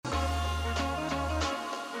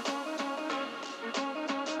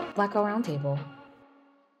Black Girl Roundtable.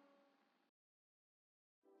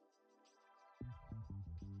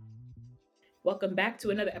 Welcome back to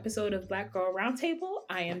another episode of Black Girl Roundtable.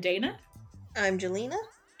 I am Dana. I'm Jelena.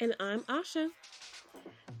 And I'm Asha.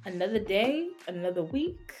 Another day, another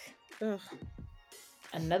week, Ugh.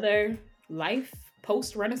 another life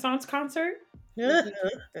post Renaissance concert.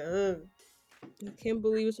 I can't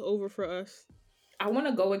believe it's over for us. I want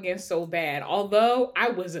to go again so bad, although I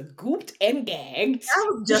was gooped and gagged. I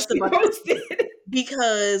was just She about to posted.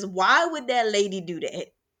 because why would that lady do that?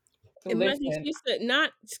 Imagine Listen, she said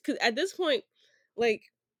not because at this point, like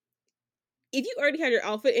if you already had your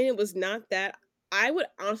outfit and it was not that, I would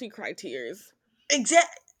honestly cry tears.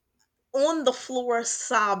 Exact on the floor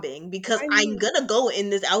sobbing because I I'm mean, gonna go in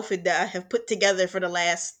this outfit that I have put together for the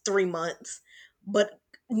last 3 months, but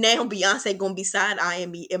now Beyonce gonna be side eyeing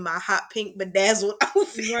me in my hot pink bedazzled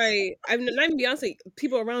outfit. right? I'm not even Beyonce.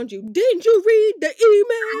 People around you. Didn't you read the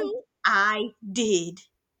email? I did.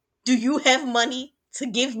 Do you have money to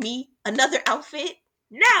give me another outfit?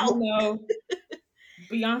 you No. know,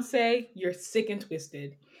 Beyonce, you're sick and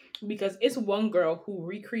twisted because it's one girl who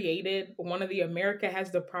recreated one of the America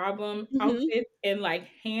Has the Problem Mm-hmm. outfits and like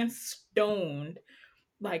hand stoned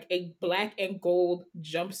like a black and gold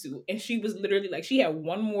jumpsuit. And she was literally like, she had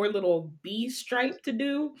one more little B stripe to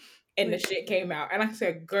do. And the Like, shit came out. And I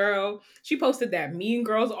said, girl, she posted that Mean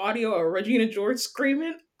Girls audio of Regina George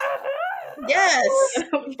screaming. Yes, And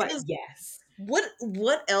I was like, because yes.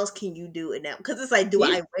 what else can you do in that? Because it's like, do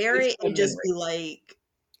I This wear is it and just memory. be like,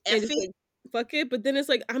 and F it's it? like fuck it, but then it's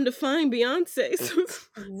like I'm defying Beyonce. So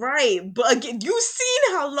Right. But again, you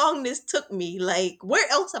seen how long this took me. Like, where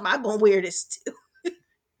else am I gonna wear this to?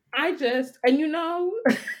 I just, and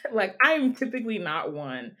like I'm typically not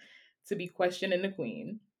one to be questioning the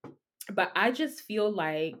queen, but I just feel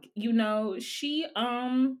like,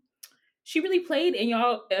 she really played in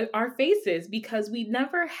y'all our faces because we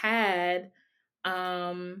never had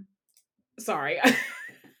um sorry.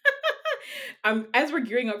 As we're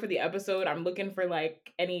gearing up for the episode, I'm looking for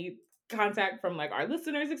like any contact from like our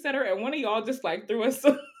listeners, etc. And one of y'all just like threw us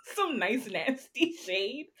some nice nasty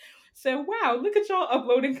shade. Said, wow, look at y'all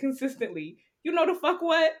uploading consistently. You know the fuck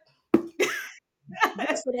what?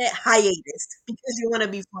 Just for that hiatus because you want to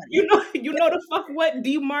be funny. You know the fuck what?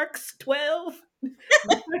 D marks 12.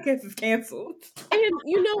 My podcast is canceled. and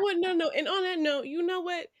you know what? No. And on that note, you know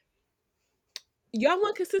what? Y'all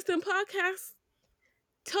want consistent podcasts?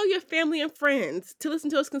 Tell your family and friends to listen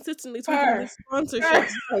to us consistently so we can Her. get sponsorships. Her.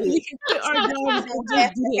 So we Right. can quit our You jobs and don't just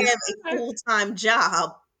have do to this. have a full-time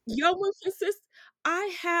job. Y'all want consist?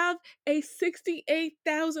 I have a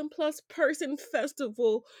 68,000 plus person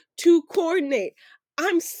festival to coordinate.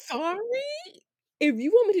 I'm sorry. If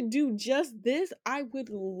you want me to do just this, I would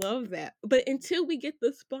love that. But until we get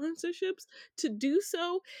the sponsorships to do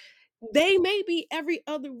so, they may be every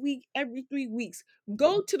other week, every 3 weeks.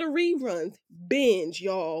 Go to the reruns, binge,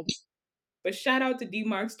 y'all. But shout out to D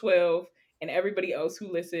Marks 12 and everybody else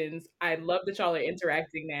who listens. I love that y'all are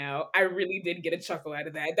interacting now. I really did get a chuckle out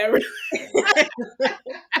of that. That really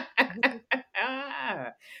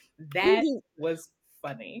We that do, was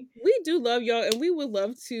funny. we do love y'all, and we would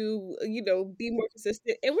love to, be more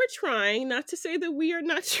consistent. And we're trying. Not to say that we are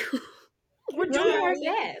not true. We're We're doing our trying.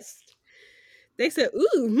 best. They said,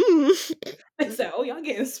 "Ooh, They said, "Oh, y'all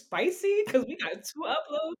getting spicy because we got two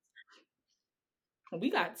uploads. We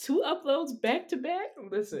got two uploads back to back."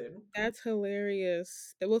 Listen, that's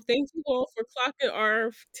hilarious." Well, thank you all for clocking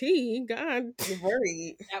our tea. God,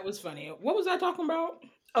 Right. that was funny. What was I talking about?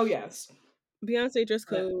 Oh yes, Beyonce dress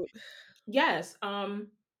but code. yes.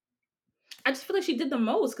 I just feel like she did the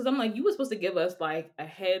most because I'm like, you were supposed to give us like a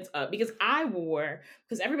heads up because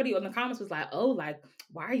because everybody in the comments was like, oh, like,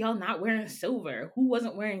 why are y'all not wearing silver? Who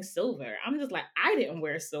wasn't wearing silver? I'm just like, I didn't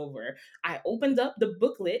wear silver. I opened up the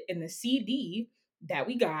booklet and the CD that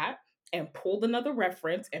we got and pulled another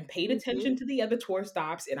reference and paid Mhm. attention to the other tour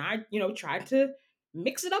stops. And I, tried to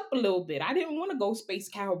mix it up a little bit. I didn't want to go space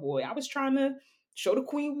cowboy. I was trying to show the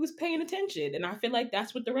queen we was paying attention. And I feel like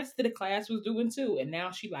that's what the rest of the class was doing too. And now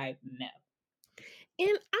she like, no.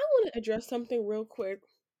 And I want to address something real quick.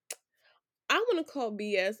 I want to call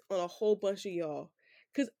BS on a whole bunch of y'all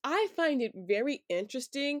because I find it very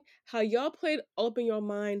interesting how y'all played up in your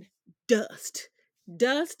mind dust,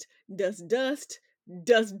 dust, dust, dust,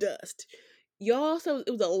 dust, dust. Y'all, so it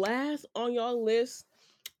was the last on y'all list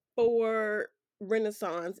for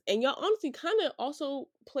Renaissance, and y'all honestly kind of also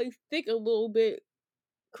play thick a little bit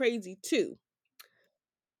crazy too.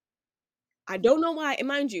 I don't know why, and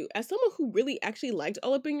mind you, as someone who really actually liked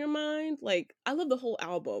All Up in Your Mind, like I love the whole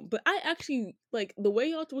album, but I actually like the way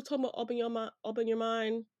y'all were talking about All Up in Your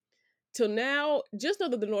Mind. till now, just know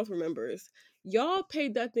that the North remembers. Y'all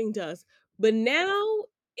paid that thing to us. But now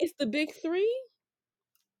it's the big three.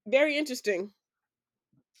 Very interesting.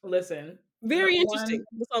 Listen, Very number one, interesting.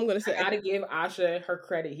 That's all I'm gonna I say. gotta give Asha her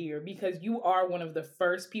credit here because you are one of the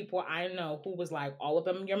first people I know who was like, All of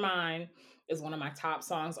Them in Your Mind is one of my top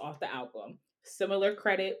songs off the album. Similar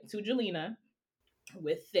credit to Jelena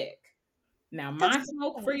with Thick. Now, That's my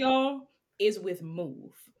smoke for y'all is with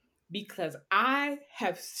Move because I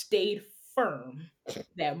have stayed firm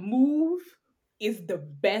that Move is the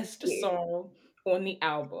best yeah. song on the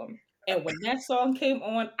album. And when that song came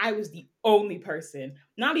on, I was the only person,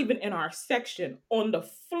 not even in our section, on the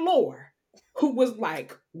floor who was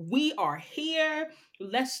like, We are here.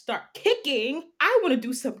 Let's start kicking. I want to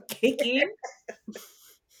do some kicking.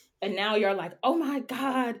 And now you're like, oh my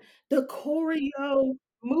God, the choreo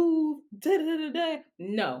move. Da, da, da, da.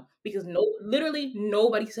 No, because literally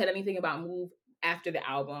nobody said anything about move after the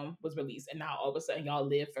album was released. And now all of a sudden y'all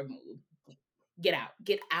live for move.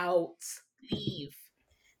 Get out, leave.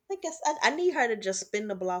 I guess I need her to just spin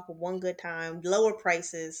the block one good time, lower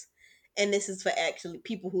prices, and this is for actually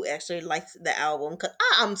people who actually liked the album. Cause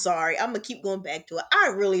I'm sorry, I'm gonna keep going back to it. I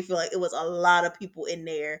really feel like it was a lot of people in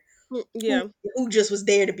there who Yeah. who just was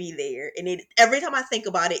there to be there, and it every time I think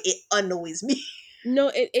about it, it annoys me.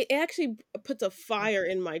 No, it actually puts a fire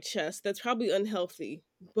in my chest. That's probably unhealthy.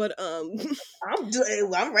 But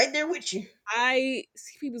I'm right there with you. I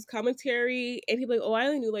see people's commentary and people like, oh, I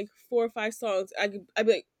only knew like 4 or 5 songs. I'd be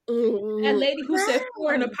like, That mm. lady who said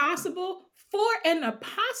for an Wow, impossible, for an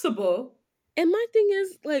impossible. And my thing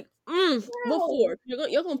is like, what wow. for?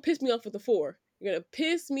 You're gonna piss me off with the four. You're gonna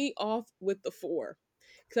piss me off with the four.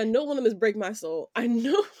 Because I know one of them is break my soul. I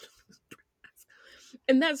know,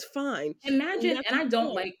 and that's fine. And Imagine, that's and fine.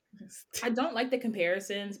 I don't like the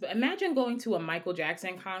comparisons, but imagine going to a Michael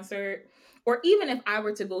Jackson concert, or even if I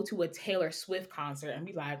were to go to a Taylor Swift concert and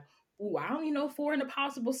be like, "Ooh, I only know four and the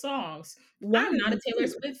possible songs." Why I'm are not a you Taylor here?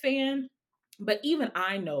 Swift fan, but even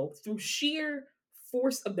I know through sheer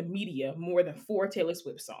force of the media more than four Taylor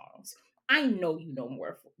Swift songs. I know you know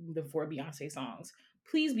more than four Beyonce songs.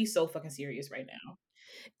 Please be so fucking serious right now.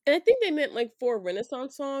 And I think they meant like 4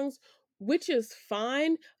 Renaissance songs, which is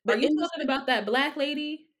fine. Are But you in this, talking about that black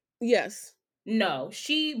lady? yes, No,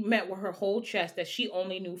 she meant with her whole chest that she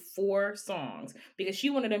only knew four songs because she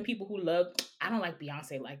one of them people who love. I don't like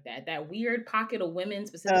Beyonce like that. That weird pocket of women,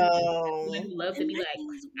 specifically women who love to And be my like,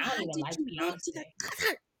 thing is, I don't why even did like you go to the Beyonce,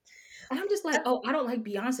 concert? and I'm just like, oh, I don't like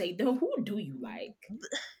Beyonce. Then who do you like?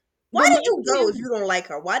 Why but my did you thing go if is, you don't like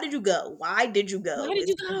her? Why did you go? Why did you why go? did It's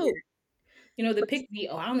you weird. go? You know, the pick me.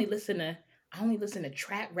 Oh, I only listen to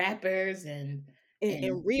trap rappers and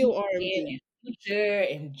And real Weeknd R&B. and Future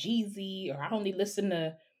and Jeezy, or I only listen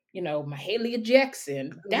to Mahalia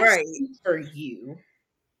Jackson. That's Right. for you.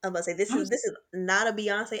 I'm about to say this I'm is this is not a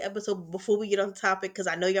Beyonce episode. Before we get on the topic, because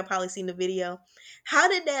I know y'all probably seen the video. How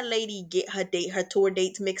did that lady get her tour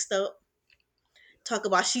dates mixed up? Talk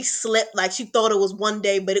about she slept like she thought it was one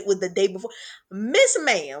day, but it was the day before. Miss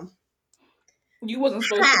Ma'am, You wasn't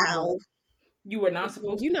supposed to be how there. You were not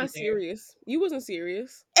supposed You're to be not there. serious. You wasn't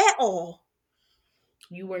serious. at all?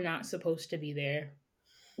 You were not supposed to be there.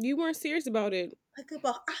 You weren't serious about it. Like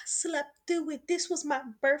about I slept through it. This was my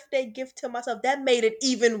birthday gift to myself. That made it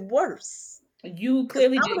even worse. You Cause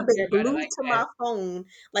clearly I would have didn't care been about it glued like to that. my phone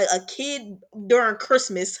like a kid during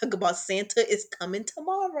Christmas. Talk about Santa is coming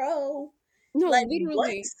tomorrow. No, Like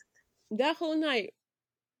what? literally, that whole night.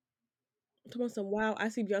 I'm talking about some, wow, I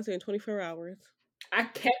see Beyonce in 24 hours. I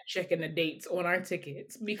kept checking the dates on our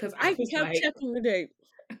tickets because I I was kept like, checking the date.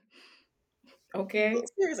 okay.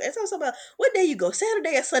 Seriously, it's also about what day you go,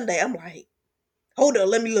 Saturday or Sunday. I'm like, hold on,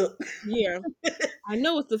 let me look. Yeah, I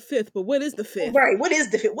know it's the 5th, but what is the 5th? Right, what is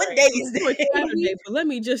the what day Right. is Oh, it's it? Let me Saturday, but let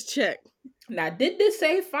me just check. now did this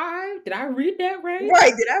say 5? Did I read that right?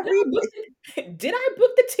 Right, did I Did I read book this? did I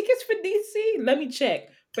book the tickets for DC? Let me check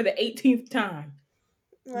for the 18th time.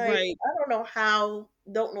 Like, Right. I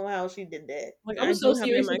don't know how she did that. Like, I I was so don't have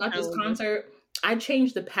it in serious my about this calendar. concert. I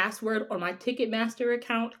changed the password on my Ticketmaster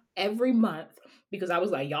account every month because I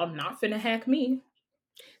was like, y'all not finna hack me.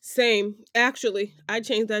 Same. Actually, I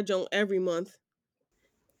change that joint every month.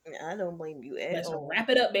 I don't blame you at Let's all. wrap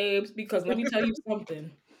it up, babes, because let me tell you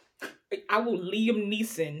something. I will Liam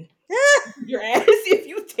Neeson your ass if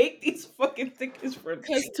you take these fucking tickets from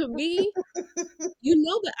Because me. to me, you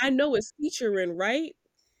know that I know it's featuring, right?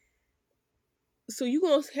 So you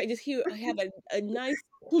gonna just hear have a nice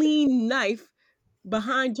clean knife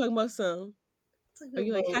behind talking about some. Talk Are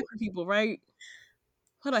you like about hacking people, right?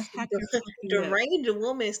 How to hack your fucking neck? deranged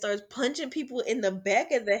woman starts punching people in the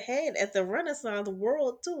back of the head at the Renaissance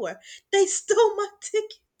World Tour. They stole my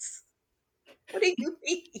tickets. What do you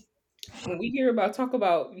mean? When we hear about talk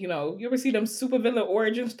about, you ever see them supervillain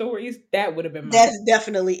origin stories? That would have been my. That's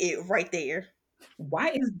definitely it right there. Why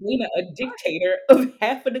is Dana a dictator of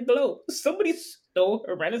half of the globe? Somebody stole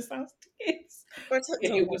her Renaissance tickets. Or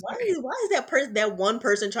And it was why is that person, that one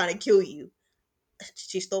person, trying to kill you?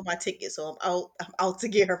 She stole my ticket, so I'm out to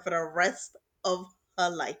get her for the rest of her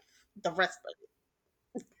life. The rest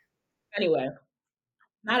of it. anyway,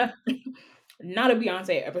 not a not a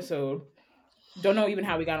Beyonce episode. Don't know even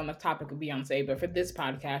how we got on the topic of Beyonce, but for this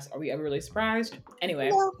podcast, are we ever really surprised? Anyway,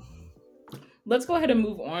 No, let's go ahead and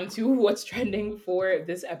move on to what's trending for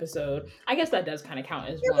this episode. I guess that does kind of count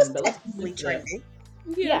as it one, was but let's keep technically it to trending.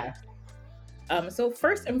 Yeah. yeah. So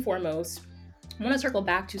first and foremost, I want to circle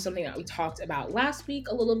back to something that we talked about last week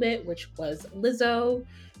a little bit, which was Lizzo.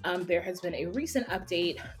 There has been a recent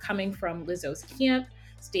update coming from Lizzo's camp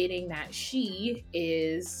stating that she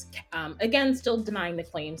is, again, still denying the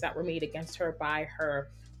claims that were made against her by her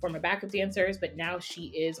former backup dancers, but now she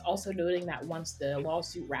is also noting that once the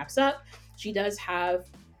lawsuit wraps up, she does have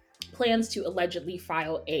plans to allegedly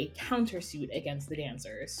file a countersuit against the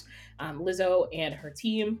dancers. Lizzo and her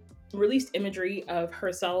team released imagery of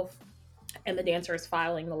herself and the dancers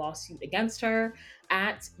filing the lawsuit against her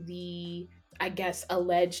at the, I guess,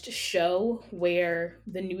 alleged show where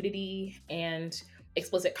the nudity and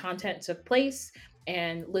explicit content took place.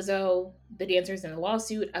 And Lizzo, the dancers in the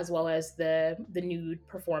lawsuit, as well as the nude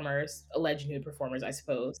performers, alleged nude performers, I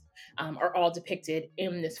suppose, are all depicted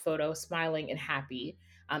in this photo, smiling and happy.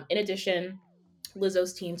 In addition,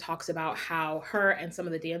 Lizzo's team talks about how her and some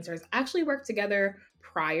of the dancers actually worked together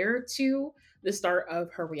prior to the start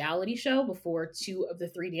of her reality show before two of the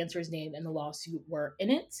three dancers named in the lawsuit were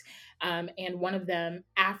in it. And one of them,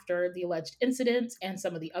 after the alleged incident and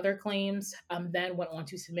some of the other claims, then went on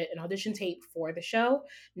to submit an audition tape for the show,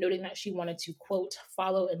 noting that she wanted to, quote,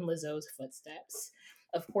 follow in Lizzo's footsteps.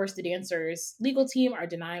 Of course, the dancers' legal team are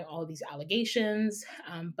denying all of these allegations,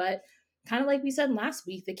 but kind of like we said last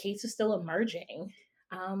week, the case is still emerging.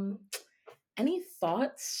 Um, any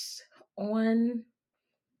thoughts on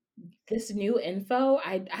this new info?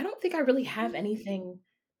 I don't think I really have anything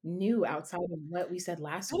new outside of what we said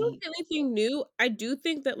last I don't week. see anything new. I do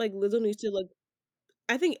think that like Lizzo needs to like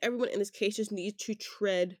I think everyone in this case just needs to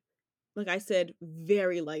tread, like I said,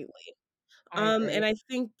 very lightly. I agree. And I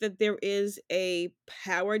think that there is a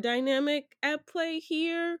power dynamic at play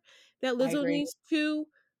here that I Lizzo agree. needs to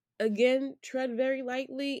again tread very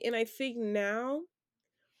lightly. And I think now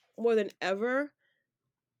more than ever,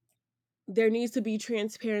 there needs to be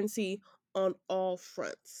transparency on all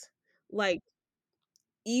fronts. Like,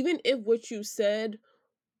 even if what you said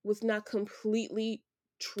was not completely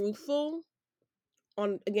truthful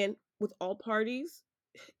on again with all parties,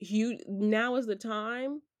 you now is the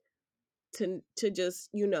time to just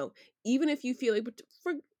even if you feel like but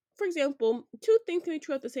for example, two things can be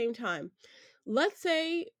true at the same time. Let's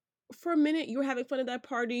say for a minute you were having fun at that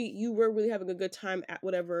party, you were really having a good time at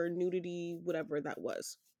whatever nudity whatever that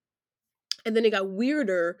was, and then it got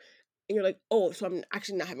weirder and you're like, oh, so I'm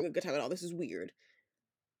actually not having a good time at all, this is weird.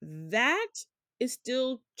 That is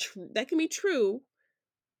still true, that can be true,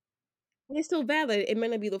 and it's still valid. It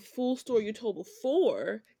might not be the full story you told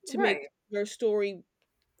before to make Right. your story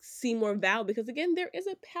seem more valid, because again there is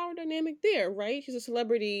a power dynamic there, right? She's a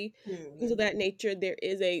celebrity, things of Mhm. that nature. There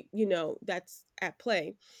is a that's at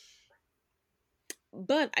play.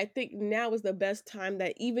 But I think now is the best time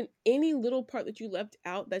that even any little part that you left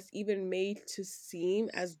out that's even made to seem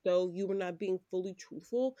as though you were not being fully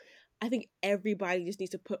truthful, I think everybody just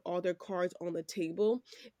needs to put all their cards on the table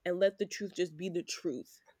and let the truth just be the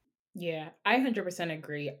truth. Yeah, I 100%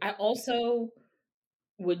 agree. I also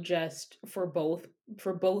would just for both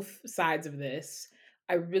sides of this,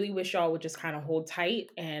 I really wish y'all would just kind of hold tight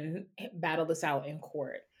and battle this out in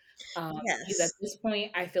court. Because at Yes. this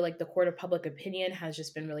point, I feel like the court of public opinion has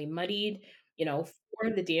just been really muddied,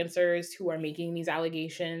 for the dancers who are making these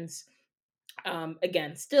allegations.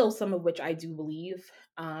 Again, still some of which I do believe.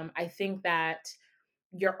 I think that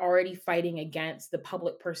you're already fighting against the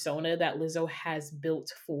public persona that Lizzo has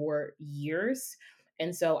built for years.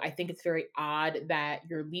 And so I think it's very odd that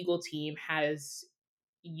your legal team has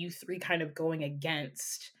you three kind of going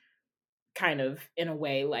against, kind of in a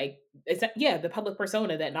way, like it's yeah, the public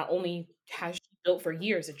persona that not only has she built for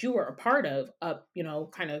years that you were a part of up,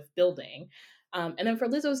 kind of building. And then for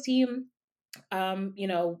Lizzo's team,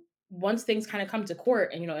 once things kind of come to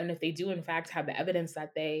court and and if they do in fact have the evidence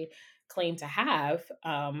that they claim to have,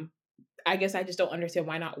 I guess I just don't understand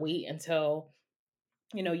why not wait until,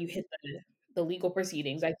 you hit the legal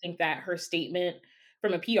proceedings. I think that her statement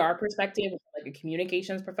from a PR perspective, like a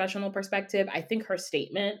communications professional perspective, I think her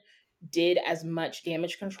statement did as much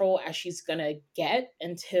damage control as she's gonna get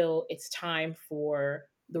until it's time for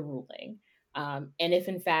the ruling. And if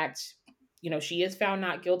in fact, she is found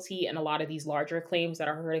not guilty, and a lot of these larger claims that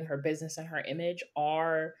are hurting her business and her image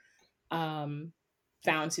are um,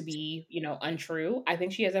 found to be, untrue, I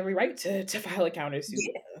think she has every right to file a countersuit,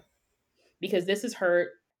 Yeah. because this has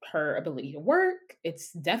hurt her ability to work.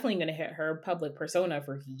 It's definitely going to hit her public persona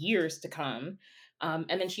for years to come. And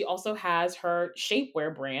then she also has her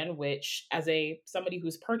shapewear brand, which, as a somebody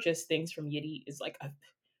who's purchased things from Yitty, is like a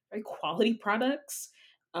very quality products.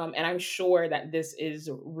 And I'm sure that this is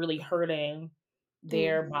really hurting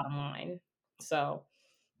their Hmm. bottom line. So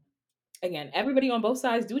again, everybody on both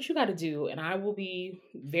sides, do what you got to do, and I will be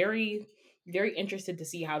very, very interested to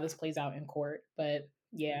see how this plays out in court. But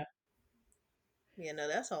yeah, Yeah, no,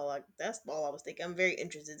 that's all I was thinking. I'm very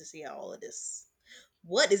interested to see how all of this,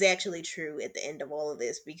 what is actually true at the end of all of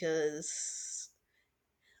this, because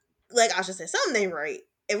like I should say, something ain't right.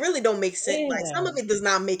 It really don't make sense. Like some yeah, of it does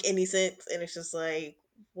not make any sense, and it's just like,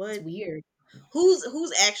 it's what? weird.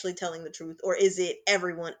 Who's actually telling the truth, or is it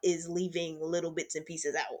everyone is leaving little bits and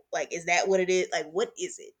pieces out? Like, is that what it is? Like, what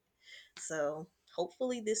is it? So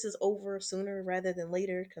hopefully this is over sooner rather than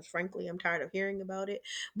later, because frankly I'm tired of hearing about it.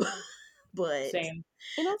 But Same.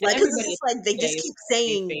 And also, And like, because it's everybody just at like the end of the day is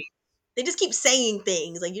gonna save face. they just keep saying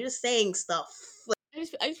things, like you're just saying stuff.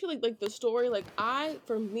 I just feel like the story, like,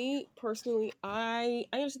 for me personally, I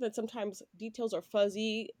understand that sometimes details are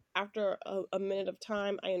fuzzy after a minute of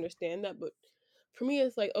time. I understand that, but for me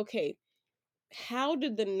it's like, okay, how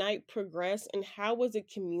did the night progress and how was it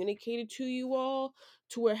communicated to you all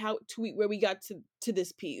to where we got to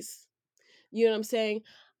this piece? You know what I'm saying?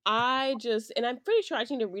 And I'm pretty sure I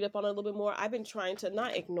just need to read up on it a little bit more. I've been trying to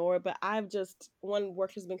not ignore it, but I've just one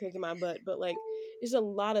work has been kicking my butt. But like, there's a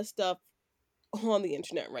lot of stuff on the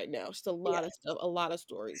internet right now. Just a Yeah. lot of stuff, a lot of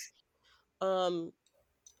stories. Um,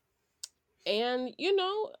 and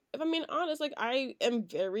if I'm being honest, like, I am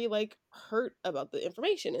very like hurt about the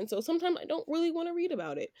information, and so sometimes I don't really want to read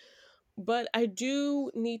about it. But I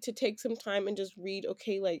do need to take some time and just read,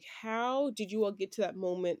 okay, like, how did you all get to that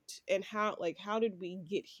moment, and how did we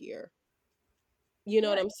get here? You know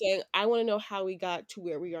what Right. I'm saying? I want to know how we got to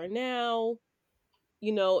where we are now,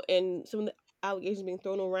 and some of the allegations being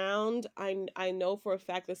thrown around. I know for a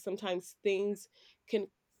fact that sometimes things can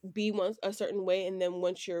be a certain way, and then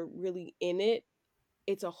once you're really in it,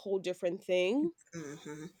 it's a whole different thing.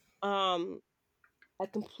 Hmm. Um, I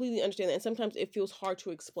completely understand that, and sometimes it feels hard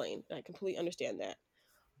to explain. And I completely understand that.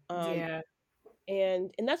 Um, Yeah,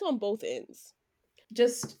 and that's on both ends.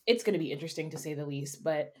 just it's going to be interesting to say the least.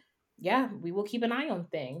 But yeah, we will keep an eye on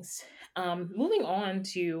things. Moving on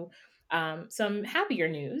to some happier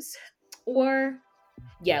news, or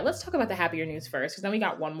yeah, let's talk about the happier news first, because then we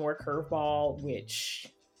got one more curveball, which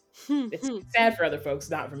it's sad for other folks,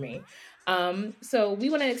 not for me. So we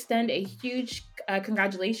want to extend a huge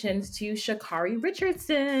congratulations to Shakari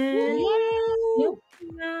Richardson. Yep.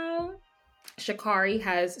 Woo! Shakari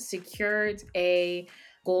has secured a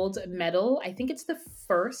gold medal. I think it's the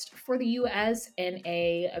first for the US in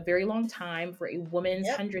a very long time for a women's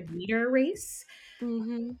Yep. 100-meter race,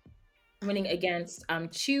 Mm-hmm. winning against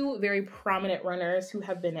two very prominent runners who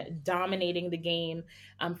have been dominating the game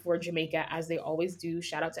for Jamaica, as they always do.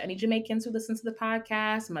 Shout out to any Jamaicans who listen to the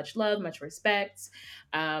podcast. Much love, much respect.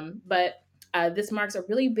 But this marks a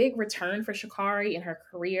really big return for Shakari in her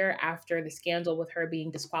career after the scandal with her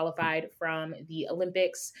being disqualified from the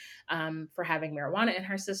Olympics for having marijuana in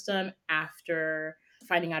her system after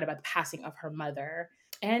finding out about the passing of her mother.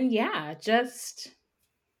 And yeah, just,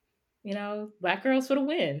 Black girls for the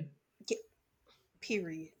win. Yeah,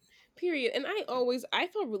 period. Period. And I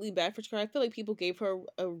felt really bad for Chikara. I feel like people gave her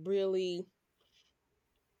a really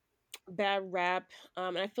bad rap.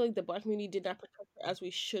 And I feel like the Black community did not protect her as we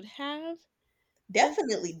should have in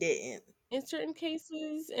Definitely didn't. certain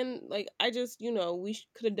cases. And like, I just, we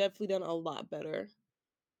could have definitely done a lot better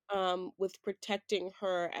with protecting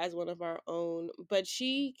her as one of our own. But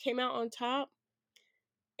she came out on top,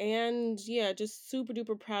 and yeah, just super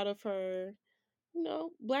duper proud of her.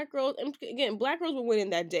 Black girls, and again, Black girls were winning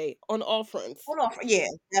that day on all fronts. Hold on. Yeah,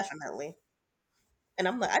 definitely. And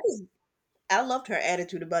I'm like, I loved her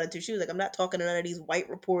attitude about it too. She was like, I'm not talking to none of these white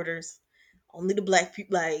reporters, only the black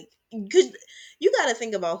people. Like, because you got to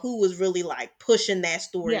think about who was really like pushing that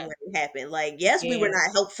story Yeah, when it happened. Like, yes, we were Yeah.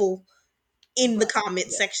 not helpful in the but comment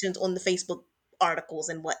yeah, sections on the Facebook articles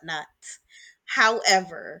and whatnot.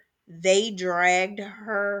 However, they dragged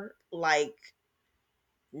her like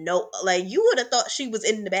no, like you would have thought she was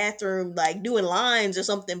in the bathroom like doing lines or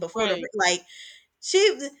something before the right. like she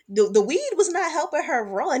the weed was not helping her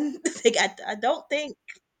run. Like I don't think.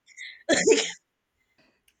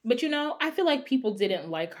 But I feel like people didn't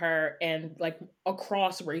like her, and like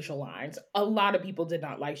across racial lines, a lot of people did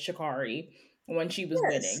not like Shakari when she was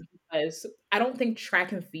Yes. winning, because I don't think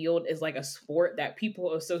track and field is like a sport that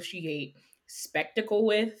people associate spectacle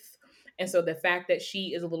with. And so the fact that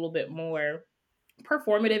she is a little bit more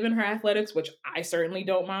performative in her athletics, which I certainly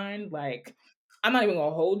don't mind. Like, I'm not even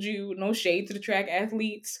gonna hold you, no shade to the track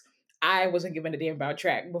athletes. I wasn't giving a damn about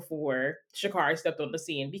track before Shakari stepped on the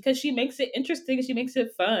scene, because she makes it interesting, she makes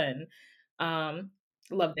it fun. Um,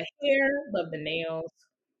 love the hair, love the nails.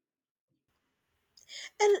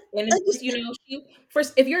 And And like it's you just, she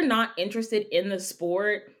first, if you're not interested in the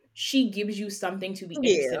sport, she gives you something to be said,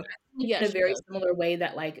 interested in. yeah. I feel like in Yes, a she very does. similar way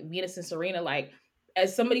that like Venus and Serena, like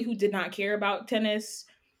as somebody who did not care about tennis,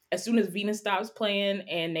 as soon as Venus stops playing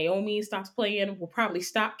and Naomi stops playing, will probably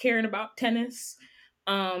stop caring about tennis.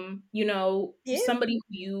 Yeah. Somebody who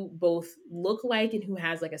you both look like and who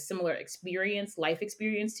has like a similar experience, life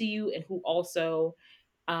experience to you, and who also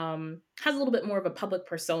has a little bit more of a public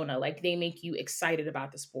persona. Like they make you excited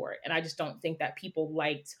about the sport. And I just don't think that people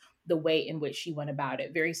liked the way in which she went about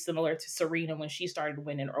it. Very similar to Serena when she started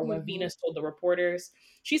winning, or when Hmm. Venus told the reporters,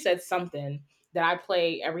 she said something that I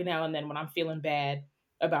play every now and then when I'm feeling bad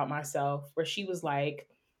about myself, where she was like,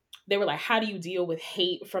 they were like, how do you deal with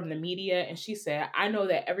hate from the media? And she said, I know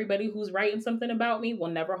that everybody who's writing something about me will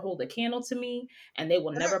never hold a candle to me, and they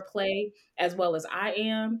will never play as well as I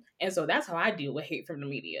am. And so that's how I deal with hate from the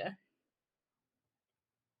media.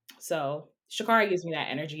 So Shakari gives me that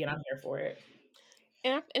energy, and I'm here for it.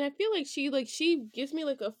 And I feel like she gives me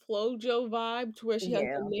like a FloJo vibe to where she has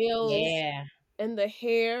the Yeah. nails Yeah. and the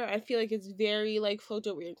hair. I feel like it's very like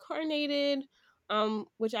FloJo reincarnated,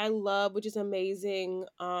 which I love, which is amazing.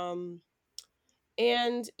 And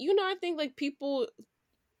I think like people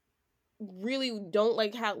really don't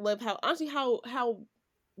like how love how honestly how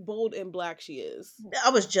bold and black she is. I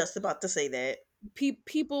was just about to say that.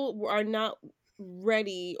 People are not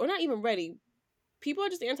ready, or not even ready. People are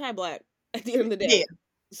just anti-black at the end of the Yeah. day.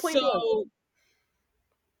 Point blank.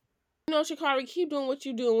 So, Shikari, keep doing what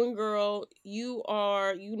you're doing, girl. You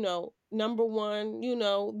are, number one,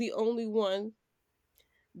 the only one.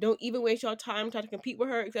 Don't even waste your time trying to compete with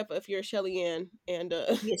her, except for if you're Shelly Ann and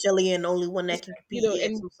Yeah, Shelly Ann, the only one that can compete. Yes,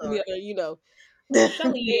 and I'm the sorry. other,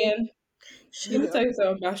 Shelly Ann. you Let me know. tell you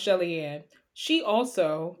something about Shelly Ann. She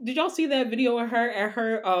also, did y'all see that video of her at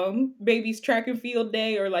her baby's track and field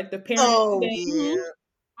day, or like the parent Oh day? Mhm. yeah.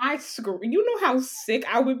 I screw. You know how sick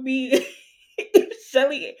I would be if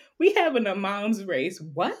Shelly. We having a mom's race.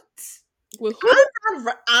 What? With who?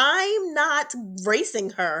 I'm not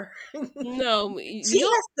racing her. No, She you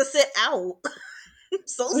has to sit out. I'm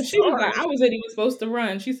so When she was like, sorry. I wasn't even supposed to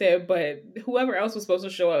run. She said, but whoever else was supposed to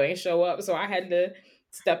show up ain't show up, so I had to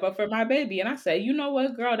step up for my baby. And I said, you know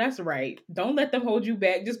what, girl, that's right. Don't let them hold you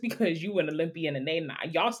back just because you an Olympian and they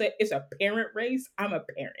not. Y'all said it's a parent race. I'm a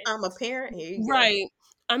parent. I'm a parent. Here you go. right.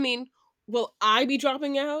 I mean, will I be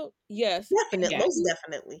dropping out? Yes. Definitely, Yeah. most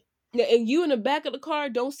definitely. Yeah, and you in the back of the car,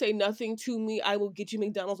 don't say nothing to me. I will get you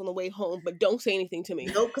McDonald's on the way home, but don't say anything to me.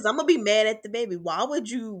 Nope, because I'm gonna be mad at the baby. Why would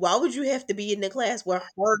you? Why would you have to be in the class with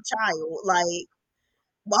her child? Like,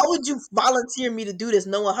 why would you volunteer me to do this,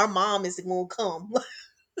 knowing her mom is gonna come?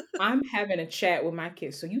 I'm having a chat with my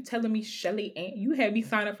kids. So you telling me, Shelly, and you had me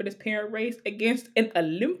sign up for this parent race against an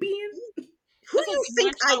Olympian? Who That's do like you if my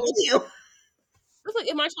think I child was am? that's like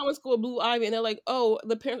if my child was school Blue Ivy and they're like, oh,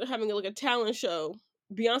 the parents are having like a talent show.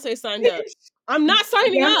 Beyonce signed up. I'm not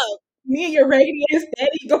signing Beyonce, up. me and your raggedy ass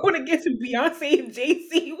daddy going against Beyonce and Jay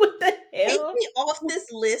Z. What the Take hell? me off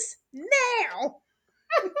this list now.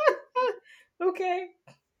 Okay.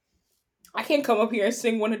 I can't come up here and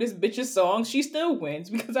sing one of this bitch's songs. She still wins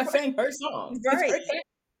because I sang her song. It's her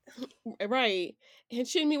Right. Right. And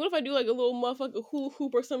shit me, what if I do like a little motherfucker hula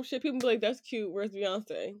hoop or some shit? People be like, that's cute. Where's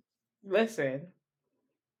Beyonce? Listen.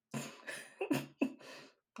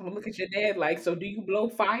 I'm gonna look at your dad like, so do you blow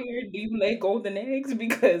fire? Do you lay golden eggs?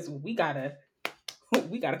 Because we gotta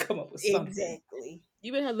come up with something. Exactly.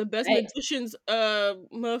 You better have the best Hey, magicians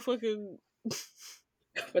motherfucking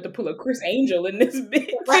but to pull a Chris Angel in this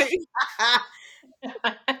right. bitch.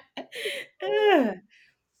 Ah,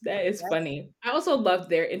 that is Yep. funny. I also loved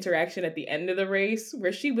their interaction at the end of the race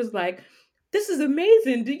where she was like, this is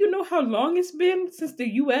amazing. Do you know how long it's been since the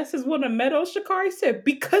US has won a medal? Shakari said,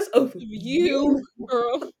 because of You you.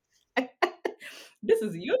 girl. This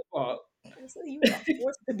is your fault. So you are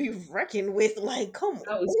forced to be reckoned with. Like, come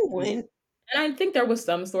That was cute. on. And I think there was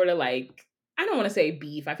some sort of like, I don't want to say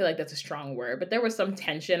beef. I feel like that's a strong word, but there was some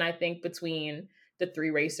tension, I think, between the three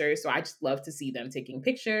racers. So I just love to see them taking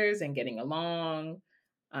pictures and getting along.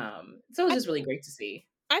 So it was I just really great to see.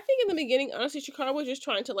 I think in the beginning, honestly, Shakara was just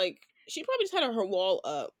trying to like. She probably just had her wall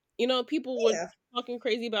up. You know, people were Yeah. talking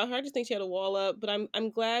crazy about her. I just think she had a wall up. But I'm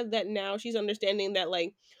glad that now she's understanding that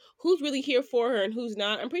like who's really here for her and who's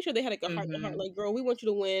not. I'm pretty sure they had like a heart to heart. Mhm. Like, girl, we want you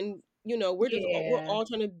to win. You know, we're Yeah. all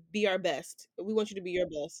trying to be our best. We want you to be your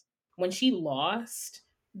best. When she lost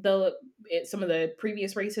some of the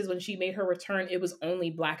previous races, when she made her return, it was only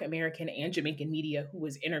Black American and Jamaican media who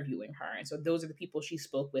was interviewing her, and so those are the people she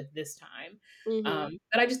spoke with this time. Mm-hmm.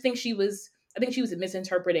 But I think she was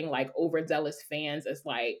misinterpreting like overzealous fans as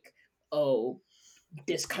like, oh,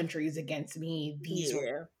 this country is against me,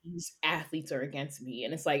 Yeah. these athletes are against me,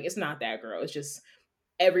 and it's like it's not that, girl. It's just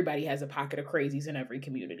everybody has a pocket of crazies in every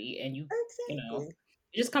community, and you know, Exactly.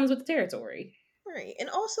 it just comes with the territory. Right. And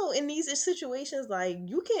also in these situations, like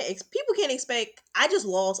you can't people can't expect I just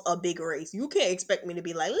lost a big race. You can't expect me to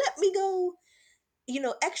be like, let me go,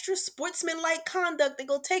 extra sportsman-like conduct and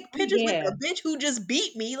go take Oh pictures with yeah. the bitch who just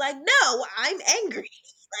beat me. Like, no, I'm angry.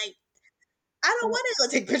 Like, I don't Oh, want to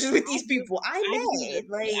go take pictures with I these just people. I'm I just need mad.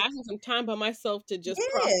 Like, I need some time by myself to just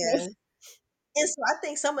yeah. process. And so I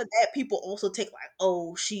think some of that people also take like,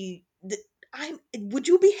 oh, I'm. Would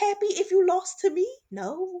you be happy if you lost to me?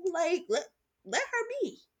 No, like let her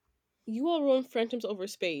be. You all ruin friendships over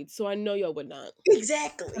spades, so I know y'all would not. I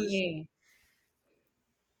Exactly. mean,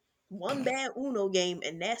 One bad Uno game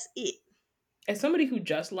and that's it. as somebody who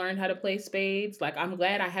just learned how to play spades, like I'm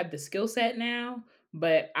glad I have the skill set now,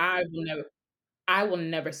 but I will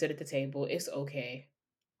never sit at the table. It's okay.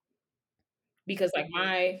 Because like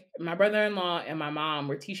my brother-in-law and my mom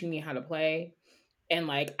were teaching me how to play, and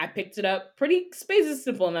like I picked it up pretty spades is a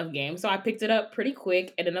simple enough game. So I picked it up pretty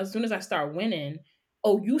quick, and then as soon as I start winning,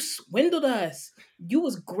 oh, you swindled us. You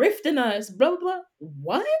was grifting us, blah blah blah.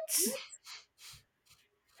 What?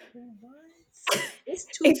 What? It's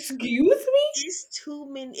too. Excuse me? It's too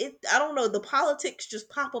many. I don't know. The politics just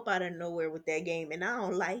pop up out of nowhere with that game, and I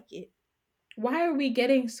don't like it. Why are we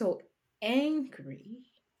getting so angry?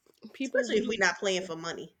 People Especially if we're literally not playing for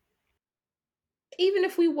money. Even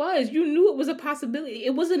if we was, you knew it was a possibility.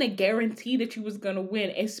 It wasn't a guarantee that you was gonna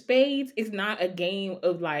win. And spades is not a game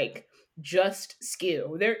of like just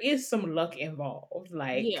skill. There is some luck involved.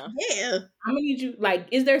 Like yeah. Yeah, I'm gonna need you. Like,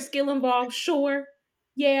 is there skill involved? Sure.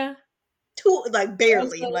 Yeah. too like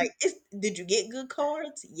barely. Also Like, did you get good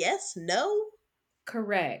cards? Yes. No.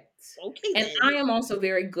 correct. Okay And then. I am also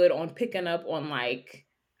very good on picking up on like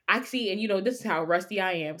I see, and this is how rusty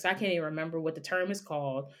I am, because I can't even remember what the term is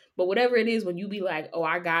called. But whatever it is, when you be like, "Oh,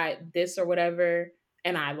 I got this or whatever,"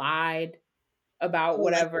 and I lied about Oh,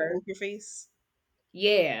 like the whatever. poker face.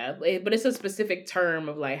 Yeah, but it's a specific term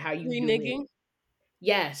of like how you do it. Reneging.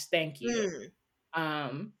 Yes, thank you. Mm.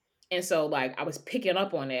 Um, and so like I was picking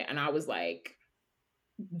up on it, and I was like,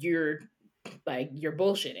 "You're you're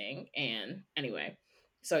bullshitting." And anyway,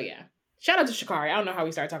 so yeah, shout out to Shakari. I don't know how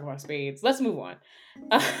we started talking about spades. Let's move on.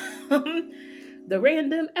 The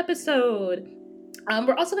random episode.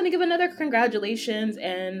 We're also going to give another congratulations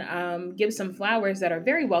and give some flowers that are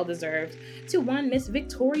very well deserved to one Miss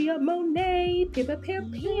Victoria Monet. Pew, pew,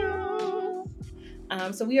 pew, Yes. pew.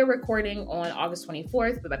 So we are recording on August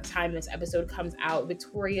 24th, but by the time this episode comes out,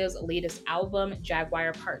 Victoria's latest album,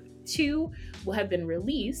 Jaguar Part 2, will have been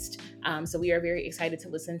released. So we are very excited to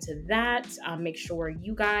listen to that. Make sure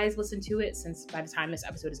you guys listen to it, since by the time this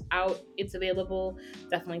episode is out, it's available.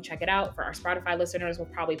 Definitely check it out. For our Spotify listeners, we'll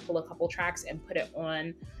probably pull a couple tracks and put it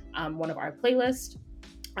on one of our playlists.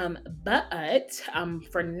 But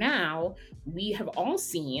for now, we have all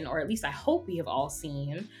seen, or at least I hope we have all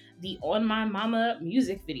seen, the On My Mama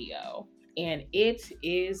music video, and it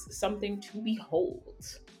is something to behold.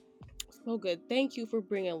 So good. Thank you for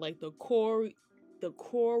bringing like the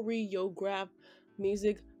choreographed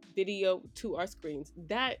music video to our screens.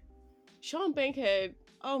 That Sean Bankhead.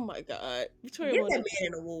 Oh my God, Victoria Give that Monet.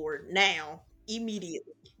 man an award now,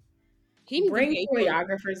 immediately. He needs to Bring be a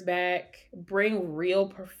choreographers back, bring real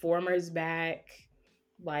performers back.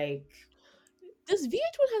 Like, Does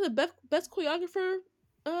VH1 have the best choreographer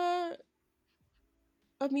uh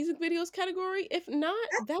of music videos category? If not,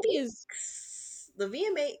 I that think is the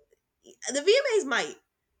VMA, the VMAs might.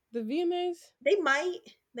 the VMAs. They might.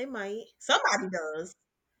 They might. Somebody does.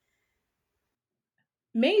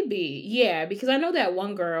 maybe, yeah, because I know that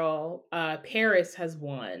one girl, Paris, has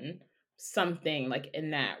won something like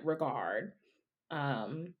in that regard.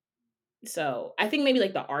 Um, So I think maybe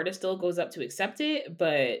like the artist still goes up to accept it,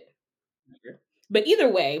 but either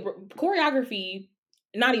way, choreography,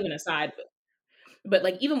 not even aside, but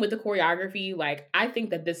like even with the choreography, like I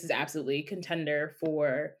think that this is absolutely a contender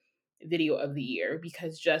for video of the year,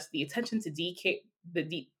 because just the attention to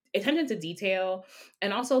attention to detail,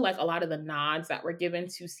 and also like a lot of the nods that were given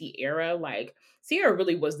to Sierra. Like Sierra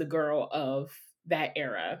really was the girl of that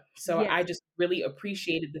era. So Yes, I just really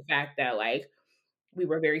appreciated the fact that like we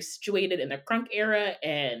were very situated in the crunk era,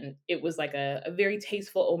 and it was like a very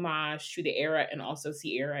tasteful homage to the era and also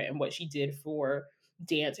Sierra and what she did for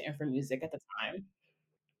dance and for music at the time.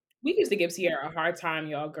 We used to give Sierra a hard time,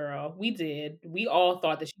 y'all, girl. We did. We all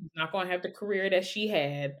thought that she was not going to have the career that she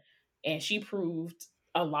had, and she proved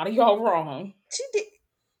a lot of y'all wrong. She did.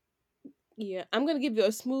 yeah. I'm gonna give you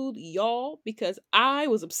a smooth y'all because I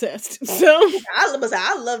was obsessed. So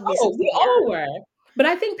I love me some Oh, we Sierra. all were. But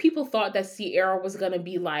I think people thought that Sierra was gonna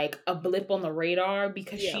be like a blip on the radar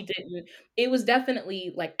because yeah. she didn't. It was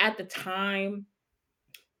definitely like at the time,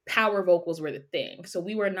 power vocals were the thing. So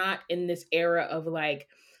we were not in this era of like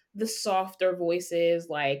the softer voices,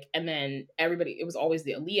 like, and then everybody, it was always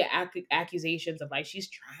the Aaliyah accusations of like she's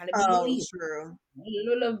trying to be Oh, Aaliyah. true.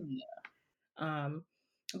 Um,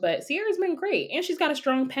 but Sierra's been great, and she's got a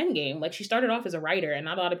strong pen game. Like she started off as a writer, and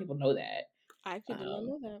not a lot of people know that. I actually did not Um,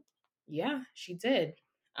 know that. yeah, she did.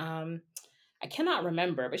 Um, I cannot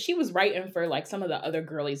remember, but she was writing for like some of the other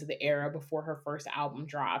girlies of the era before her first album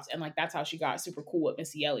dropped, and like that's how she got super cool with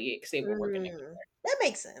Missy Elliott because they were working That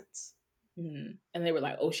makes sense. together. And they were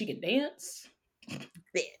like, "Oh, she can dance.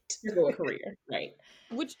 Bit. Here's a career, right?"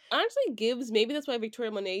 Which honestly gives maybe that's why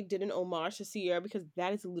Victoria Monet did an homage to Sierra because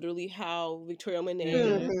that is literally how Victoria Monet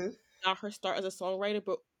hmm Hmm. got her start as a songwriter.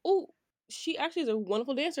 But oh, she actually is a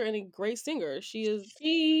wonderful dancer and a great singer. She is,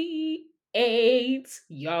 She ate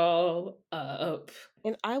y'all up.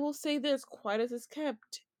 and I will say this, quite as it's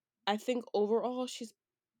kept, I think overall she's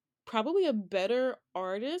probably a better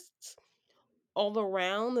artist all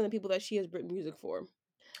around than the people that she has written music for.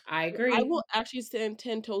 I I agree. will actually stand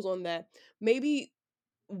 10 toes on that. Maybe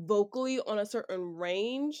vocally on a certain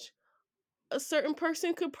range, a certain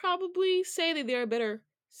person could probably say that they're a better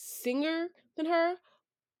singer than her.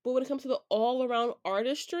 But when it comes to the all around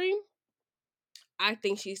artistry, I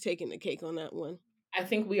think she's taking the cake on that one. I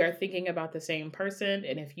think we are thinking about the same person.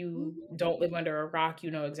 And if you Mhm. don't live under a rock,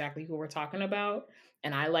 you know exactly who we're talking about.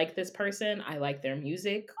 And I like this person. I like their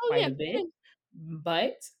music Oh quite yeah, a bit.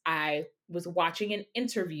 But I was watching an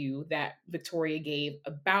interview that Victoria gave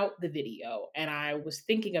about the video. And I was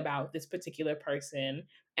thinking about this particular person.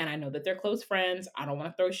 And I know that they're close friends. I don't want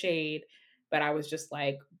to throw shade. But I was just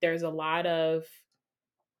like, there's a lot of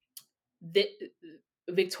the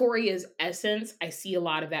Victoria's essence, I see a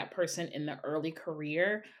lot of that person in the early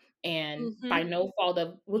career. And by hmm no fault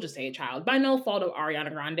of, we'll just say a child, by no fault of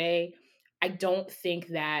Ariana Grande, I don't think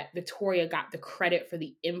that Victoria got the credit for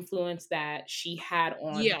the influence that she had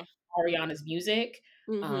on yeah, Ariana's music.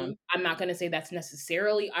 hmm I'm not going to say that's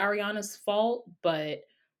necessarily Ariana's fault, but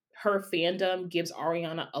her fandom gives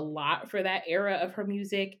Ariana a lot for that era of her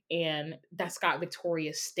music, and that's got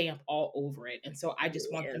Victoria's stamp all over it. And so I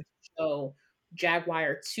just want Yeah. them to show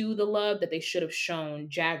Jaguar to the love that they should have shown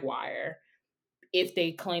Jaguar if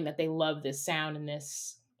they claim that they love this sound and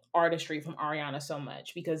this artistry from Ariana so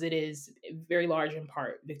much, because it is very large in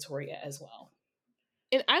part Victoria as well.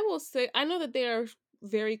 And I will say, I know that they are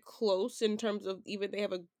very close in terms of even they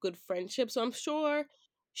have a good friendship. So I'm sure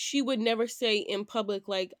she would never say in public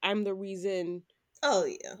like I'm the reason Oh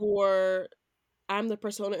yeah. or I'm the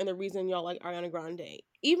persona and the reason y'all like Ariana Grande.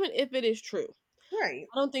 Even if it is true. Right.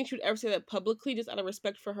 I don't think she would ever say that publicly just out of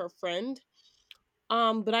respect for her friend.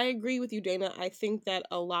 But I agree with you, Dana. I think that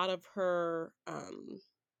a lot of her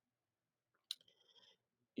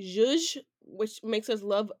zhuzh, which makes us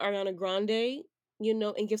love Ariana Grande,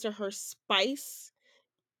 and gives her spice.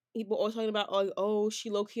 People always talking about, oh, she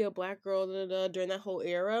low key a black girl during that whole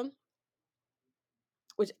era,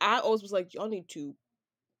 which I always was like, y'all need to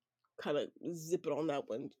kind of zip it on that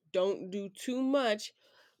one. Don't do too much.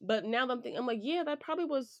 But now that I'm thinking, I'm like, yeah, that probably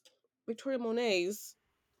was Victoria Monet's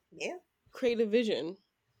Yeah. creative vision.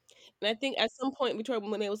 And I think at some point Victoria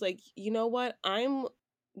Monet was like, you know what? I'm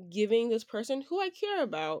giving this person who I care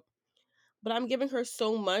about, but I'm giving her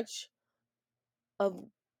so much of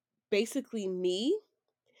basically me,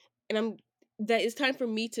 and I'm that it's time for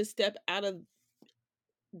me to step out of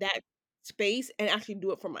that space and actually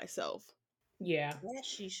do it for myself. Yeah. Yes,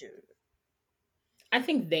 she should. I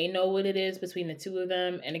think they know what it is between the two of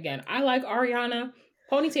them. And again, I like Ariana.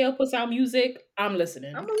 Ponytail puts out music. I'm I'm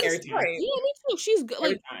listening gonna every listen. time. Right. Yeah, me too. She's good.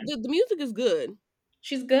 Every Like time. the music is good.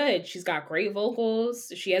 She's good. She's got great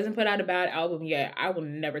vocals. She hasn't put out a bad album yet. I will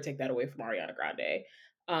never take that away from Ariana Grande.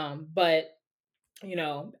 But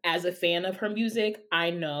as a fan of her music, I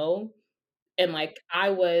know, and like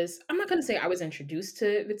I'm not gonna say I was introduced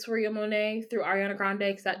to Victoria Monet through Ariana Grande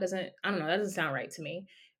because that doesn't, I don't know, that doesn't sound right to me.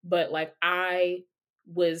 But like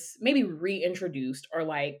was maybe reintroduced or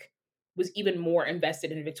like was even more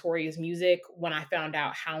invested in Victoria's music when I found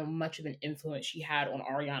out how much of an influence she had on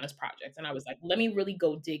Ariana's project. And I was like, let me really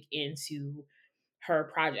go dig into her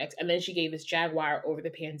projects. And then she gave us Jaguar over the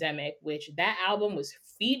pandemic, which that album was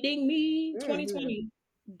feeding me Hmm. 2020.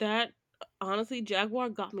 That honestly, Jaguar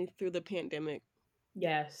got me through the pandemic.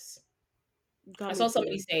 Yes. Got I me saw through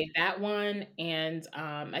somebody it. say that one, and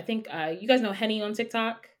I think you guys know Henny on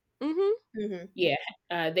TikTok. Mm-hmm. Hmm.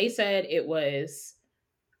 Yeah, they said it was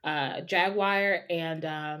Jaguar and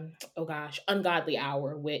oh gosh, Ungodly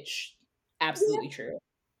Hour, which absolutely true.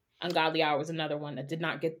 Ungodly Hour was another one that did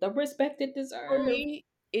not get the respect it For deserved. me,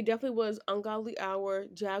 it definitely was Ungodly Hour,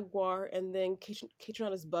 Jaguar, and then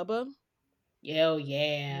Kitchena's Bubba. Yo,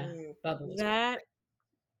 yeah, Mm. Bubba was That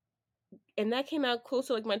and that came out close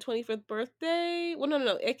to like my 25th birthday. Well,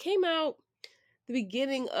 no. It came out the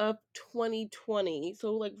beginning of 2020,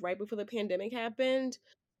 so like right before the pandemic happened.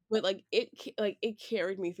 But like it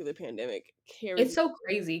carried me through the pandemic. Carried It's me. so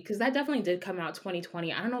crazy because that definitely did come out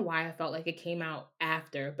 2020. I don't know why I felt like it came out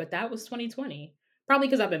after, but that was 2020. Probably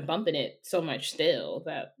because I've been bumping it so much still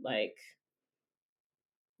that like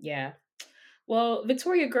yeah. Well,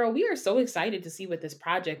 Victoria girl, we are so excited to see what this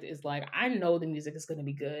project is like. I know the music is going to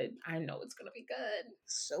be good. I know it's going to be good.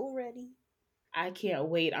 So ready. I can't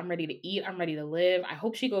wait. I'm ready to eat. I'm ready to live. I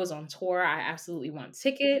hope she goes on tour. I absolutely want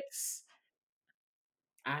tickets.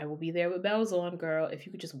 I will be there with bells on, girl. If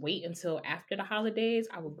you could just wait until after the holidays,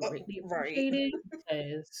 I would greatly Right. appreciate it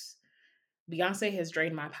because Beyonce has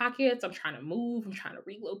drained my pockets. I'm trying to move. I'm trying to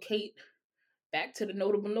relocate back to the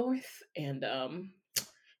notable north. And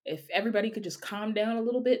if everybody could just calm down a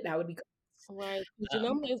little bit, that would be good. Right. Um,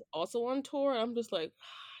 Janelle is also on tour. I'm just like,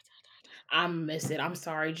 I miss it. I'm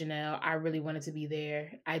sorry, Janelle. I really wanted to be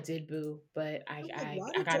there. I did, boo, but I'm like, why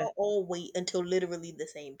I did gotta y'all all wait until literally the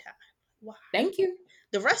same time? Why? thank you.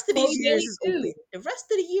 The rest of these Chloe years Bailey is too. open. The rest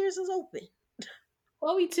of the years is open.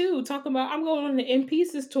 Chloe too. Talking about I'm going on the In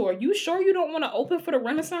Pieces tour. You sure you don't want to open for the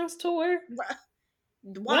Renaissance tour?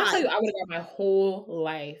 When I Why? tell you I would have got my whole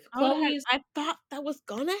life. I would have. Chloe's I thought that was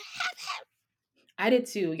gonna happen. I did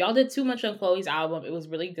too. Y'all did too much on Chloe's album. It was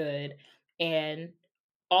really good. And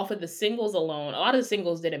off of the singles alone, a lot of the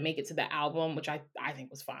singles didn't make it to the album, which I think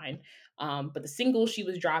was fine. But the singles she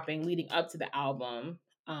was dropping leading up to the album,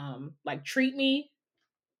 like Treat Me,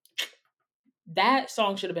 that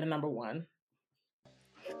song should have been a number one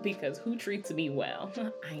because who treats me well?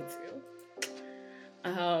 I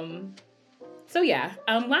do. So yeah,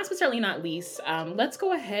 last but certainly not least, let's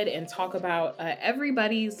go ahead and talk about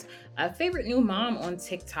everybody's favorite new mom on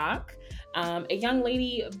TikTok. A young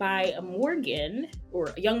lady by Morgan,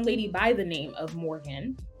 or a young lady by the name of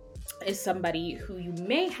Morgan, is somebody who you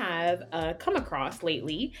may have come across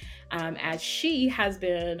lately, as she has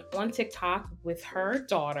been on TikTok with her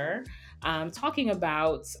daughter, talking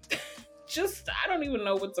about just, I don't even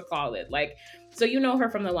know what to call it. Like, so you know her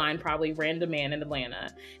from the line, probably Random Man in Atlanta.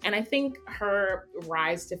 And I think her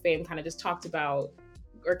rise to fame kind of just talked about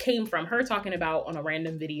or came from her talking about on a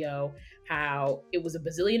random video how it was a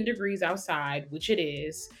bazillion degrees outside, which it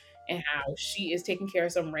is, and how she is taking care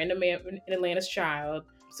of some random man in Atlanta's child.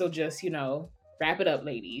 So just, wrap it up,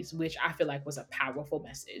 ladies, which I feel like was a powerful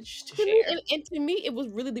message to To me, share. and to me, it was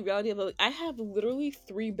really the reality of like, I have literally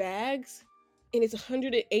 3 bags, and it's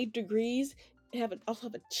 108 degrees. And also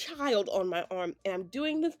have a child on my arm, and I'm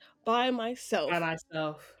doing this by By myself.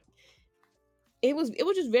 myself. It was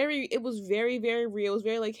just very real. It was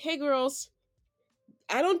very like, hey girls,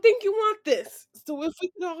 I don't think you want this, so if we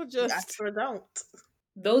could all I just sure don't.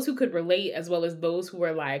 Those who could relate as well as those who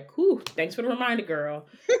were like, whew, thanks for the reminder, girl.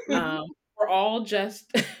 We're all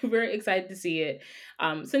just very excited to see it.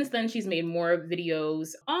 Since then, she's made more videos,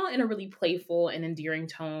 all in a really playful and endearing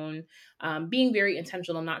tone, being very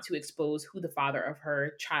intentional not to expose who the father of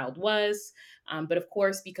her child was. But of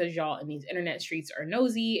course, because y'all in these internet streets are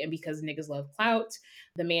nosy and because niggas love clout,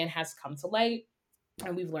 the man has come to light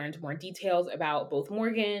and we've learned more details about both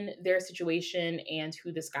Morgan, their situation, and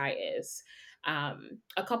who this guy is.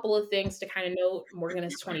 A couple of things to kind of note: Morgan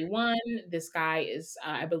is 21. This guy is,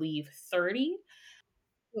 I believe, 30.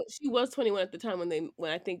 well, she was 21 at the time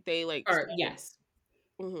when I think they like Or started. yes,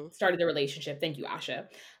 Hmm. started the relationship. Thank you, Asha.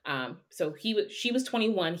 So she was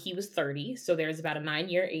 21. He was 30. So there's about a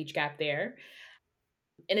 9-year age gap there.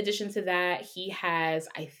 In addition to that, he has,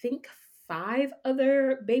 I think, 5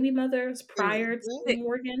 other baby mothers prior to Mhm.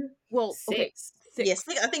 Morgan. Well, okay, 6. Yes,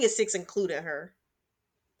 6. I think it's six including her.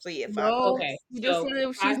 So yeah, five No, Okay, others. you just so said it,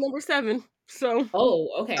 she's 5. number 7. So Oh,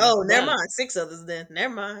 okay. Oh, never Well, mind. Six others then.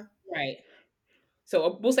 Never mind. right.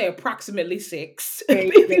 So we'll say approximately 6 There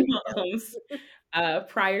baby you go. moms.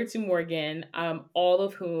 prior to Morgan, all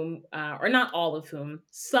of whom, or not all of whom,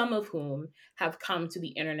 some of whom have come to the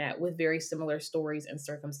internet with very similar stories and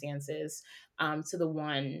circumstances to the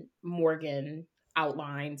one Morgan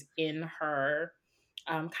outlined in her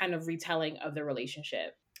kind of retelling of the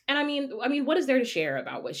relationship. And I mean, what is there to share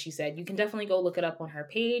about what she said? You can definitely go look it up on her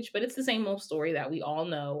page, but it's the same old story that we all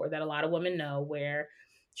know, or that a lot of women know, where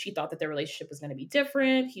she thought that their relationship was going to be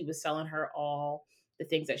different. He was selling her all the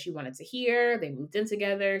things that she wanted to hear. They moved in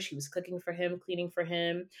together. She was cooking for him, cleaning for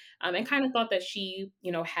him, and kind of thought that she,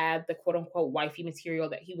 had the quote unquote wifey material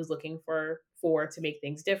that he was looking for to make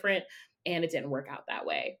things different. And it didn't work out that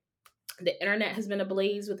way. The internet has been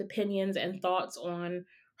ablaze with opinions and thoughts on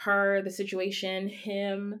her, the situation,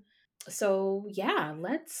 him. So yeah,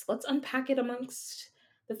 let's unpack it amongst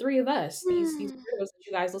the three of us. These Hmm. weirdos that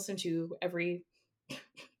you guys listen to every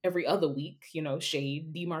other week,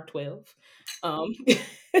 Shade, D Mark 12. Um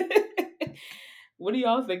what do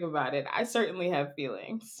y'all think about it? I certainly have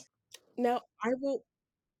feelings. Now,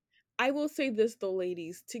 I will say this though,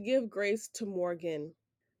 ladies, to give grace to Morgan.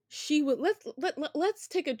 She would let's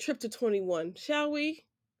take a trip to 21, shall we?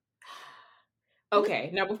 Let Okay,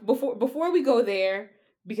 now before we go there,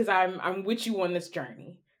 because I'm with you on this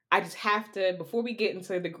journey, I just have to, before we get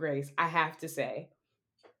into the grace, I have to say,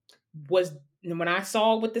 was when I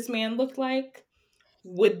saw what this man looked like,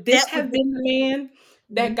 would this That was have been the man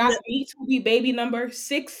that got no, me to be baby number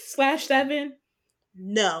 6/7?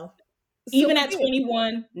 no, so Even at again,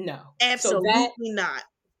 21, no. So that absolutely not.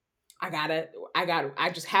 I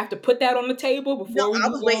just have to put that on the table No, before we I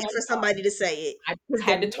move was on. waiting for somebody to say it I because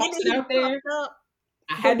the had to toss minute it he out there. popped up,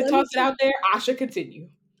 I but had to let me toss it say, out there. I should continue.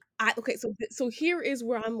 okay, so here is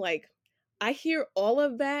where I'm like, I hear all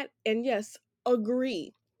of that, and yes,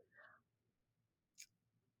 agree.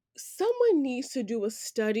 Someone needs to do a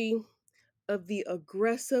study of the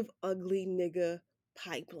aggressive, ugly nigga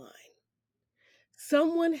pipeline.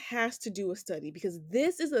 Someone has to do a study because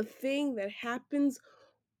this is a thing that happens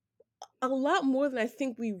a lot more than I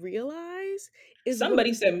think we realize. Is when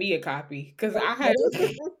Somebody send me a copy because right, I had is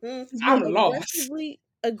when I'm lost.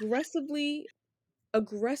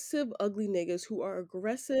 aggressive, ugly niggas who are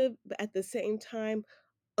aggressive, but at the same time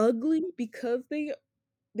ugly because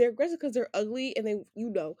they're aggressive because they're ugly and they.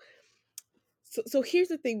 So here's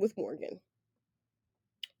the thing with Morgan,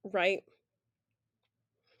 right?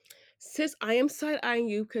 Sis, I am side eyeing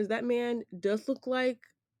you because that man does look like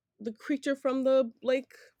the creature from the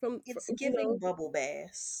lake, from it's giving bubble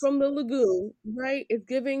bass. from the lagoon, right? It's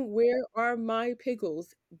giving. Where are my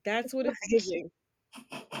pickles? That's what it's giving.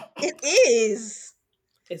 It is.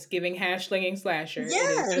 It's giving hash slinging slasher. It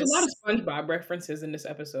is. There's a lot of Yes, SpongeBob references in this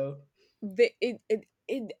episode. That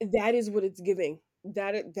is what it's giving.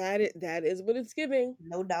 That is what it's giving.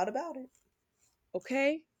 no doubt about it.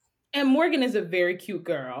 Okay. And Morgan is a very cute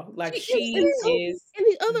girl. Like, She is, and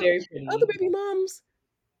she is the very other pretty. baby moms,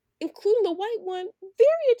 including the white one,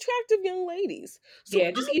 very attractive young ladies. So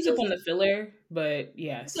Yeah, just I'm ease up just on the filler, but so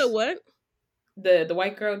yes. what? The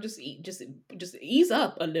white girl, just ease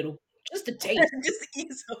up a little, just a taste. Just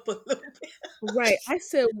ease up a little bit. Right. I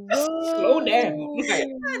said, Slow down. Like,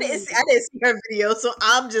 whoa. I didn't see her video, so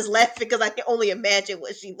I'm just laughing because I can only imagine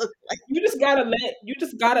what she looked like. you just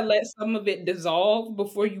gotta let some of it dissolve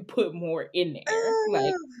before you put more in there.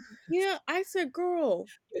 Like, Yeah, I said, girl,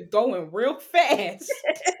 you're going real fast.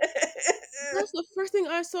 that's the first thing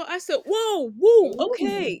I saw. I said, whoa, woo, Ooh.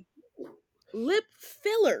 okay. Lip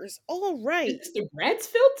fillers. All Is right. this the Bratz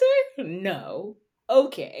filter? No. It's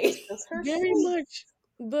Okay. just her Very face. much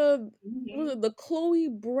the was Mhm. it the Chloe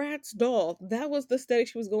Bratz doll. That was the aesthetic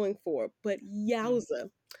she was going for. But Mm. yowza.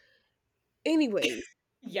 Anyways,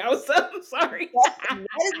 Yowza, I'm sorry.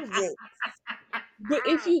 That is it. but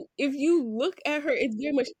if you look at her, it's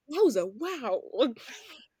very much yowza. Wow.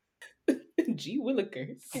 G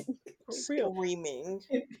Willikers. For real. Screaming.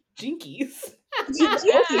 Jinkies. You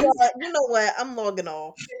Jinkies. know what? I'm logging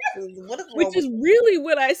off. What is Which wrong with is really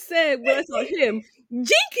what I said when I saw him.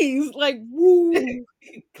 Jinkies, like woo.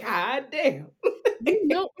 God damn.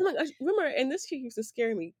 Oh my gosh, remember? And this shit used to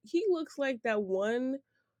scare me. He looks like that one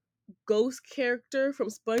ghost character from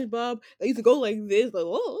SpongeBob that used to go like this,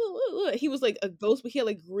 like he was like a ghost, but he had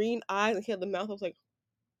like green eyes and he had the mouth. I was like,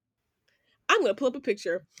 I'm gonna pull up a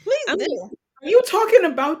picture. Please I'm do. gonna. Are you talking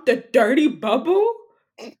about the dirty bubble?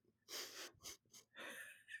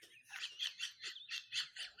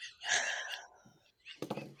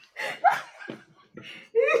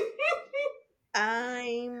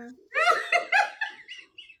 I'm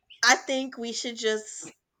I think we should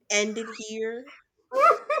just end it here.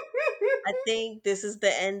 I think this is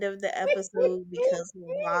the end of the episode because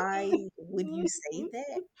why would you say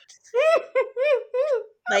that?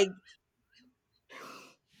 Like,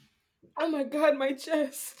 Oh my god, my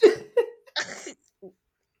chest.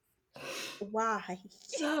 why?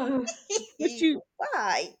 But you,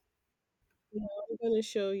 Why? I'm gonna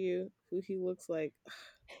show you who he looks like.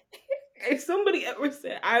 If somebody ever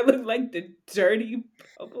said I look like the dirty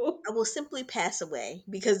bubble, I will simply pass away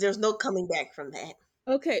because there's no coming back from that.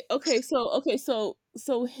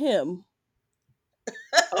 So him.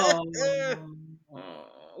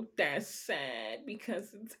 oh, that's sad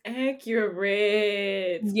because it's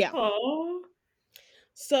accurate. Yeah. Oh,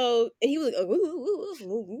 So and he was like,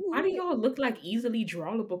 why do y'all look like easily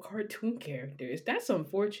drawable cartoon characters? That's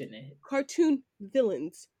unfortunate. cartoon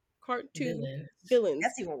villains. Cartoon Villains. villains.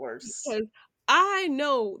 That's even worse. Because I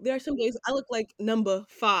know there are some days I look like number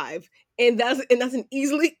five, and that's an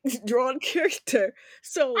easily drawn character.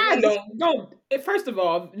 So I like, don't. First of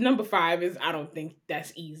all, number five is. I don't think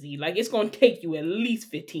that's easy. Like it's gonna take you at least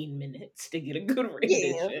 15 minutes to get a good Yeah.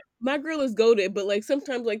 rendition. my girl is goaded, but like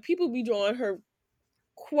sometimes like people be drawing her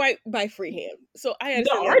quite by freehand. So I The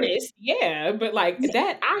understand that. artist, yeah, but like Yeah,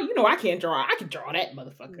 that, I can't draw. I can draw that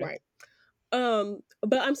motherfucker. right.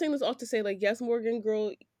 But I'm saying this all to say, like, yes, Morgan,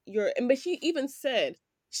 girl, but she even said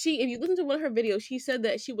if you listen to one of her videos, she said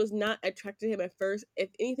that she was not attracted to him at first. If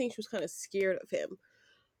anything, she was kind of scared of him.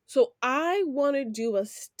 So I want to do a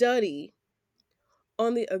study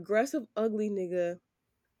on the aggressive, ugly nigga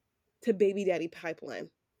to baby daddy pipeline.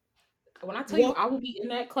 When I tell you, Walk, I will be in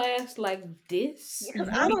that class like this Because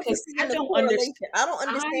I don't because I understand the don't understand. correlation. I don't I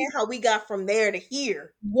understand how we got from there to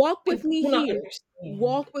here. walk I with me do not here. understand.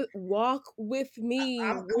 Walk with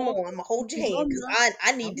me. Come Walk on, I'm gonna hold your because y'all hand because know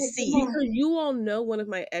I All need to right, see come it. on. because you all know one of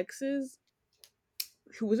my exes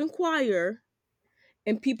who was in choir.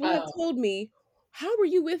 And people have Oh, told me, how were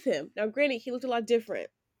you with him? Now, granted, he looked a lot different,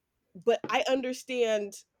 but I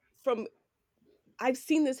understand from I've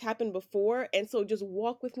seen this happen before, and so just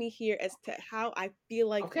walk with me here as to how I feel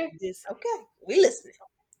like okay, this. Okay, we listening.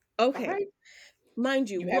 all Okay, right. mind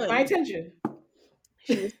you, You have my one, attention.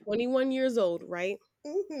 she was 21 years old, right?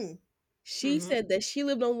 Hmm. She Hmm. said that she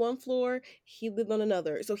lived on one floor, he lived on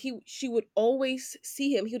another. So she would always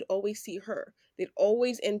see him, he would always see her. They'd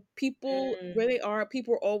always and people where Mm, they are,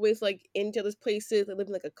 people are always like in each other's places. They live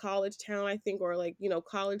in like a college town, I think, or like,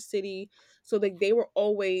 college city. So like they were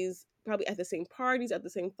always probably at the same parties, at the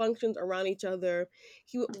same functions around each other.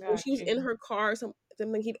 When got she was you. in her car,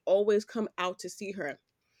 something he'd always come out to see her.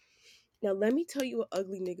 Now let me tell you what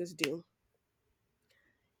ugly niggas do.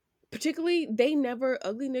 Particularly, they never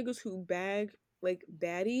ugly niggas who bag like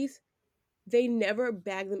baddies, they never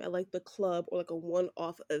bag them at like the club or like a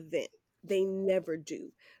one-off event. They never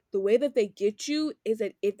do. The way that they get you is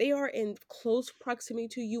that if they are in close proximity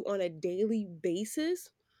to you on a daily basis,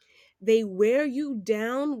 they wear you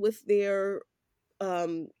down with their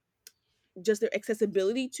um just their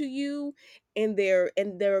accessibility to you, and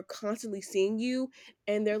they're constantly seeing you,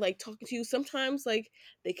 and they're like talking to you. Sometimes like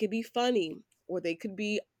they could be funny, or they could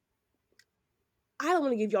be, I don't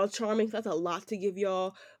want to give y'all charming 'cause that's a lot to give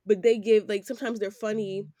y'all, but they give like sometimes they're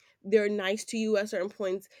funny, they're nice to you at certain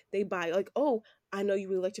points. They buy like, oh, I know you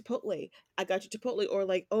really like Chipotle. I got you Chipotle, or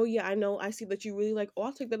like, oh yeah, I know, I see that you really like. Oh,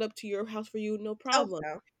 I'll take that up to your house for you, no Oh problem.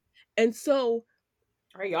 no. And so,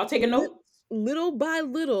 All right, y'all taking lit notes? little by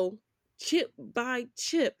little, chip by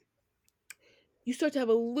chip, you start to have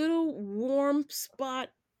a little warm spot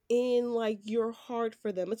in like your heart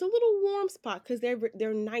for them. It's a little warm spot because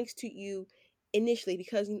they're nice to you initially,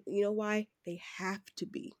 because you know why, they have to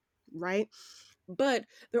be, right? But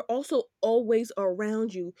they're also always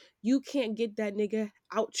around you. You can't get that nigga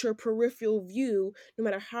out your peripheral view no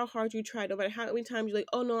matter how hard you try, no matter how many times you're like,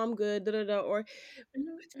 oh no, I'm good, da da da, or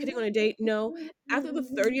take you on a date. No, after the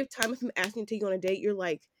 30th time of him asking to take you on a date, you're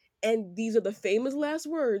like, and these are the famous last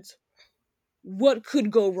words, what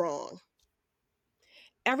could go wrong?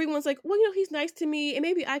 Everyone's like, well, he's nice to me, and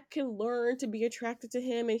maybe I can learn to be attracted to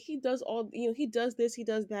him, and he does all, he does this, he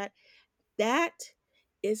does that. That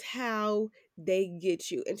is how they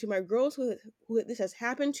get you. And to my girls who this has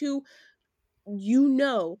happened to, you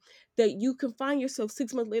know that you can find yourself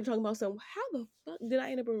 6 months later talking about something. How the fuck did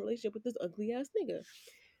I end up in a relationship with this ugly ass nigga?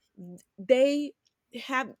 They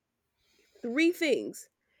have three things.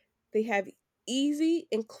 They have easy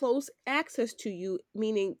and close access to you,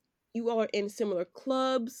 meaning you all are in similar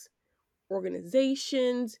clubs,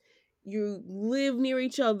 organizations, you live near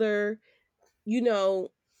each other, you know,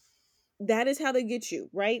 that is how they get you,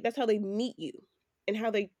 right? That's how they meet you. And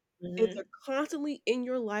how they, if Hmm. they're constantly in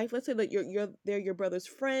your life, let's say that they're your brother's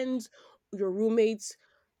friends, your roommates,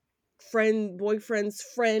 friend, boyfriend's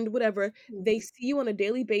friend, whatever, they Mhm. see you on a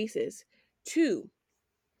daily basis. Two,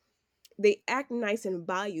 they act nice and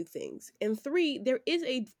value things. And three, there is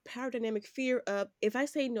a power dynamic fear of, if I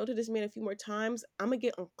say no to this man a few more times, I'm gonna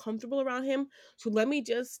get uncomfortable around him. So let me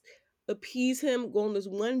just appease him, go on this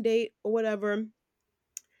one date or whatever,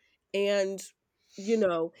 and you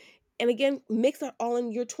know, and again, mix that all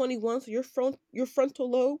in. You're 21, so your frontal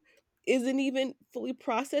lobe isn't even fully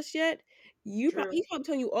processed yet. He's True. probably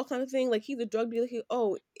telling you all kinds of things, like he's a drug dealer.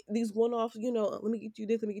 Oh, these one offs, let me get you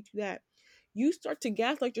this, let me get you that. You start to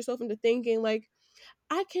gaslight yourself into thinking like,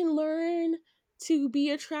 I can learn to be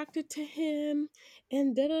attracted to him,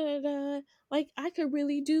 and da da da da. Like I could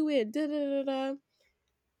really do it, da da da da.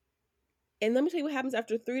 And let me tell you what happens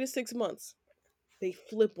after 3 to 6 months. They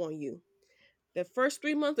flip on you. The first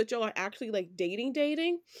 3 months that y'all are actually like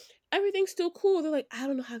dating, everything's still cool. They're like, I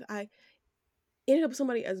don't know how I ended up with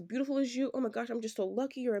somebody as beautiful as you. Oh my gosh, I'm just so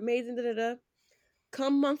lucky. You're amazing. Da da da.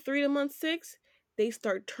 Come month 3 to month 6, they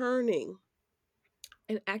start turning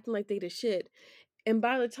and acting like they the shit. And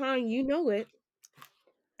by the time you know it,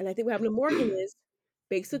 and I think what happened to Morgan is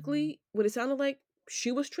basically what it sounded like,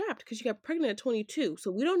 she was trapped because she got pregnant at 22.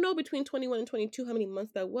 So we don't know between 21 and 22 how many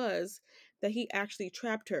months that was that he actually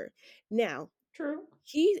trapped her. Now, True.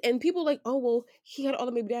 he and people like, oh well, he had all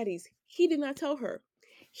the baby daddies. He did not tell her.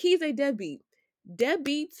 He's a deadbeat.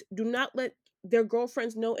 Deadbeats do not let their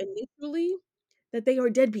girlfriends know initially that they are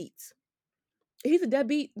deadbeats. He's a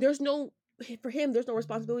deadbeat. There's no for him. There's no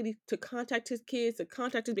responsibility to contact his kids, to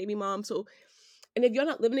contact his baby mom. So, and if you're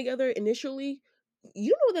not living together initially,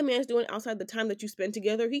 you don't know what that man's doing outside the time that you spend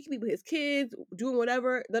together. He can be with his kids, doing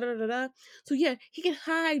whatever. Da da da da. So yeah, he can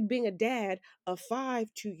hide being a dad of five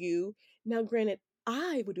to you. Now, granted,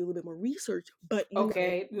 I would do a little bit more research, but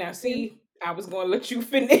Okay. Now, him. see, I was going to let you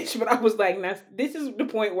finish, but I was like, now, this is the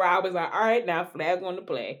point where I was like, all right, now flag on the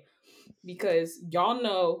play. Because y'all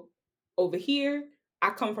know over here,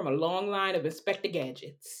 I come from a long line of Inspector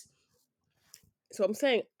Gadgets. So I'm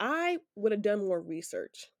saying I would have done more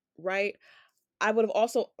research, right? I would have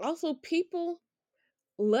also people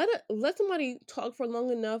let somebody talk for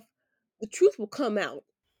long enough, the truth will come out.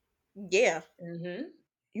 Yeah. Mm-hmm.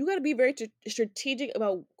 You got to be very strategic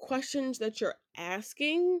about questions that you're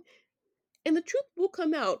asking, and the truth will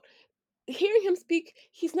come out. Hearing him speak,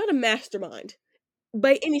 he's not a mastermind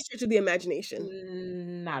by any stretch of the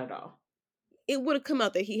imagination. Not at all. It would have come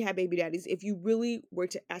out that he had baby daddies if you really were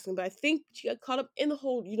to ask him. But I think she got caught up in the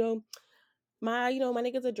whole, my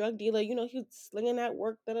nigga's a drug dealer. He's slinging that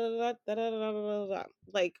work. Da da da da da da da da. Da.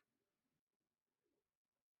 Like,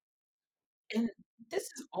 And this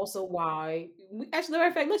is also why, actually, matter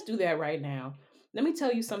of fact, let's do that right now. Let me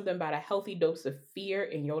tell you something about a healthy dose of fear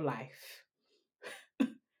in your life.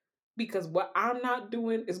 Because what I'm not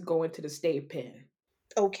doing is going to the state pen.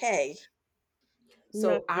 Okay. not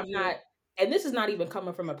So I'm either. not, and this is not even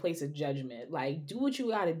coming from a place of judgment. Like, do what you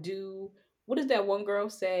got to do. What does that one girl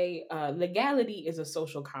say? Legality is a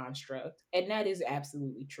social construct, and that is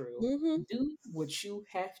absolutely true. Mm-hmm. Do what you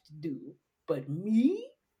have to do, but me,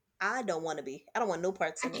 I don't want to be. I don't want no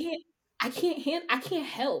parts I in it. can't. I can't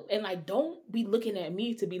help. And like, don't be looking at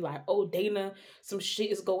me to be like, oh, Dana, some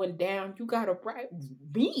shit is going down. You gotta right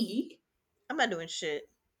me I'm not doing shit.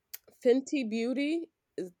 Fenty Beauty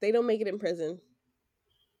is they don't make it in prison.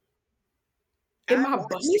 in I my watched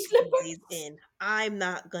bunny it a few days slippers. in. I'm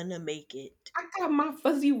not gonna make it. I got my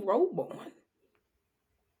fuzzy robe on.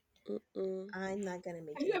 Mm-mm. I'm not gonna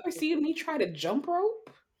make Have it you in ever prison. seen me try to jump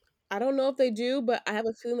rope? I don't know if they do, but I have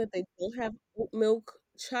a feeling that they don't have oat milk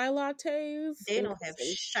chai lattes They in don't have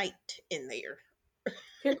prison. shite in there.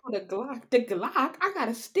 Here go the Glock. The Glock. I got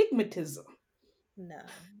astigmatism. No.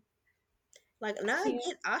 Like, I now I can't.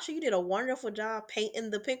 get Asha, you did a wonderful job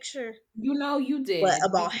painting the picture. You know you But did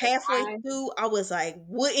about because halfway I. through, I was like,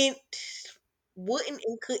 wouldn't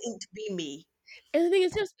and couldn't be me. And the thing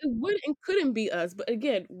is, just it would and couldn't be us. But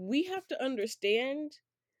again, we have to understand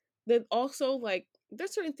that also, like,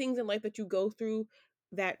 there's certain things in life that you go through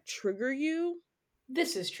that trigger you.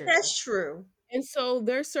 This is true. That's true. And so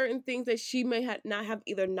there's certain things that she may not have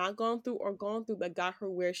either not gone through or gone through that got her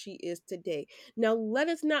where she is today. Now let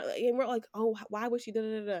us not, and we're like, oh, why was she da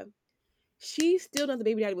da da da? She's still not the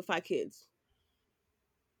baby daddy with 5 kids.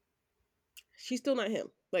 She's still not him.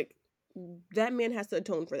 Like, that man has to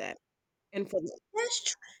atone for that and for them.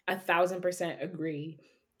 That's true. 1,000% agree.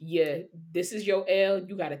 Yeah, this is your L.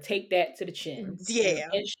 You got to take that to the chin, Yeah.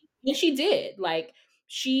 and she did. Like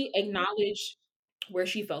she acknowledged where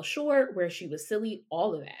she fell short, where she was silly,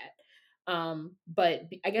 all of that. But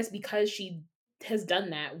I guess because she has done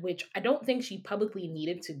that, which I don't think she publicly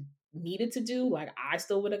needed to needed to do. Like I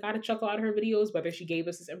still would have got a chuckle out of her videos, whether she gave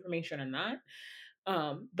us this information or not.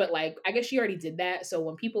 But like I guess she already did that. So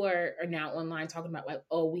when people are now online talking about like,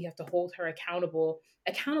 oh, we have to hold her accountable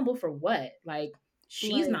for what? Like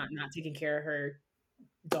she's Right. not taking care of her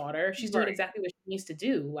daughter. She's doing Right. exactly what she needs to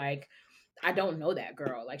do. Like I don't know that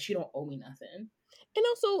girl. Like she don't owe me nothing. And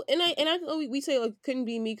also, and I know we say like couldn't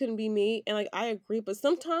be me, and like I agree, but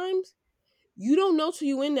sometimes you don't know till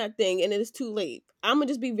you in that thing, and it is too late. I'm gonna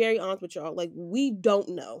just be very honest with y'all. Like we don't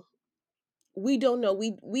know. We don't know.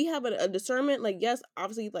 We have a discernment. Like yes,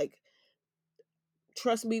 obviously, like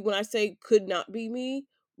trust me when I say could not be me,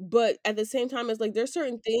 but at the same time, it's like there's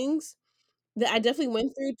certain things that I definitely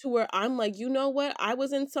went through to where I'm like, you know what, I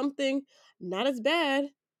was in something not as bad,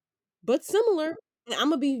 but similar, and I'm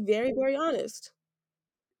gonna be very very honest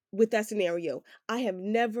with that scenario. I have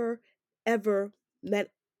never ever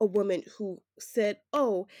met a woman who said,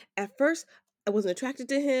 "Oh, at first I wasn't attracted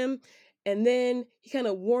to him, and then he kind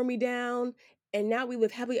of wore me down, and now we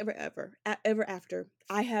live happily ever after."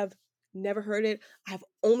 I have never heard it. I've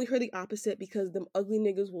only heard the opposite because them ugly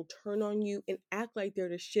niggas will turn on you and act like they're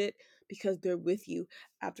the shit because they're with you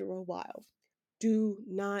after a while. Do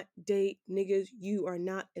not date niggas you are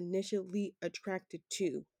not initially attracted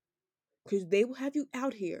to because they will have you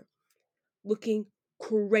out here looking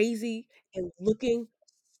crazy and looking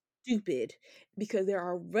stupid because there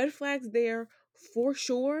are red flags there for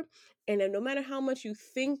sure. And then no matter how much you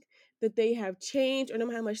think that they have changed, or no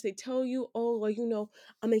matter how much they tell you, oh, well, you know,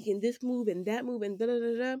 I'm making this move and that move and da da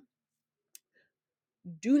da da,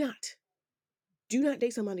 do not, do not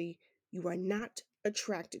date somebody you are not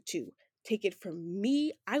attracted to. Take it from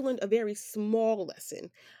me. I learned a very small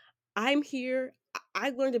lesson. I'm here. I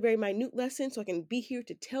learned a very minute lesson, so I can be here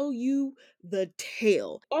to tell you the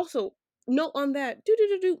tale. Also, note on that, do do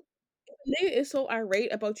do do. If a nigga is so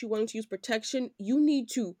irate about you wanting to use protection, you need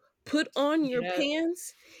to put on your Get up,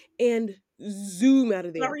 pants and zoom out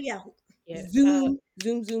of there. Hurry out. get up, Zoom,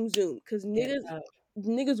 zoom, zoom, zoom. Cause get niggas up.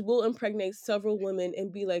 niggas will impregnate several women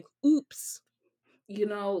and be like, oops. You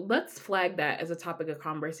know, let's flag that as a topic of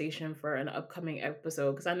conversation for an upcoming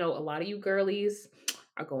episode because I know a lot of you girlies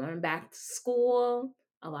are going back to school.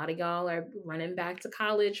 A lot of y'all are running back to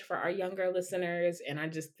college for our younger listeners. And I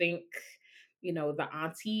just think, you know, the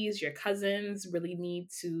aunties, your cousins really need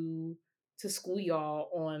to school y'all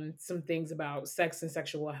on some things about sex and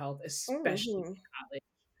sexual health, especially Hmm. in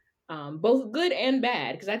college. Both good and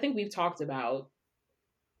bad, because I think we've talked about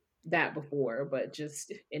that before, but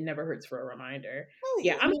just it never hurts for a reminder. Oh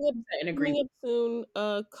Yeah, yeah. I'm Coming up, 100% in coming agreement. up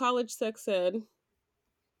soon, college sex ed.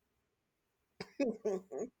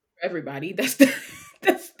 Everybody. That's the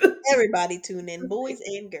that's the Everybody tune in, boys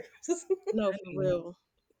and girls. No, I for mean, real.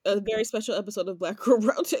 A very special episode of Black Girl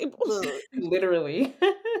Roundtable. Look, literally.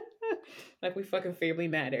 Like we fucking family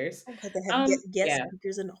matters. I'm going to have guest Yeah.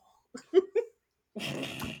 speakers and all.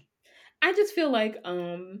 I just feel like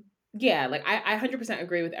yeah, like I 100%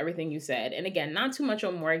 agree with everything you said. And again, not too much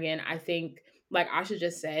on Morgan. I think like Asha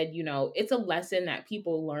just said, you know, it's a lesson that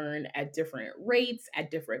people learn at different rates, at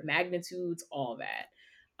different magnitudes, all that.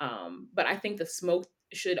 But I think the smoke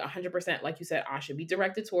should 100%, like you said, Asha, be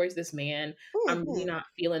directed towards this man. I'm really Hmm. not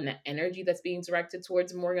feeling the energy that's being directed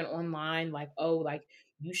towards Morgan online, like, oh, like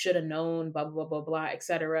you should have known, blah, blah, blah, blah, blah,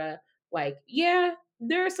 etc. Like, yeah,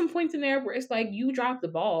 there are some points in there where it's like you dropped the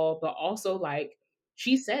ball, but also like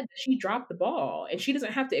she said that she dropped the ball and she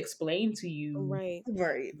doesn't have to explain to you Right.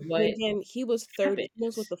 Right. And what again, he was 30. happened. He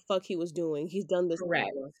knows what the fuck he was doing. He's done this Correct.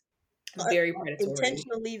 before. Very predatory.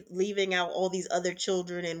 Intentionally leaving out all these other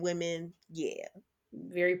children and women. Yeah.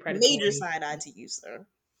 Very Major predatory. side eye to you, sir.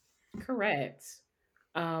 Correct.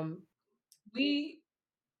 We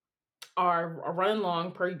are running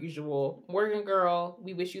long per usual. Morgan girl,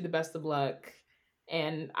 we wish you the best of luck.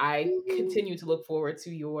 And I Mhm. continue to look forward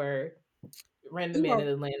to your Random You Man are in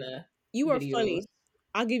Atlanta you are videos. funny.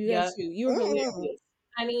 I'll give you that Yeah. too. You are Mm. hilarious.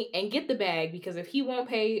 Honey, and get the bag because if he won't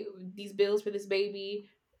pay these bills for this baby,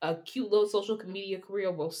 a cute little social media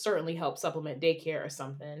career will certainly help supplement daycare or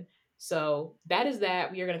something. So that is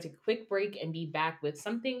that. We are going to take a quick break and be back with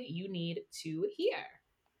something you need to hear.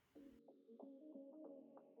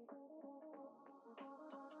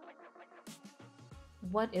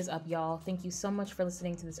 What is up, y'all? Thank you so much for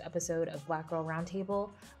listening to this episode of Black Girl Roundtable.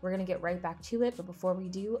 We're going to get right back to it, but before we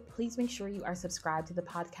do, please make sure you are subscribed to the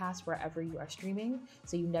podcast wherever you are streaming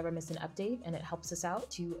so you never miss an update, and it helps us out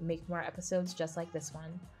to make more episodes just like this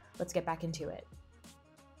one. Let's get back into it.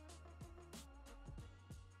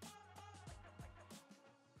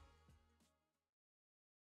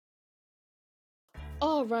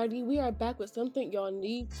 Alrighty, we are back with something y'all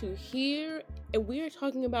need to hear, and we are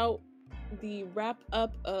talking about the wrap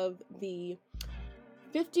up of the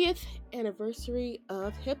 50th anniversary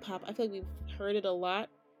of hip hop. I feel like we've heard it a lot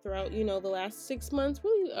throughout, the last 6 months,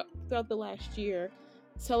 really throughout the last year,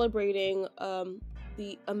 celebrating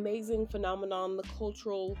the amazing phenomenon, the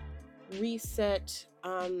cultural reset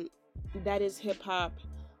that is hip hop.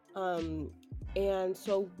 Um, and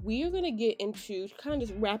so we are going to get into kind of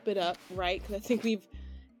just wrap it up, right? Because I think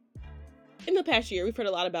in the past year, we've heard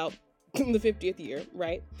a lot about the 50th year,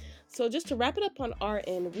 right? So just to wrap it up on our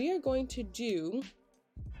end, we are going to do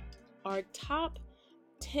our top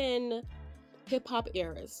 10 hip hop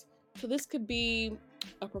eras. So this could be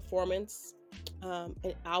a performance, an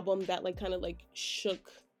album that like kind of like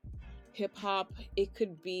shook hip hop. It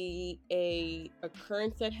could be a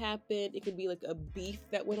occurrence that happened. It could be like a beef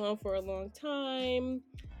that went on for a long time.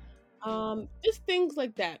 Just things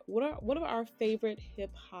like that. What are our favorite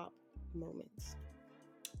hip hop moments?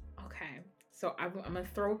 Okay, so I'm gonna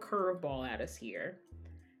throw a curveball at us here,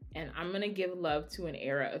 and I'm gonna give love to an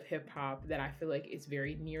era of hip hop that I feel like is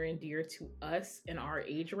very near and dear to us in our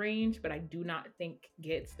age range, but I do not think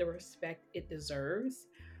gets the respect it deserves,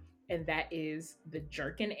 and that is the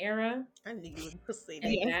Jerkin era I knew you were gonna say that.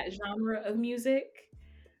 and Yes. that genre of music.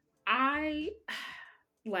 I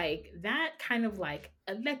like that kind of like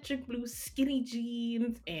electric blue skinny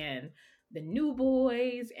jeans and the new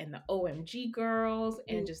boys and the OMG girls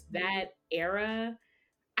and just Mhm. that era.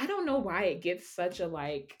 I don't know why it gets such a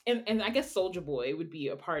like, and I guess Soldier Boy would be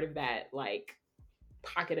a part of that like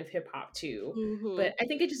pocket of hip hop too. Mhm. But I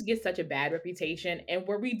think it just gets such a bad reputation. And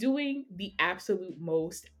were we doing the absolute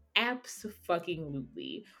most?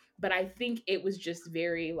 Absolutely. But I think it was just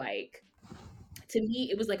very like, to me,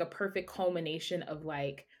 it was like a perfect culmination of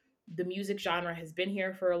like the music genre has been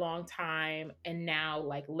here for a long time. And now,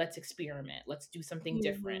 like, let's experiment. Let's do something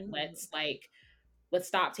different. Mhm. Let's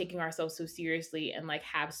stop taking ourselves so seriously and like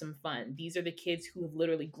have some fun. These are the kids who have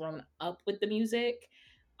literally grown up with the music.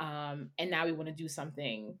 And now we want to do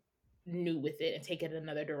something new with it and take it in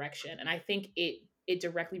another direction. And I think it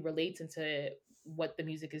directly relates into what the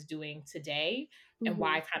music is doing today and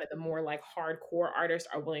why Mhm. kind of the more like hardcore artists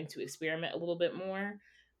are willing to experiment a little bit more.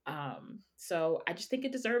 So I just think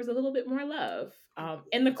it deserves a little bit more love.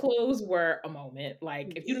 And the clothes were a moment.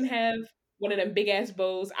 Like if you didn't Yeah. have one of them big ass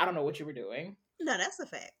bows, I don't know what you were doing. No, that's a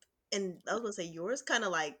fact. And I was gonna say yours kind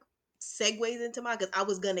of like segues into mine because I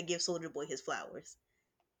was gonna give Soldier Boy his flowers.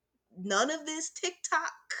 None of this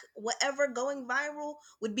TikTok, whatever going viral,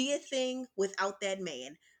 would be a thing without that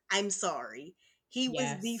man. I'm sorry. He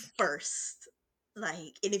was the Yes. first.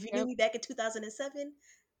 Like, and if you knew Yep. me back in 2007,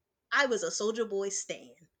 I was a Soldier Boy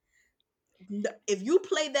stan. If you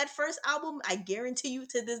played that first album, I guarantee you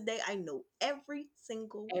to this day, I know every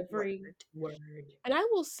single Every word. word. And I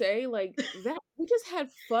will say, like, that we just had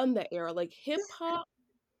fun that era. Like hip hop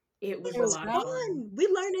It It was a was and lot of rap. fun. fun. We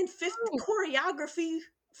learned in fifth Fun. choreography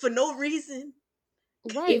for no reason.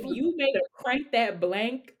 Right. If Like, you made a crank that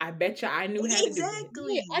blank, I bet you I knew how to do it. yeah, I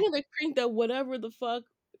Exactly. know they crank that whatever the fuck,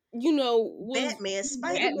 was Batman,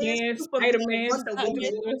 Spider Man, Batman, Superman, Spider Man, Wonder Soldier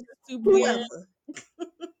Batman, Woman, Boy, Superman. whoever.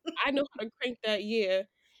 I know how to crank that, yeah.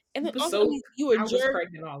 And then Super also, I Soap. mean, you a I was jerk.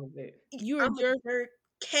 cranking all of it. You a I'm a jerk. jerk.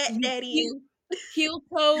 Cat You Daddy heel, and heel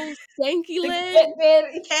toes, stanky The leg. Cat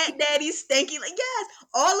Daddy. Cat Daddy Stanky. Like, yes,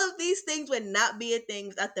 all of these things would not be a thing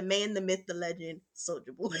without the man, the myth, the legend,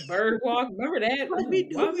 Soldier Boy. The bird walk. Remember that? Let me Ooh,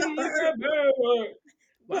 do why my me get bird. that bird walk?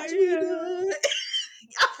 Why Watch me you? do it.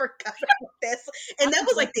 I forgot about that. And I that was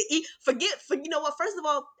was like, like the forget for you know what? First of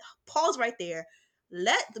all, pause right there.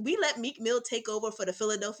 Let Meek Mill take over for the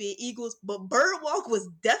Philadelphia Eagles, but Birdwalk was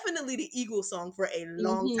definitely the Eagles song for a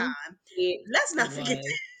long mm-hmm. time. It Let's not forget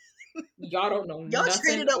was. Y'all don't know y'all nothing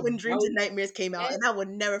traded up when Dreams about and Nightmares came out, that. and I will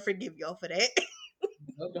never forgive y'all for that.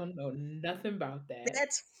 Y'all don't know nothing about that.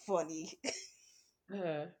 That's funny.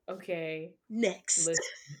 Okay. Next. Listen.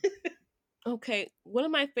 Okay, one of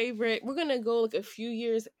my favorite. We're gonna go like a few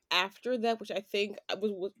years after that, which I think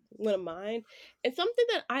was one of mine, and something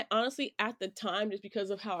that I honestly at the time, just because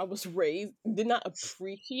of how I was raised, did not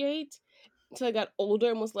appreciate until I got older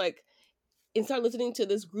and was like, and started listening to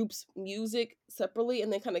this group's music separately,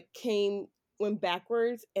 and then kind of went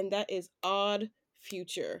backwards, and that is Odd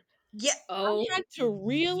Future. Yeah. Oh, I had to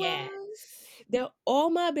realize yes. that all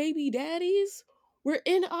my baby daddies were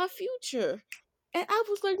in Our Future. And I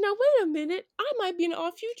was like, now wait a minute, I might be an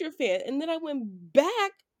Our Future fan. And then I went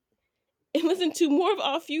back and listened to more of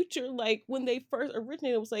Our Future, like when they first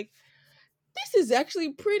originated. I was like, this is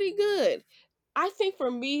actually pretty good. I think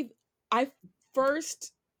for me, I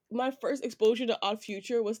first my first exposure to Odd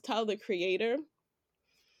Future was Tyler the Creator.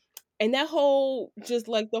 And that whole just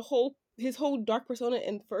like the whole his whole dark persona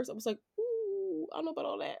in first, I was like, ooh, I don't know about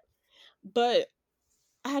all that. but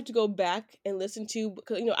I had to go back and listen to,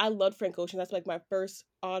 because I loved Frank Ocean. That's like my first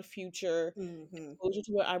Odd Future Hmm. exposure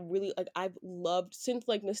to it. I really like. I've loved since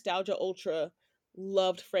like Nostalgia Ultra.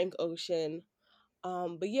 Loved Frank Ocean.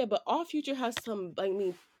 But yeah, but Odd Future has some like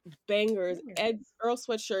me bangers. Yeah. Ed Earl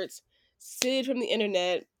sweatshirts, Sid from the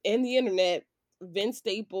internet, and the internet, Vince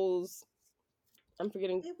Staples. I'm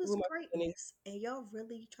forgetting It was who am I forgetting. greatness, and y'all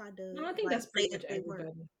really tried No, to I think like that's say pretty much that they weren't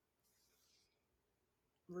everybody.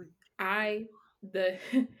 rude. I the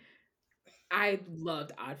I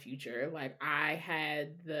loved Odd Future. Like I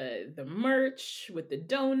had the merch with the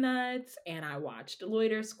donuts, and I watched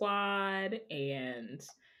Loiter Squad, and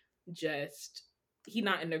just he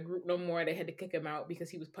not in the group no more. They had to kick him out because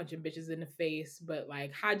he was punching bitches in the face. But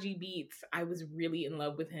like Haji Beats, I was really in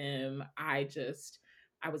love with him. I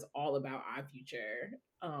was all about Odd Future.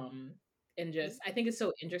 And Yeah. just I think it's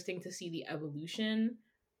so interesting to see the evolution.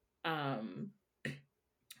 Um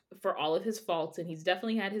for all of his faults, and he's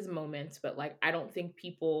definitely had his moments, but like I don't think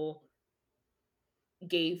people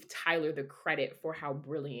gave Tyler the credit for how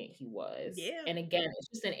brilliant he was. Yeah. And again, it's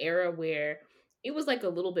just an era where it was like a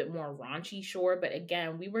little bit more raunchy, sure, but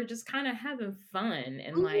again, we were just kind of having fun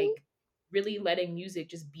and Mhm. like really letting music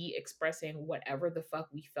just be expressing whatever the fuck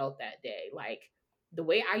we felt that day. Like the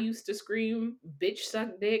way I used to scream, bitch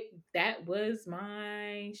suck dick, that was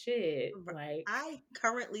my shit. Like, I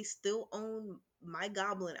currently still own my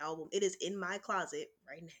Goblin album. It is in my closet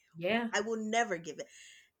right now. yeah, I will never give it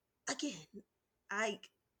again. I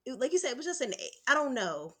like you said, it was just I don't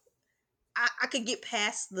know. I could get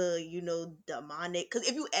past the demonic, because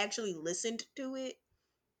if you actually listened to it,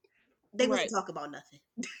 they wasn't Right. talk about nothing.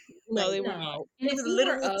 No, Like they were no. not. And it if was we were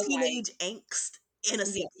literal teenage angst in a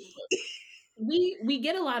Yeah. CD. we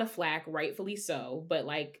get a lot of flack, rightfully so, but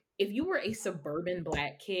like if you were a suburban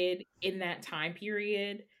black kid in that time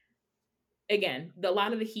period, again, a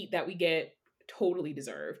lot of the heat that we get totally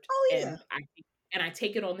deserved, Oh yeah. and I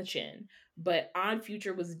take it on the chin. But Odd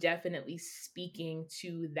Future was definitely speaking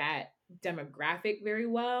to that demographic very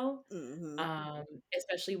well. Hmm. Um,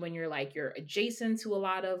 Especially when you're adjacent to a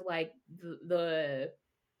lot of like the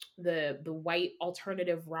white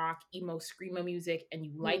alternative rock emo screamo music, and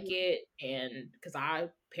you like Hmm. it, and because I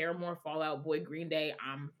Paramore, Fallout Boy, Green Day,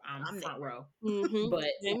 I'm I'm there. front row. Mhm. But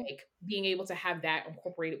Same. like being able to have that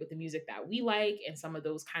incorporated with the music that we like, and some of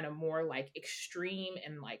those kind of more like extreme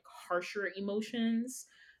and like harsher emotions,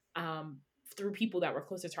 um through people that were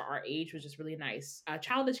closer to our age, was just really nice.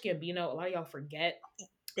 Childish Gambino, a lot of y'all forget, but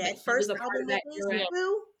That he was first a part of album of that his, era. Yeah.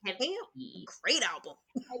 Will, damn, Heavy, great album.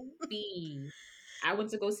 heavy. I went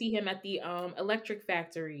to go see him at the Electric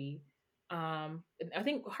Factory. I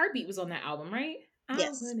think Heartbeat was on that album, right? I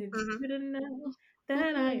Yes. wanted Hmm. you to know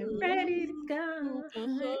that I am ready to go.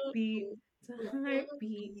 Heartbeat to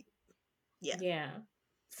heartbeat. Yeah. Yeah.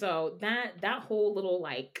 So that whole little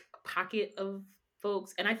like pocket of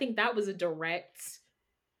folks, and I think that was a direct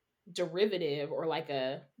derivative, or like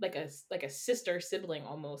a sister sibling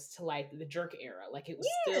almost to like the jerk era. Like it was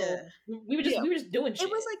still Yeah. Yeah. we were just doing It was shit.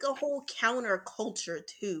 like a whole counter culture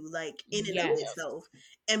too, like in and of Yes. itself.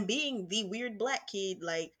 And being the weird black kid,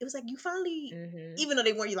 like it was like you finally, Hmm. even though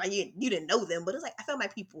they weren't like you didn't know them, but it's like I found my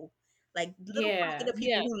people, like little pocket Yeah. of people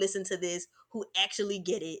Yeah. who listen to this, who actually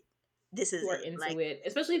get it. This is Who are it. Like into it,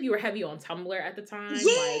 especially if you were heavy on Tumblr at the time.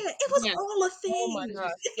 yeah, Like it was Yeah. all a Oh my thing. it was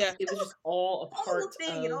gosh. just Yeah. it was just all a All part a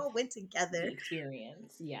thing. It of all went the together.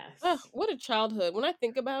 experience. Oh, Yes. what a childhood. When I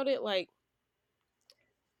think about it, like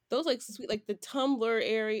those like sweet like the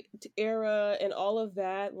Tumblr era and all of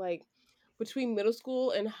that, like between middle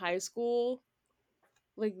school and high school,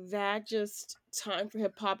 like that just time for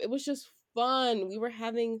hip hop. It was just fun. We were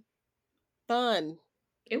having fun.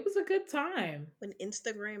 It was a good time. When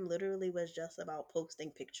Instagram literally was just about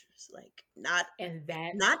posting pictures, like not And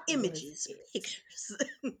that not was images, it. pictures.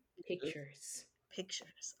 Pictures.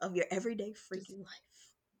 Pictures of your everyday Just freaking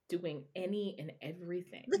life. doing any and Look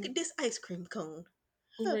everything. at this ice cream cone.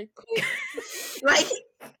 Huh. Right. Cool. Like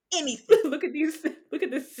anything. Look at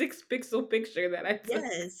this 6 pixel picture that I took.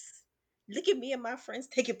 Yes. Look at me and my friends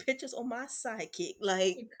taking pictures on my sidekick.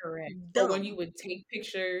 Like Correct. Or when you dumb. would take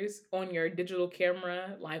pictures on your digital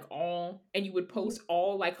camera, and you would Mhm. post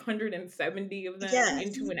all like 170 of them Yes.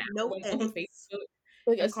 into an No album on edits. Facebook,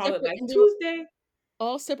 Like a and call it separate, like and they were Tuesday.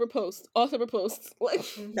 all separate posts. All separate posts. Like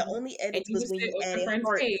The Hmm. only And edits you was would when sit you on your added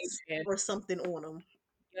friend's page hearts and or something on them.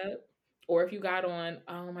 yep. Or if you got on,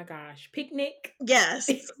 oh my gosh, picnic, Yes.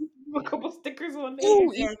 a couple stickers on there. ooh, you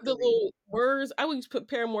put the Exactly. little words. I would just put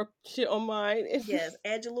Paramore shit on mine. Yes.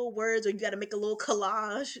 Add your little words, or you got to make a little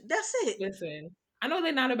collage. That's it. Listen, I know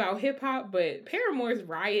they're not about hip hop, but Paramore's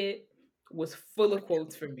Riot was full Oh of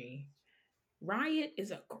quotes for me. Riot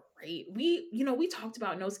is a great. We talked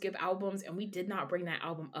about no skip albums and we did not bring that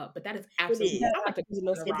album up, but that is It absolutely. is. I'm about to There's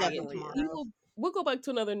no go to skip It Riot definitely album. is. tomorrow. We'll go back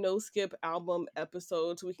to another no skip album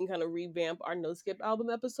episode so we can kind of revamp our no skip album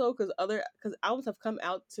episode because albums have come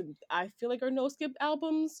out to I feel like are no skip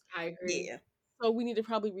albums. I agree. Yeah. So we need to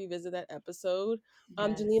probably revisit that episode.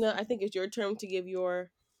 Yes. Janina, I think it's your turn to give your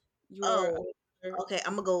Oh, okay.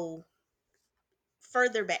 I'm gonna go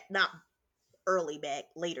further back, not early back,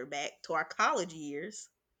 later back to our college years.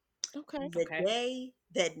 okay. The Okay. day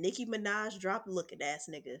that Nicki Minaj dropped "Looking Ass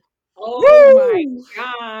Nigga." Oh my Woo!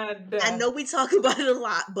 I God. know we talk about it a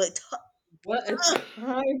lot, but What a huh,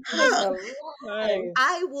 time to be huh, alive.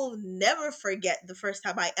 I will never forget the first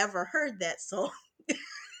time I ever heard that song.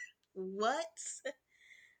 What?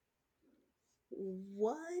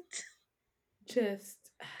 What? Just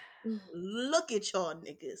Look at y'all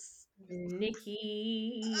niggas.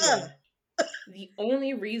 Nikki. Ugh, The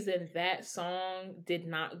only reason that song did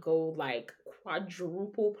not go like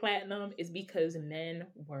quadruple platinum is because men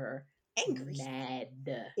were angry. mad.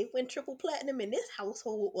 It went triple platinum in this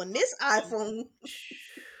household on this iPhone.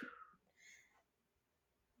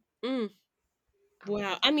 Mm. I was Wow.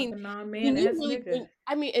 just a fucking When non-man you ass really, nigga.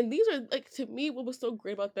 and these are like to me, what was so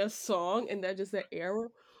great about that song and that just that era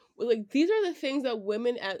was like these are the things that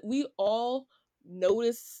women at we all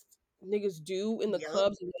noticed niggas do in the Yup.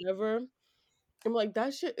 clubs and whatever. I'm like,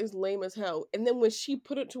 that shit is lame as hell. And then when she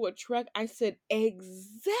put it to a track, I said, Thank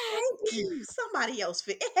you. exactly. Somebody else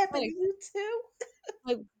fit. It happened to Like, you too.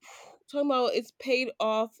 like talking about it's paid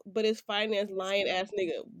off, but it's financed lying Listen, ass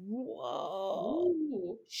nigga. Whoa.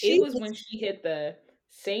 Ooh. It She was when she hit the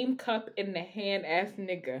same cup in the hand ass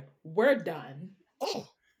nigga. We're done.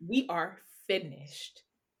 We are finished.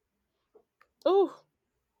 oh,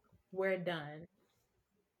 We're done.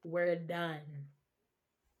 We're done.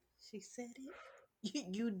 she said it.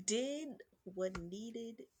 You did what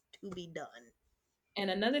needed to be done.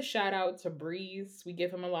 And another shout out to Breeze. We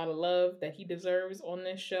give him a lot of love that he deserves on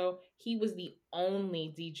this show. He was the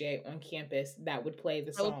only DJ on campus that would play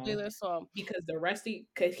the I would play song that song. because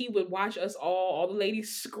because he would watch us all the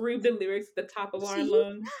ladies scream the lyrics at the top of our See you,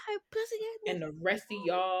 lungs, pussy ass and nigga. the rest of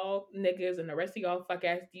y'all niggas and the rest of y'all fuck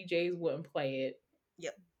ass DJs wouldn't play it.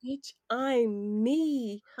 Yep. Bitch, I'm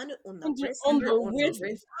me. 100 on the 100 wrist. on Under the on the wrist,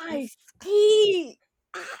 wrist, I see.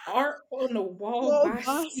 art on the wall Oh, by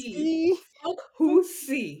I sea. see. Fuck who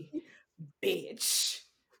see, bitch.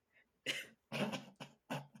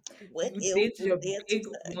 What You else did is your there to big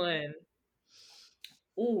say? one.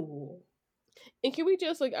 Ooh. And can we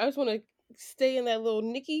just like I just want to stay in that little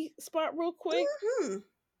Nikki spot real quick. Hmm.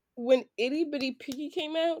 When Itty Bitty Piggy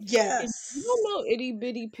came out, if you don't Yes. know Itty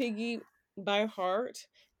Bitty Piggy by heart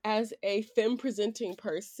as a femme presenting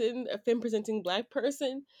person, a femme presenting black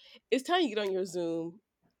person, it's time you get on your Zoom.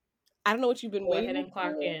 I don't know what you've been Go ahead waiting and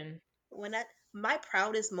clock for. in. When I My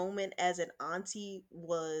proudest moment as an auntie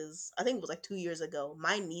was, I think it was like 2 years ago.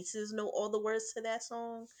 My nieces know all the words to that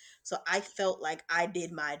song, so I felt like I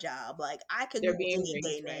did my job. Like I could They're go being any day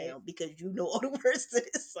raised right. now because you know all the words to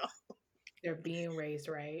this song. They're being raised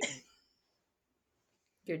right.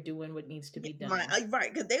 You're doing what needs to Yeah, be done.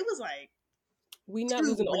 right, because they was like We not two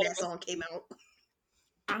losing when all that the song came out.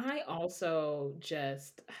 I also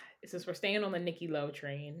just since we're staying on the Nikki Lowe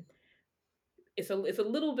train, it's a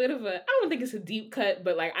little bit of a I don't think it's a deep cut,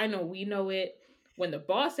 but like I know we know it. When the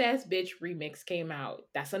Boss Ass Bitch remix came out,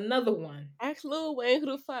 that's another one. ask Lil Wayne who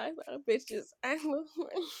the five bitches. Ask Lil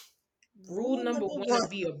Wayne. Rule Rule number number one to one.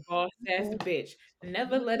 be a boss ass bitch.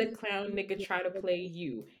 Never let a clown nigga try to play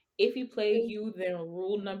you. If he play you, then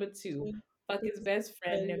rule number two. Fuck his best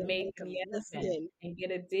friend and make Make him 'em yes men listen. and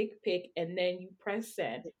get a dick pic and then you press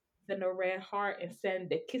send. Send a red heart and send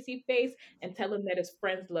the kissy face and tell him that his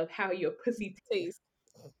friends love how your pussy tastes.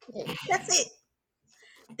 Taste. That's it.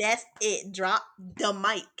 That's it. Drop the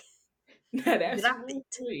mic. Now that's Drop rule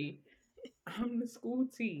it. three. I'm the school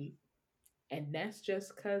T. And that's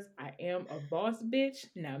just cause I am a boss bitch.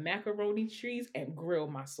 Now macaroni trees and grill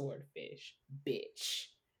my swordfish. Bitch.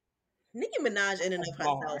 Nicki Minaj in and A of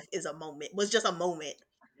bar. herself is a moment. Was just a moment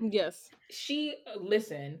Yes. She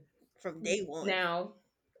listen. from day one. Now,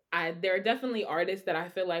 there are definitely artists that I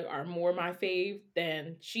feel like are more my fave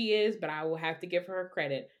than she is, but I will have to give her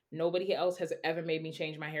credit. Nobody else has ever made me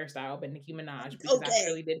change my hairstyle but Nicki Minaj because Okay.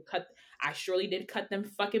 I surely did cut them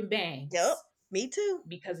fucking Yep. bangs Me too.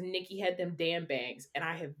 because Nicki had them damn bangs and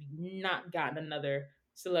I have not gotten another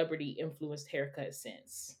celebrity influenced haircut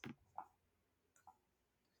since.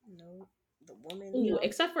 No, the woman. Ooh, Yeah.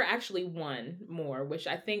 except for actually one more, which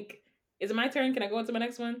I think is it my turn? Can I go on to my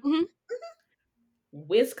next one? Hmm.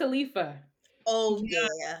 Wiz Khalifa Oh Yeah.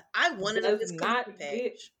 yeah, I wanted a does Wiz not Khalifa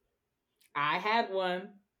get patch. I had one,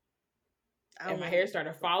 I and don't my want hair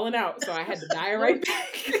started falling out, so I had to dye it right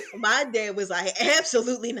back. My dad was like,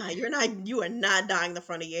 absolutely not. You are not dyeing the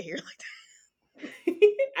front of your hair like that.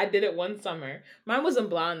 I did it one summer. Mine wasn't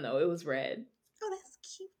blonde though; it was red. Oh,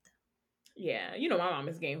 that's cute. Yeah, you know my mom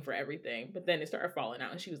is game for everything, but then it started falling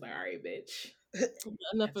out, and she was like, "All right, bitch,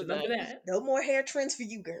 Enough that's of enough that. of that." No more hair trends for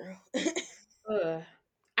you, girl. Ugh.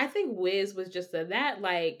 I think Wiz was just that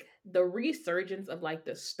like the resurgence of like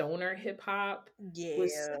the stoner hip hop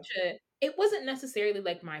was Yeah. such a it wasn't necessarily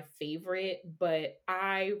like my favorite, but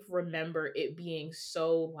I remember it being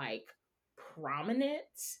so like prominent.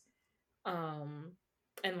 Um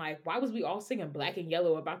and like why was we all singing black and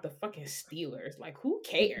yellow about the fucking Steelers? Like who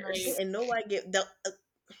Right. cares? And nobody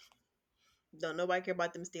don't nobody care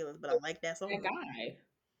about them Steelers, but I like that That song. guy.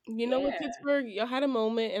 You know what, Yeah. Pittsburgh? Y'all had a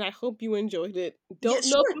moment, and I hope you enjoyed it. Yeah, Don't know if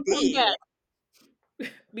sure it'll come did. back.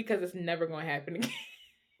 Because it's never gonna happen again.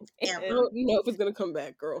 Ever. And Don't know if it's gonna come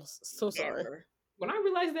back, girls. So sorry. Ever. when I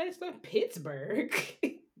realized that it's not Pittsburgh.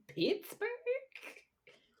 Pittsburgh?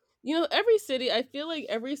 You know, every city. I feel like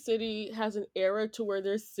every city has an era to where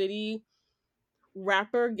their city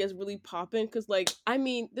rapper gets really popping. Because, like, I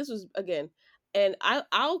mean, this was again, and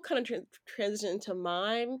I'll kind of transition into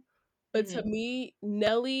mine. But to Mhm. me,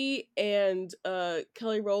 Nelly and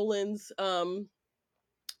Kelly Rowland's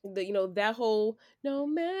that whole no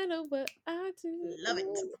matter what I do, Love it.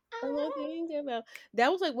 all I think about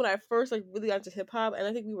that was like when I first like really got into hip hop, and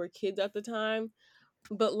I think we were kids at the time.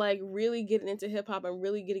 But like really getting into hip hop and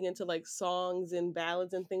really getting into like songs and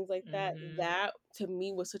ballads and things like that, Mhm. that to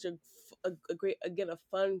me was such a great, again, a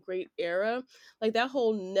fun, great era. Like that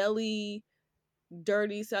whole Nelly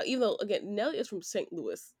dirty South, even though again Nelly is from St.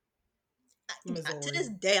 Louis. To this Missouri.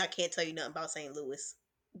 day, I can't tell you nothing about St. Louis.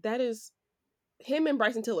 That is him and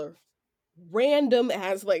Bryson Tiller. Random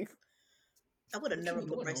as like I would have What never you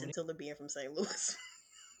put doing Bryson over Tiller being from St. Louis.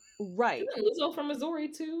 right. there? Isn't Lizzo from Missouri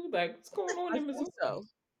too? Like, what's going on I in think Missouri? so.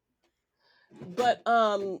 But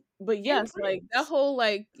And yes, like that Prince. whole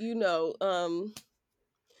like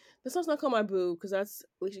this song's not called My Boo because that's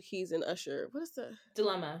Alicia Keys and Usher. What is the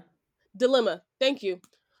Dilemma. Dilemma? Thank you.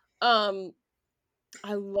 Um,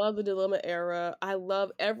 I love the Dilemma era. I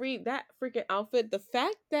love every that freaking outfit. The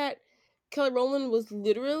fact that Kelly Rowland was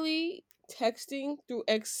literally texting through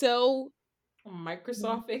Excel.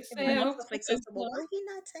 Microsoft Excel. Microsoft accessible. Why Excel. he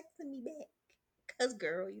not texting me back? Cause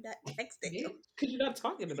girl, you not texting him. Bitch. Because you're not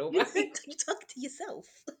talking to You nobody. you talking to yourself.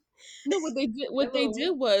 No, what they did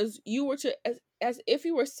Hello. was you were to as if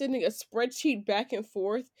you were sending a spreadsheet back and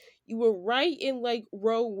forth. You would write in like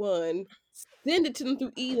row one, send it to them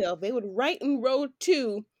through email. They would write in row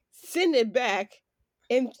two, send it back,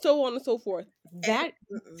 and so on and so forth. And That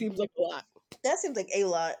mm-mm. seems like a lot, That seems like a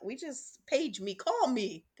lot. We just page me, call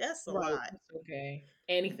me. That's a right? lot. It's okay.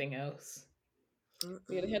 Anything else?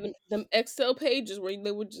 Yeah, they had Mm-mm. them Excel pages where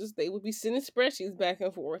they would be sending spreadsheets back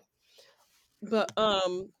and forth. But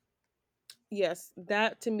yes,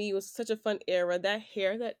 that to me was such a fun era. That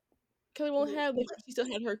hair that Kelly Rowland had, like she still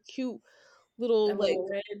had her cute little That like little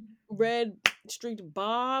red. red streaked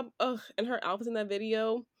bob. Ugh, and her outfits in that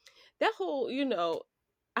video. That whole,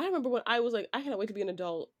 I remember when I was like, I cannot wait to be an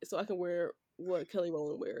adult so I can wear what Kelly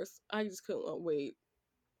Rowland wears. I just couldn't wait.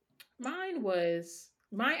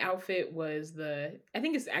 My outfit was I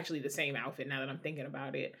think it's actually the same outfit now that I'm thinking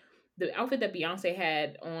about it. The outfit that Beyonce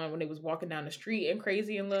had on when they was walking down the street in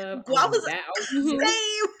Crazy in Love. I Well, I wanted was that outfit. Hmm.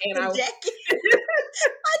 same. And The I jacket.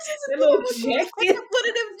 I just that knew little I was gonna jacket. have one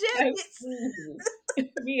of them Like, jackets. ooh.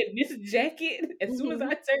 Me and this jacket, as soon as Hmm.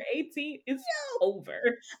 I turn 18, it's over.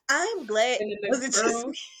 I'm glad And it then the wasn't just girl,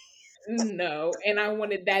 me. no. And I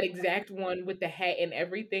wanted that exact one with the hat and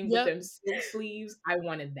everything with Yep. them silk sleeves. I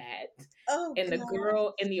wanted that. Oh And the god.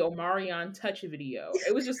 girl in the Omarion Touch video.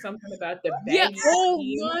 It was just something about the Yeah. baggy Oh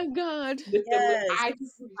jeans my God. with Yes. I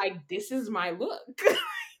just was like, this is my look.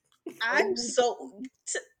 I'm Oh,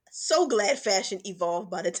 so glad fashion evolved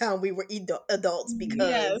by the time we were adults Yes.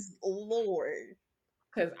 because Lord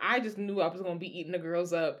because I just knew I was gonna be eating the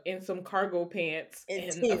girls up in some cargo pants and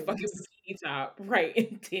and a fucking Tim's. bikini top, right?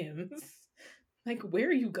 In Tim's. Like, where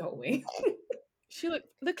are you going? She like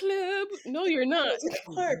the club. No, you're not. To the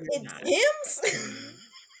No, club you're and not. Tim's.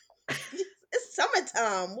 It's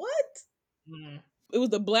summertime. What? Mm. It was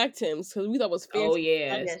the black Tims because we thought it was Oh fancy black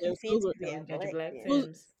yeah, Yes, you Tims. Those fancy are for those your ginger black black Tim. those,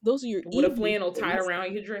 Tims those are your with a evening flannel tied Tims.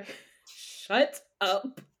 around your dress. Shut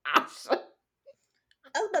up! I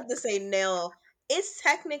was about to say now, it's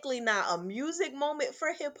technically not a music moment for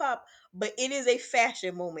hip hop, but it is a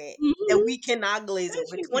fashion moment that Hmm. we cannot glaze That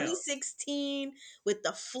over. shit count. 2016 with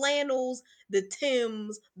the flannels, the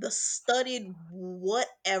Tims, the studded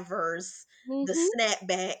whatevers, the Hmm.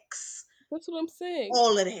 snapbacks. That's what I'm saying.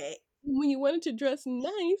 All of that. When you wanted to dress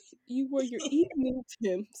nice, you wore your evening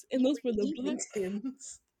Tims, and You those were were the black. evening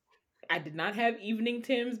Tims. I did not have evening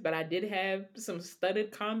Tims, but I did have some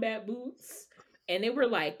studded combat boots. And they were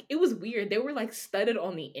like, it was weird. They were like studded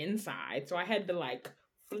on the inside. So I had to like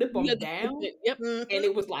flip You them had to flip down. it. Yep. And Hmm.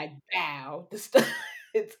 it was like, bow, the studs.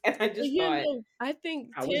 And I But just yeah, thought no, I think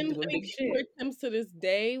I was Tims. I doing mean, big people wear shit. Tims to this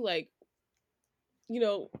day. Like, you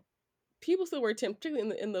know, people still wear Tims,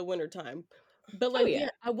 particularly in the wintertime. But Oh, like, yeah. yeah,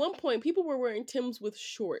 at one point, people were wearing Tims with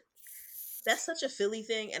shorts. That's such a Philly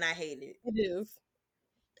thing, and I hate it. It is.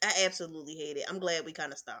 I absolutely hate it. I'm glad we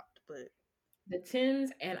kind of stopped, but The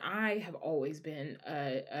Tims and I have always been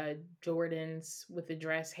a Jordans with a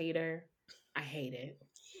dress hater. I hate it.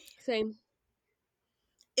 Same.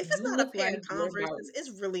 if it's You not a look pair like of you're about Converses, it's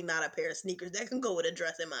really not a pair of sneakers that can go with a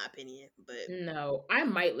dress, in my opinion. But no, I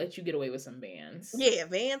might let you get away with some bands. yeah,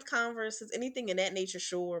 Vans, Converses, anything in that nature,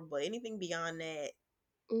 sure. But anything beyond that,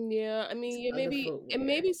 Yeah, I It's mean, yeah, other maybe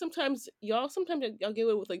footwear. sometimes y'all get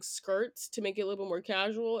away with like skirts to make it a little bit more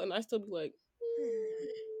casual, and I still be like,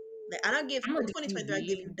 like, I don't give I'm for gonna give you 2023. I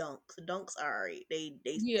give you these. Dunks. Dunks are alright. They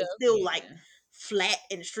yeah, still like Yeah. flat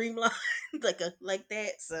and streamlined like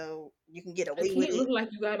that, so you can get I away with can't it. look like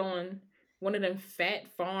you got on one of them fat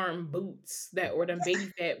farm boots that or them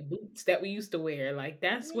baby fat boots that we used to wear. Like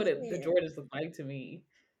that's what the Yeah, Jordans look like to me.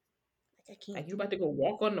 like I can't Like you do about to go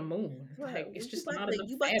walk on the moon. right. Like it's When you just about not to enough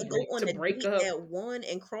go fabric on to a break date up. at 1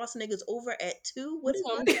 and cross niggas over at 2, what that's is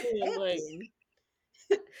what about I'm to saying. Like,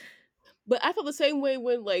 happen? but I felt the same way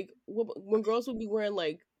when like when girls would be wearing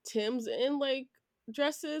like Tims and like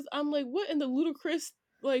dresses. I'm like, what in the ludicrous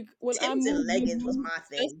like when I Tims and move, you leggings was move my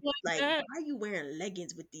just thing. like Like, that. why are you wearing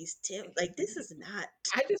leggings with these Tims? Like, this is not.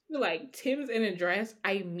 I just feel like Tim's in a dress.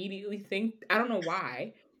 I immediately think I don't know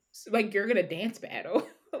why. Like you're gonna dance battle.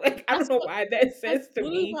 Like I don't That's know what. why that That's says to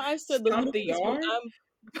literally me why I said the stomp the ludicrous yard.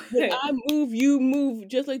 when But I move, you move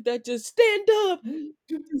just like that. Just stand up.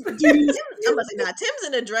 Do these I'm about to say, nah, Tim's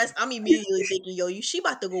in a dress. I'm immediately thinking, yo, she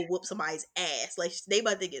about to go whoop somebody's ass. Like, they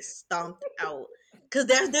about to get stomped out. Because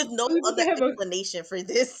there's no you need other to have a explanation for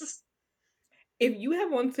this. if you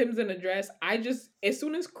have on Tim's in a dress, I just as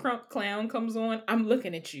soon as Crump Clown comes on, I'm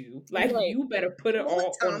looking at you. Like right, you better put it Come on,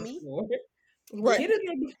 all on the Tommy. floor. right. Get it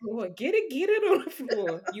on the floor. Get it on the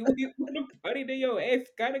floor. You want to party to your ass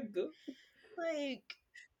gotta go. Like,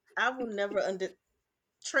 I will never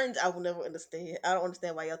trends. I will never understand. I don't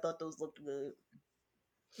understand why y'all thought those looked good.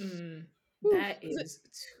 Mm, Whew. that is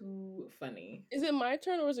too funny. Is it my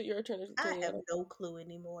turn or is it your turn, I have Danielle? no clue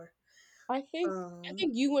anymore. I think I Um,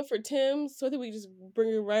 think you went for Tim, so I think we just bring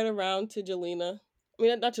it right around to Jelena. I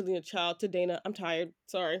mean, not Jelena, child to Dana. I'm tired.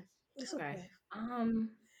 Sorry. it's Okay. okay.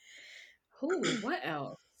 Who? What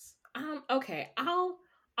else? Okay, I'll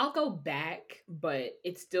go back, but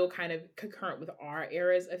it's still kind of concurrent with our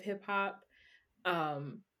eras of hip hop.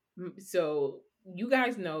 So you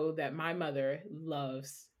guys know that my mother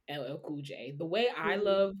loves LL Cool J. The way I Mhm.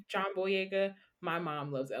 love John Boyega, my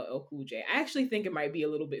mom loves LL Cool J. I actually think it might be a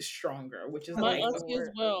little bit stronger, which is My Oh like a auntie as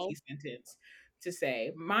Lord, key well. sentence to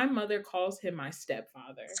say. My mother calls him my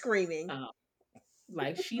stepfather. screaming. Um,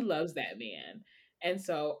 like she loves that man. And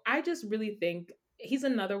so I just really think he's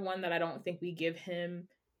another one that I don't think we give him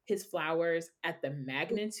his flowers at the Mm,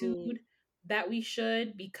 magnitude that we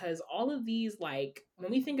should, because all of these, like when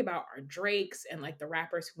we think about our Drakes and like the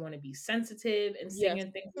rappers who want to be sensitive and sing yes.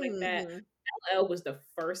 and things like that, Hmm. LL was the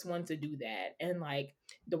first one to do that. And like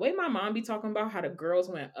the way my mom be talking about how the girls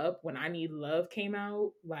went up when I Need Love came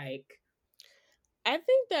out, like I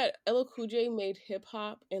think that LL Cool J made hip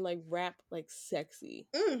hop and like rap like sexy.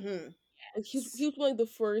 Hmm. Like he yes, was one of the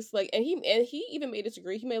first like, and he even made it to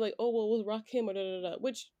agree. He made like, oh well, was Rakim or da da da,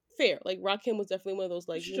 which fair. Like Rakim was definitely one of those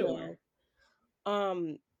like sure.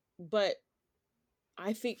 but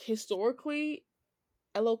I think historically,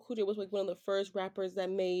 LL Cool J was like one of the first rappers that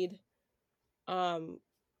made um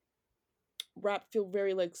rap feel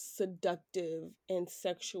very like seductive and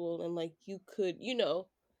sexual and like you could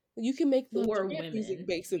you can make love to For rap music women.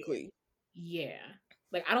 basically. Yeah.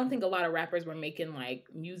 Like I don't think a lot of rappers were making like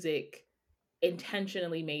music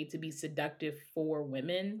intentionally made to be seductive for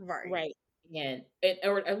women. Right. Right. And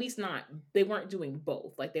or at least not they weren't doing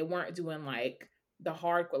both. Like they weren't doing like the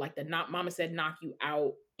hardcore like the not mama said knock you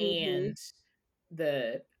out Mhm. and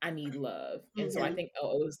the I need love. And so I Yeah. Mhm. think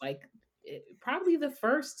LO is like probably the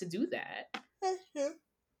first to do that.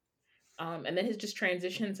 And then his just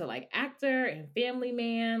transition to like actor and family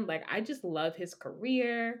man. Like I just love his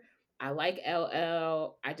career. I like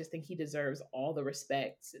LL. I just think he deserves all the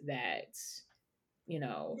respect that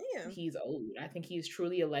Yeah, he's old. I think he's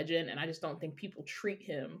truly a legend, and I just don't think people treat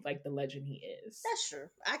him like the legend he is. that's true.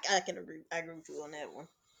 I can agree. I agree with you on that one.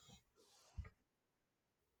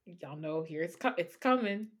 Y'all know here it's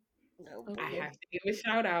coming. No, I boy. Okay. have to give a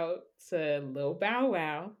shout out to Lil Bow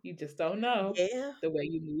Wow. You just don't know Yeah. the way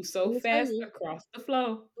you move so Let me tell fast you, across the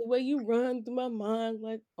flow the way you run through my mind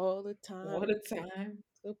like all the all time, the time.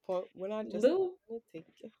 to the point when I just Lil want to take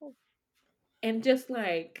you home. and just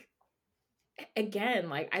like again,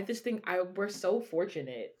 like I just think I we're so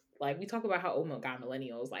fortunate. Like we talk about how oh my god,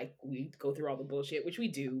 millennials, like we go through all the bullshit, which we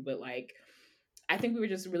do, but like I think we were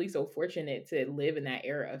just really so fortunate to live in that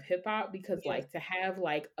era of hip hop because Yes. like to have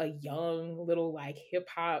like a young little like hip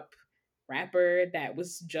hop rapper that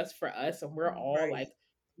was just for us and we're all like Right.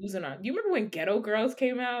 losing our you remember when Ghetto Girls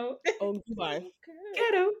came out? Oh, goodbye. Okay.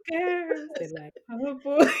 Ghetto Girls, they like our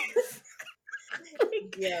boys.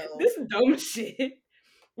 Like Yo, this dumb shit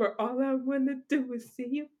where all I wanna do is see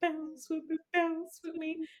you bounce with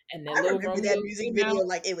me. And then I Little remember that Romeo music came video out,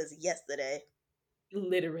 like it was yesterday.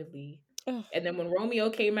 literally. Ugh, And then when Romeo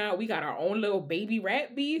came out, we got our own little baby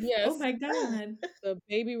rat beef. Oh yes, my god. the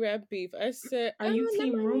baby rap beef. I said, Are you never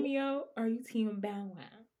team mind. Romeo? Or are you team Bow Wow?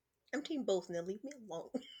 I'm team both now. Leave me alone.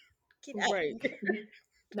 Get out of Right. here.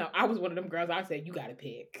 No, I was one of them girls. I said you gotta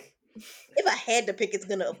pick. If I had to pick, it's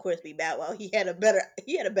gonna of course be Bow Wow. He had a better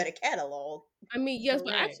catalog. I mean, yes,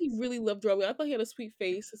 but I Correct. actually really loved Romeo. I thought he had a sweet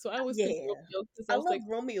face, so I always picked Yeah. Romeo because I I was love like,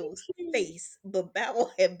 Romeo's cute. face, but Bow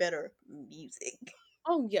Wow had better music.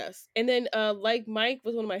 Oh yes, and then like Mike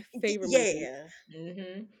was one of my favorite movies. Yeah.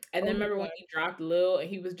 hmm And then Oh my remember when god. he dropped Lil and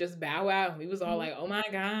he was just Bow Wow? And we was all Mhm. like, oh my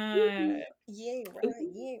god. Mhm. You ain't right,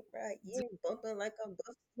 Ooh, you ain't right, you ain't bumping like a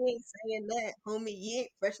buff. You ain't saying that, homie. You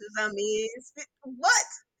ain't fresh as I'm is. What?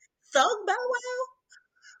 Song Bow Wow?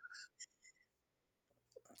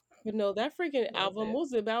 But no, that freaking love album, it. what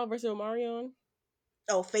was it, Battle versus Omarion?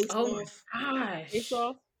 Oh, Face Oh my Off. Face gosh.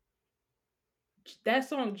 Off? That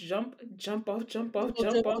song jump off, jump off, Oh,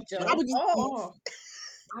 jump off, I Jump jump would just off. off.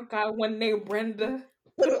 I got one named Brenda.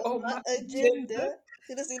 Put Put it it on on my my agenda. agenda.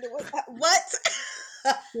 Should have seen it. What?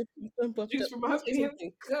 jump up. Juice from Let me my tell you pants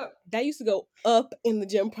something. cup. That used to go up in the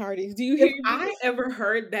gym parties. Do you If hear me? I ever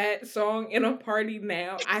heard that song in a party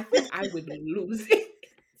now, I think I would lose it.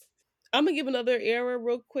 I'm gonna give another era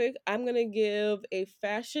real quick. I'm gonna give a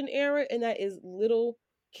fashion era, and that is Little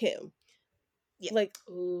Kim. Yeah. Like, first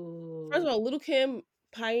of Ooh, all, Little Kim,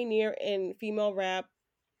 pioneer in female rap.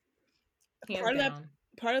 hands Part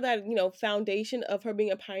of that, down. foundation of her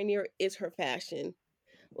being a pioneer is her fashion.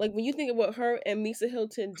 Like when you think of what her and Misa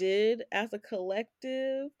Hilton did as a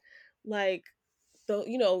collective, like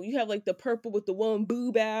you have like the purple with the one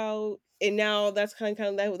boob out, and now that's kind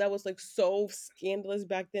of that was like so scandalous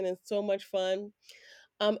back then and so much fun.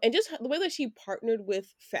 And just the way that she partnered with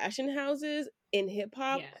fashion houses in hip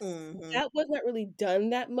hop, Yes. Mm-hmm. that was not really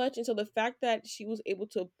done that much. And so the fact that she was able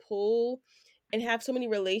to pull and have so many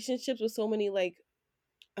relationships with so many like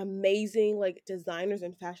amazing like designers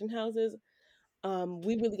and fashion houses,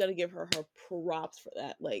 we really got to give her props for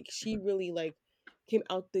that. Like she really like came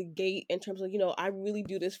out the gate in terms of I really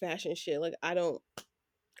do this fashion shit. Like I don't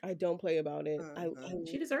play about it. I Mm-hmm.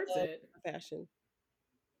 She deserves love it. fashion.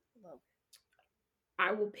 Well,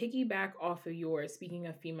 I will piggyback off of yours, speaking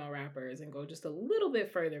of female rappers, and go just a little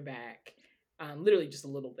bit further back, literally just a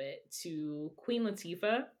little bit, to Queen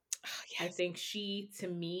Latifah. Oh, I yes. think she, to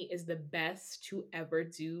me, is the best to ever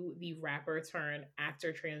do the rapper turn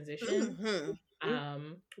actor transition.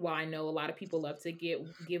 mm-hmm. While I know a lot of people love to give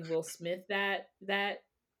Will Smith that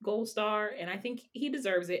gold star, and I think he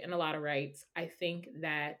deserves it in a lot of rights. I think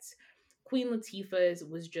that Queen Latifah's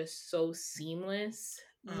was just so seamless,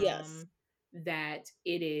 Yes. that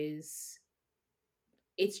it's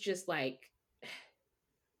just like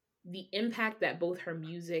the impact that both her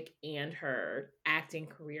music and her acting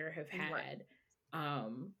career have Right.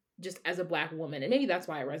 had, just as a black woman, and maybe that's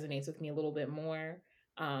why it resonates with me a little bit more.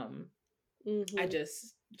 I Mm-hmm.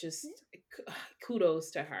 just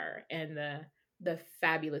kudos to her and the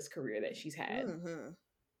fabulous career that she's had. Mm-hmm.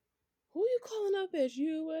 Who you calling up as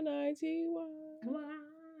UNITY? Why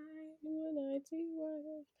UNITY.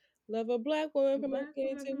 Love a black woman from black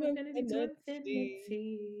infinity woman from to infinity to infinity.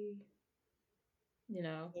 infinity? You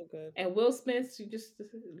know, So good. and Will Smith, she just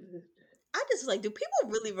I just like, do people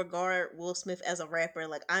really regard Will Smith as a rapper?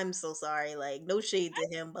 Like, I'm so sorry. Like, no shade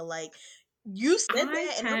to him, but like, you said I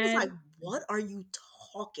that, and I was like, had what are you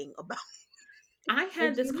talking about? I I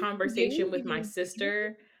had get this it. I get it. conversation I with my get it. I get it.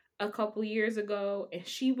 sister a couple years ago, and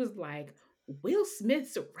she was like, "Will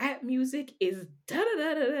Smith's rap music is da da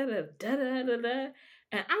da da da da da da da,"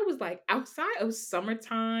 and I was like, outside of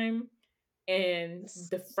summertime. and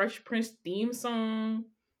the Fresh Prince theme song.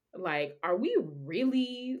 Like, are we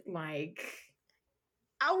really like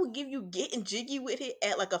I would give you getting jiggy with it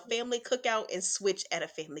at like a family cookout and switch at a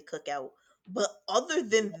family cookout. But other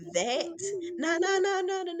than that, nah, nah, nah,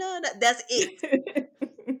 nah, nah, nah, nah, that's it.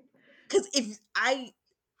 Because if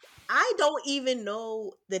I don't even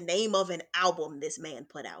know the name of an album this man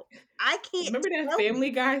put out. I can't remember that tell you. Family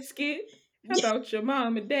Guy skit Yeah, about your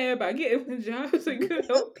mom and dad by getting a job so you could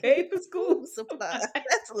help pay for school school supply. supplies?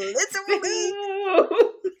 That's literally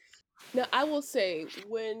So, Now I will say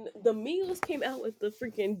when the Migos came out with the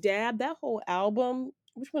freaking Dab, that whole album.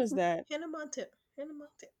 Which one is that? Hannah Montana. Hannah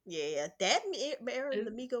Montana. Yeah, that era of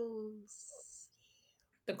the Migos.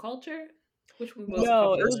 the culture, which one was Oh, the the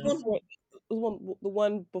No, it popular first was one? one. before. It was the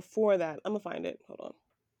one before that. I'm gonna find it. Hold on.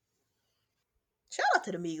 Shout out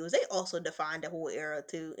to the Migos. They also defined the whole era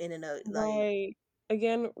too. In and out, like, Right.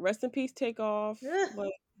 Again, rest in peace, take off. eh.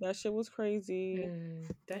 Like that shit was crazy.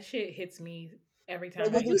 That shit hits me every Like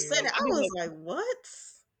time I when I'd be, you hear said it. it, I'd I be was like, like, what?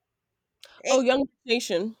 oh, Hey, Young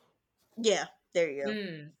Nation. yeah, there you go.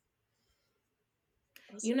 Mm.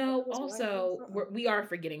 I was You like, that know, was YG also something. we are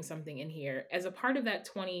forgetting something in here. As a part of that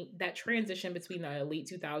transition between the late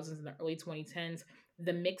 2000s and the early 2010s,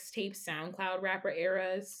 the mixtape SoundCloud rapper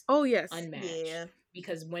eras, Oh yes. unmatched. Yeah,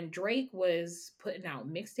 Because when Drake was putting out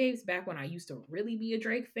mixtapes back when I used to really be a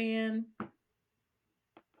Drake fan,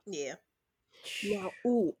 yeah. Now,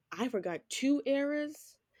 ooh, I forgot two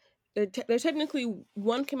eras. They're technically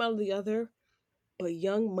one came out of the other, but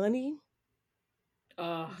Young Money,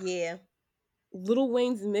 uh, Yeah. Little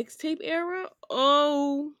Wayne's mixtape era.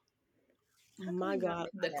 Oh How can we my not God,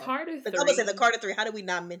 the mention that? Carter Like, I'm gonna say the 3, Carter Three. How did we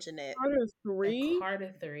not mention that? Carter the 3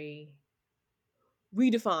 Carter 3,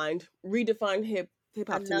 redefined hip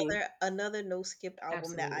hop to me. Another no skip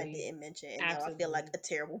album that I absolutely, didn't mention, and now I feel like absolutely. a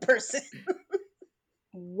terrible person.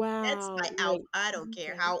 That's Wow, my like album. I don't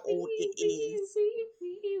care Okay. how old it is.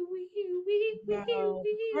 wow,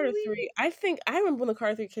 the Carter 3. I remember when the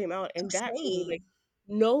Carter 3 came out, and that ooh, like Same.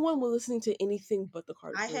 no one was listening to anything but the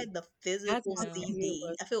Carter I 3. had the That's physical how No. crazy it CD.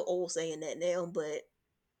 was. I feel old saying that now, but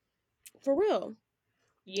For real.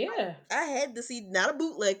 Yeah. I had the CD, not a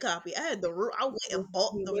bootleg copy. I had the real. I went and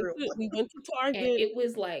bought the real one. We went to And Target.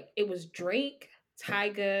 it was Drake,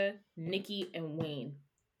 Tyga, Nicki, and Wayne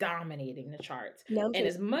dominating the charts. Now I'm And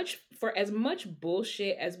saying as much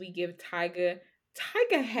bullshit as we give Tyga,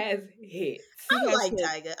 Tyga has hits. he I has like hit.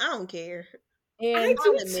 Tyga. I don't care. I And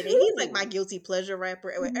do I'll admit it. He's like my too. guilty pleasure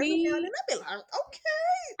rapper. to Every now and then me, I be like,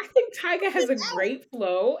 okay, I think Tyga has get a out. great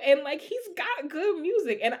flow and like he's got good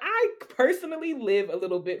music. And I personally live a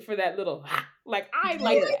little bit for that little like I I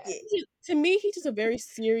like yeah, like that. it. to me, he's just a very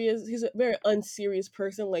serious. He's a very unserious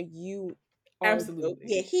person. Like you are Yeah, Absolutely.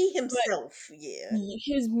 joking, he but himself. Yeah.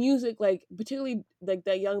 his music, like particularly like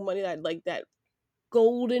that Young Money, that like that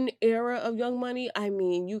golden era of Young Money. I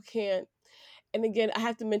mean, you can't. And again, I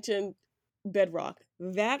have to mention Bedrock.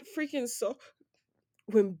 That freaking song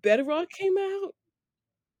when Bedrock came out.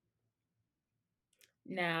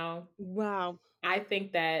 Now Wow, I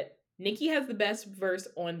think that Nicki has the best verse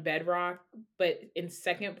on Bedrock, but in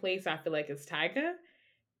second place, I feel like it's Tyga.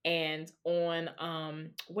 And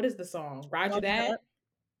on what is the song? Roger Roger That. that.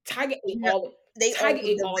 Tyga ate No, all they all Tyga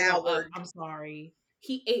ate all y'all up. devoured. I'm sorry.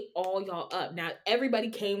 He ate all y'all up. Now everybody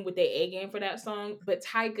came with their A game for that song, but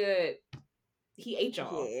Tyga, he ate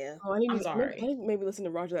y'all. Yeah. Oh, I'm I sorry. need to maybe listen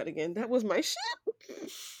to Roger that again. That was my shit.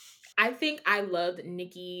 I think I loved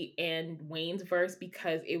Nicki and Wayne's verse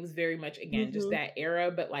because it was very much again just Mhm, that era.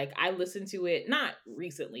 But like I listened to it not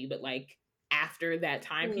recently, but like after that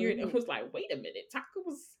time period, mhm. it was like, wait a minute, Taka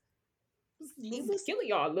He was was killing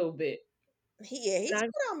y'all a little bit. he's And I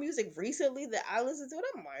put out music recently that I listened to, and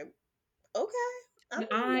I'm like, okay, I'm And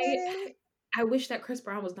not mad at it. I wish that Chris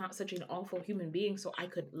Brown was not such an awful human being so I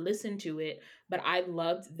could listen to it, but I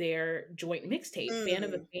loved their joint mixtape, Fan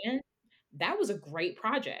of a Mm. Fan. That was a great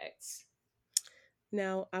project.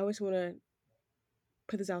 now I always want to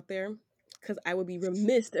put this out there because I would be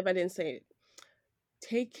remiss if I didn't say it.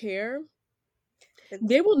 Take Care. It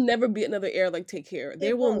There will never be another era like Take Care. There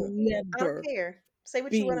it will won't. I don't never care. Say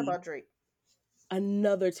what you want be about Drake.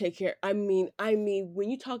 another Take Care. I mean, when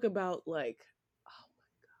you talk about like,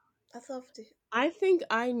 I loved it. I think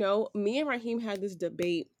I know. Me and Raheem had this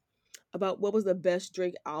debate about what was the best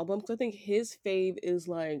Drake album. Because I think his fave is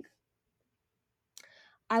like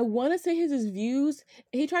I want to say his Views.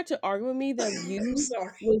 He tried to argue with me that I'm Views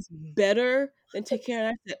sorry. was better than Take Care, and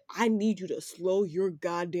I said, I need you to slow your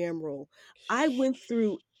goddamn roll. I went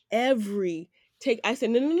through every take. I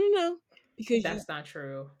said, no, no, no, no, because you That's not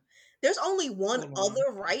true. There's only one Hold on.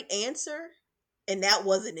 other right answer, and that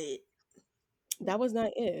wasn't it. that was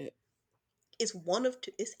not it. it's one of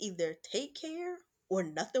two. It's either Take Care or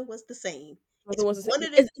Nothing Was the Same. Nothing It's was the same. one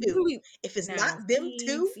of the It's two. literally If it's not Now, them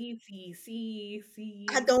two,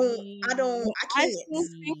 I I can't. still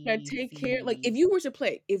think that Take Care, like if you were to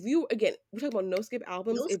play, if you again, we're talking about no skip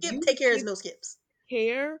albums, No if skip. you Take Care is pick no skips.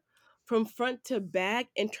 Care from front to back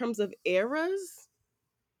in terms of eras,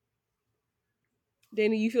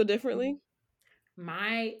 Dana, you feel differently?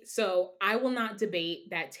 So I will not debate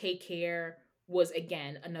that Take Care was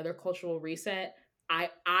again another cultural reset.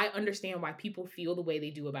 I understand why people feel the way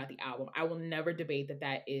they do about the album. I will never debate that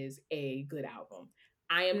that is a good album.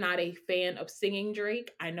 I am not a fan of singing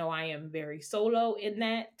Drake. I know I am very solo in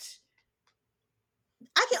that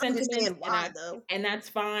I can sentiment, understand why though. and that's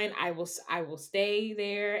fine. I will stay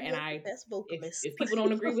there, and You're the I best vocalist. if people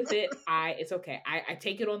don't agree with it, it's okay. I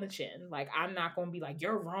take it on the chin. Like, I'm not going to be like,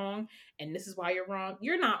 you're wrong and this is why you're wrong.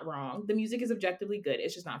 You're not wrong. The music is objectively good.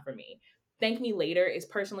 It's just not for me. Thank Me Later is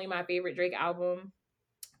personally my favorite Drake album.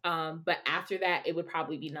 But after that, it would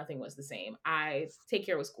probably be Nothing Was the Same. I Take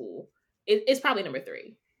Care was cool. It's probably number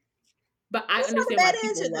 3. But I That's not a understand why bad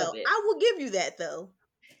people answer love though. it. I will give you that though.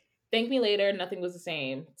 Thank Me Later, Nothing Was the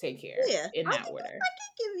Same, Take Care, Yeah, in that I order. can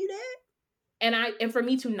give you that. And for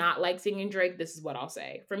me to not like singing Drake, this is what I'll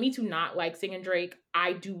say. For me to not like singing Drake,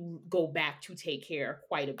 I do go back to Take Care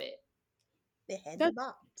quite a bit. They had the That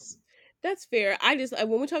bops. that's fair. I just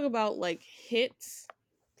when we talk about like hits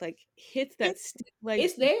that Hit, stick, like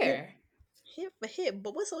It's there. hit for hit,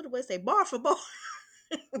 but what's the way say bar for bar?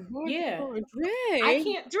 bar for Yeah. bar, I Dre.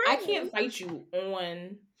 can't I Dre. can't fight you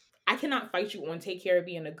on I cannot fight you on Take Care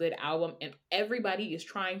being a good album, and everybody is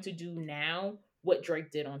trying to do now what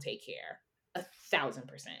Drake did on Take Care.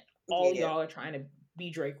 1,000%. All Yeah. y'all are trying to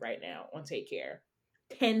be Drake right now on Take Care.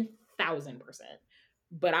 10,000%.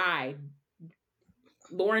 But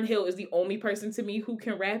Lauren Hill is the only person to me who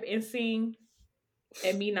can rap and sing,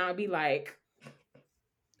 and me not be like,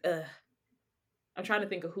 ugh. I'm trying to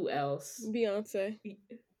think of who else. Beyonce.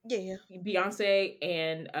 Yeah. Beyonce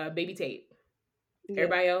and Baby Tate. Yeah.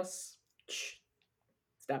 Everybody else,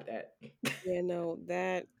 stop that. Yeah, no,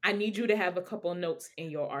 that I need you to have a couple notes in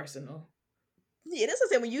your arsenal. Yeah, that's what I'm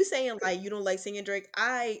saying. When you saying like you don't like singing Drake,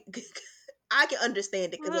 I can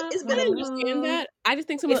understand it because it's been I a understand that. I just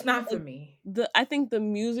think some of It's not for like me. I think the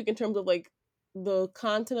music in terms of like the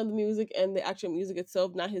content of the music and the actual music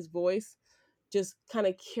itself, not his voice, just kind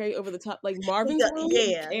of carry over the top. Like Marvin's Room,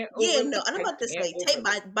 yeah, Can't yeah, overlook. no, and I'm I about to can't say, take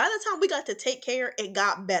overlook. by the time we got to Take Care, it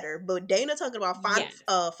got better. But Dana talking about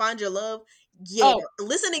Yes. find your love, yeah. oh,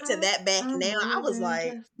 Listening to that back I'm now, I more was than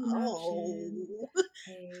like, just an option. oh,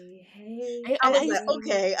 Hey, hey, I, I and I was used like, to, hey.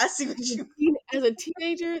 okay, I see what you as a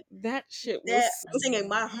teenager, that shit was that so singing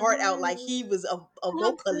my heart out like he was a I could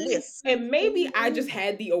vocalist. And maybe I just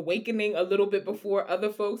had the awakening a little bit before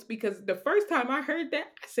other folks, because the first time I heard that,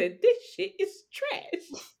 I said, this shit is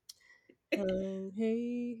trash.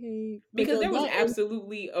 hey, hey, like Because there was that and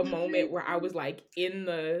absolutely a moment where I was like in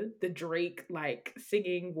the Drake like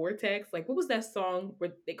singing vortex. Like, what was that song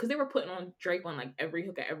where, because they were putting on Drake on like every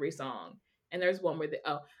hook of every song. And there's one where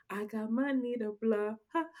I got money to blow,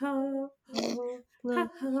 ha ha ho, ha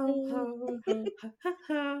ha ho, ha ha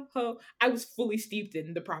ha ho. I was fully steeped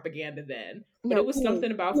in the propaganda then, but no, it was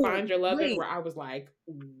something about ooh, Find Your Lovin' wait, where I was like,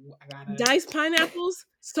 ooh, I gotta. diced pineapples.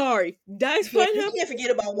 Sorry, diced You pineapples. can't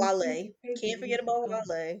forget about Wale. Can't forget Baby, about go.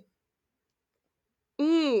 Wale.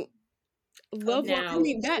 Mm, love one. I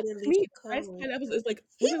Unfortunately, mean that to Alicia me, diced Cara. pineapples is like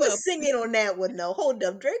He we're talking about. was singing on that one though. Hold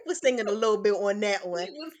up, Drake was singing a little bit on that one.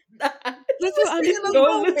 He was not. He Let's was singing a understand. Go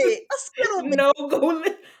little listen. bit, a skittle bit, No,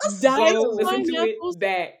 a Diced go skittle. listen to it pineapples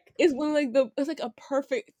back. is when like the it's like a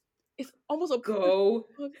perfect. It's almost a perfect Go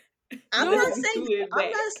song. I'm Y'all not listen saying to it I'm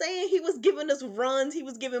not back. saying he was giving us runs. He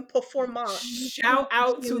was giving performance. Shout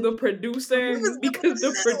out to the He producer, was giving because a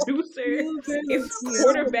the little, producer you better is feel.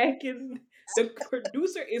 quarterbacking. The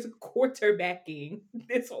producer is quarterbacking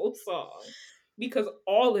this whole song, because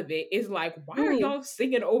all of it is like, why are Mm, y'all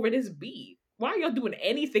singing over this beat? Why are y'all doing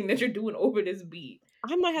anything that you're doing over this beat?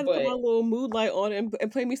 I might have to put my But little mood light on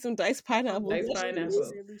and play me some diced pineapples. Dice little That bit,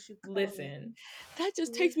 Pineapple, Alicia Cara. listen. that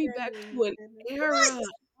just What? takes me back to an era.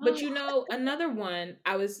 But another one,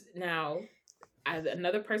 I was now as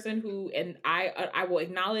another person who, and I will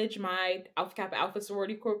acknowledge my Alpha Kappa Alpha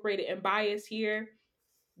Sorority Incorporated and bias here.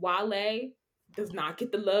 Wale does not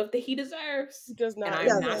get the love that he deserves. Does And not. I'm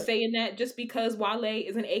It's not Doesn't. saying that just because Wale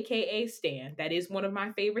is an AKA stan. That is one of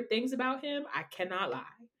my favorite things about him. I cannot lie.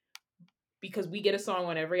 Because we get a song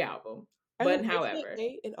on every album. as But an however,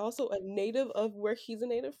 AKA and also a native of where he's a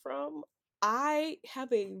native from. I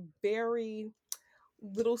have a very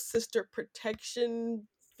little sister protection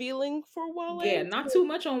feeling for Yeah, Wale. not So too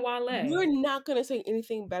much on Wale. you're not gonna say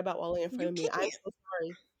anything bad about Wale in front You of me. I'm can't. so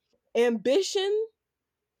sorry. Ambition,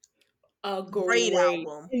 A Great great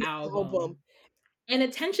album. great album. album. And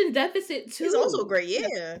Attention Deficit It's also too. great.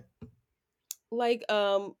 Yeah. Like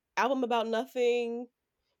album about nothing.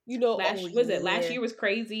 You know, Oh Last yeah. year was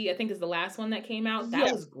crazy. I think is the last one that came out. That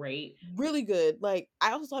yes, was great. really good. Like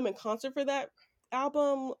I also saw him in concert for that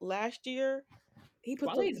album last year. Wale's He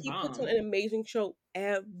puts on bomb. an amazing show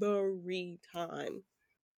every time.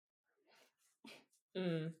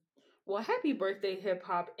 Mm. Well, happy birthday, hip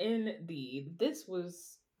hop, indeed. This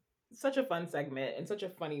was such a fun segment and such a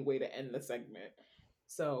funny way to end the segment.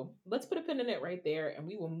 So let's put a pin in it right there and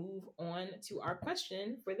we will move on to our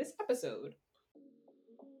question for this episode.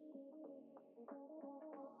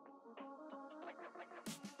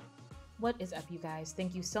 What is up, you guys?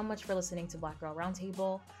 Thank you so much for listening to Black Girl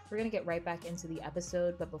Roundtable. We're going to get right back into the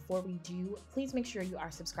episode, but before we do, please make sure you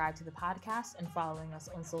are subscribed to the podcast and following us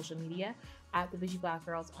on social media at The Bougie Black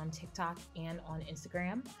Girls on TikTok and on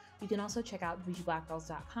Instagram. You can also check out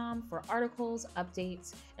BougieBlackGirls.com for articles,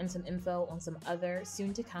 updates, and some info on some other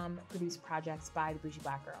soon-to-come produced projects by the Bougie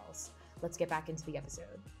Black Girls. Let's get back into the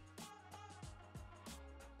episode.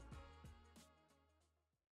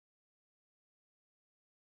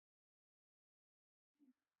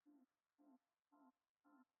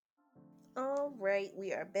 All right,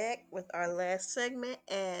 we are back with our last segment,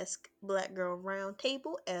 Ask Black Girl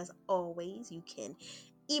Roundtable. As always, you can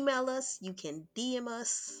email us, you can DM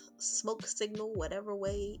us, smoke signal, whatever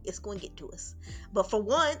way it's going to get to us. But for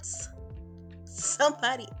once,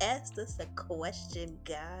 somebody asked us a question,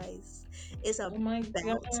 guys. It's Oh my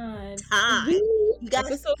about God. time. Woo! You guys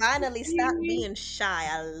Episode finally stop 50. being shy.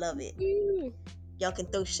 I love it. Woo! Y'all can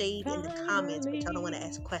throw shade in the comments, but y'all don't want to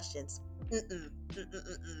ask Finally, questions. Mm-mm,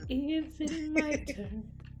 mm-mm-mm-mm. is it my turn?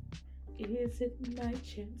 Is it my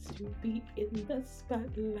chance to be in the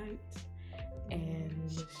spotlight and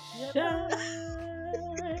shine?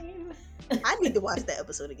 I need to watch that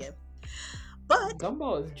episode again. But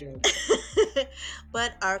Gumball is jokes.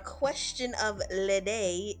 but our question of the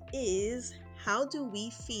day is, how do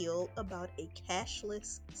we feel about a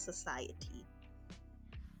cashless society?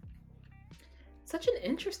 Such an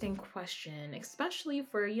interesting question, especially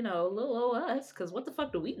for, little old us, because what the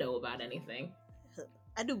fuck do we know about anything?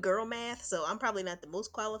 I do girl math, so I'm probably not the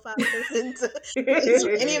most qualified person to answer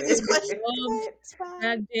any of these questions. Loved But it's that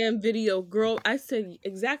fine. damn video, girl. I said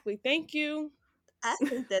exactly. Thank you. I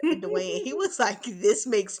sent that to Dwayne. He was like, "This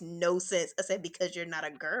makes no sense." I said, "Because you're not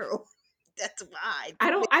a girl. That's why."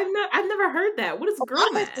 I've never heard that. What is girl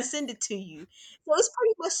I'll have to math? send it to you. So it's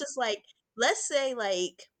pretty much just like, let's say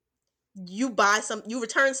like you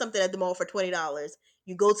return something at the mall for $20.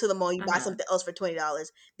 You go to the mall, you buy Uh-huh. something else for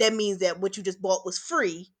 $20. That means that what you just bought was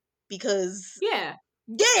free because Yeah.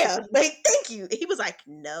 yeah, like thank you. He was like,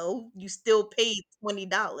 no, you still paid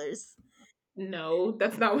 $20. No,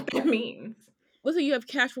 that's not what that means. Let's say you have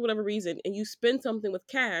cash for whatever reason and you spend something with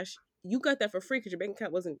cash, you got that for free because your bank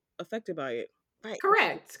account wasn't affected by it. Right.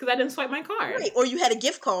 Correct, because I didn't swipe my card. Right. Or you had a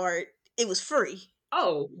gift card, it was free.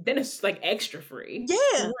 Oh, then it's like extra free.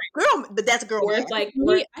 Yeah. Right. Girl, but that's girl Or math. it's like, For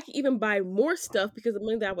or me, I can even buy more stuff because the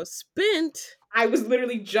money that was spent. I was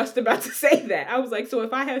literally just about to say that. I was like, so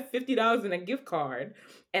if I have $50 in a gift card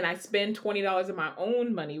and I spend $20 of my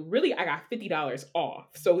own money, really I got $50 off.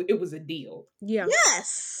 So it was a deal. Yeah.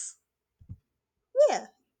 Yes. Yeah.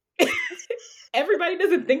 Everybody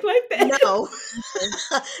doesn't think like that. No.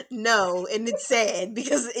 No, and it's sad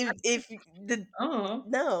because if the Uh-huh.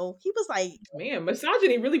 no, he was like, Man,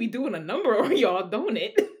 misogyny really be doing a number on y'all, don't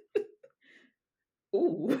it?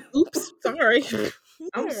 Ooh. Oops. Sorry.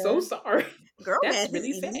 I'm so yeah, sorry. girl That's math is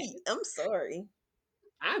really sad. elite. I'm sorry.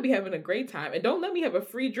 I'd be having a great time. And don't let me have a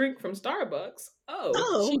free drink from Starbucks. Oh.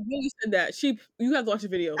 She Oh, really said that. You have to watch the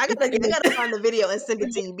video. I gotta find the video and send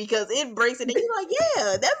it to you because it breaks it, and you're like,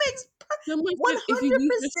 yeah, that makes Someone one said if you hundred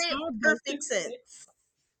use the percent Starbucks, perfect sense.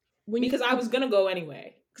 when you Because I was gonna go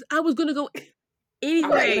anyway. I was gonna go I was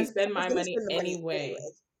gonna Right, anyway. I spend was my gonna money spend the money anyway. anyway.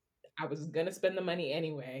 I was gonna spend the money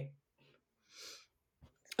anyway.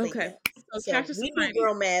 But Okay. yeah, So so Cashless we do Society.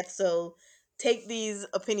 girl math, so take these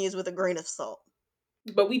opinions with a grain of salt.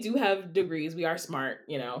 But we do have degrees. We are smart,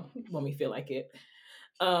 when we feel like it.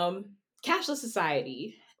 Cashless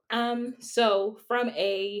society. So from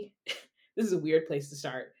a this is a weird place to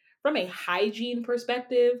start. From a hygiene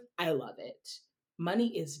perspective, I love it.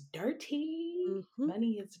 Money is dirty. Mm-hmm.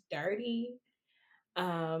 Money is dirty.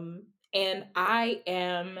 And I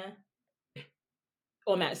am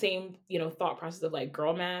on that same, thought process of like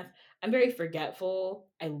girl math. I'm very forgetful.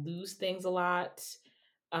 I lose things a lot.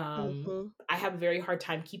 Mm-hmm. I have a very hard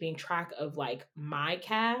time keeping track of like my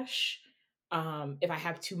cash if I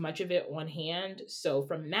have too much of it on hand. So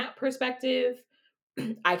from that perspective,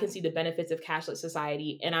 I can see the benefits of cashless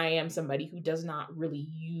society, and I am somebody who does not really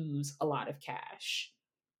use a lot of cash.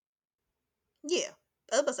 Yeah.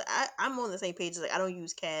 I'm on the same page. Like I don't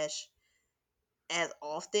use cash as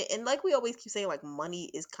often, and like we always keep saying, like money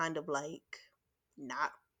is kind of like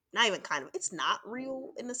not not even kind of it's not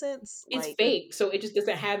real in a sense. It's Like fake, so it just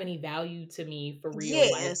doesn't have any value to me for real, yeah,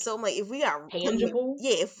 like so I'm like if we got tangible.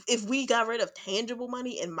 yeah, if we got rid of tangible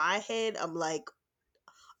money in my head, I'm like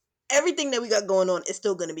everything that we got going on is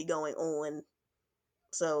still going to be going on.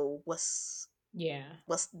 So Yeah.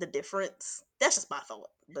 what's the difference? That's just my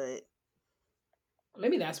thought, but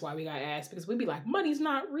Maybe that's why we got asked because we'd be like, money's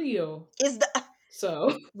not real. is the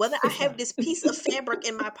So whether I it's have not. this piece of fabric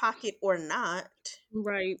in my pocket or not,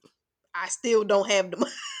 Right. I still don't have the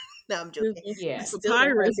money. No, I'm There's joking. this I Yeah. still don't have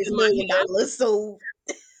papyrus this in my hand. $1 million. So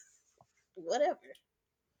whatever.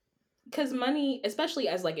 Because money, especially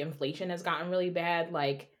as like inflation has gotten really bad,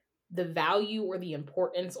 like the value or the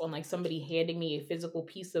importance on like somebody handing me a physical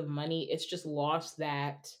piece of money, it's just lost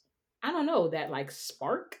that, I don't know, that like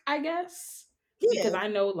spark, I guess. Because Yeah. I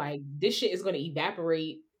know like this shit is going to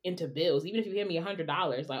evaporate into bills. Even if you hand me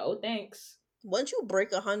 $100, like, oh, thanks. Once you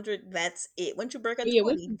break 100, that's it. Once you break a Yeah,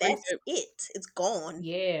 once 20, you break that's it, it. It's gone.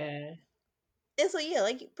 Yeah. And so yeah,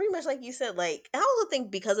 like pretty much like you said, like I also think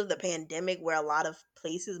because of the pandemic where a lot of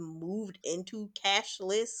places moved into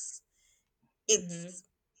cashless, Hmm. it's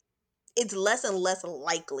it's less and less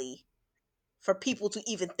likely for people to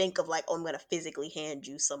even think of like, oh, I'm gonna physically hand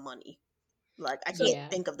you some money. Like I so can't Yeah.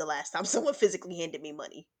 think of the last time someone physically handed me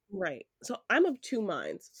money. right. So I'm of two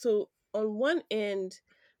minds. So on one end,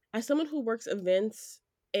 as someone who works events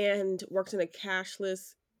and works in a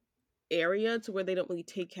cashless area to where they don't really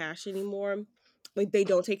take cash anymore, like they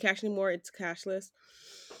don't take cash anymore, it's cashless.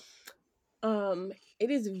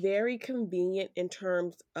 It is very convenient in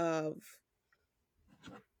terms of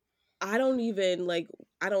I don't even like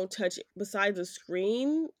I don't touch besides the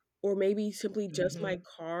screen or maybe simply just my Hmm.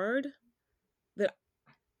 card that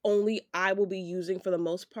only I will be using for the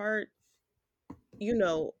most part.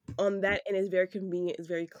 On that end is very convenient, it's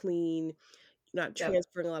very clean. You're not Yep.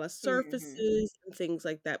 transferring a lot of Hmm. surfaces and things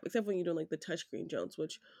like that, except when you're doing like the touchscreen Jones,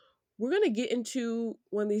 which we're gonna get into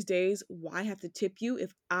one of these days why I have to tip you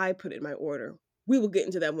if I put in my order. We will get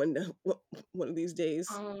into that one of these days.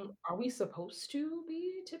 Are we supposed to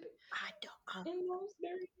be tipping I don't. in those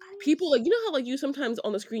very People things? like how like you sometimes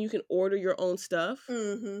on the screen you can order your own stuff.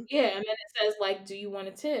 Mm-hmm. Yeah, and then it says like, "Do you want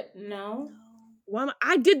a tip?" No, No.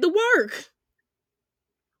 I did the work.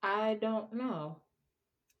 I don't know.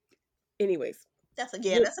 Anyways, That's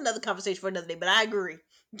again. the That's another conversation for another day. But I agree.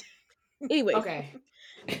 anyways, Okay.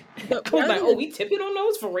 but I was like, "Oh, we tipping on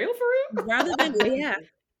those for real, for real?" rather than yeah,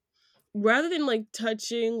 rather than like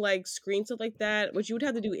touching like screen stuff like that, which you would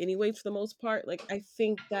have to do anyways for the most part, like I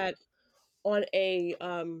think that on a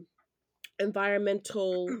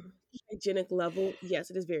environmental hygienic level, yes,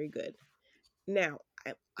 it is very good. Now,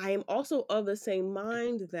 I am also of the same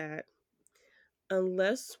mind that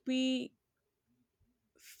unless we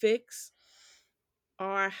fix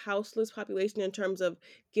our houseless population in terms of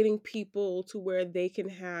getting people to where they can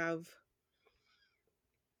have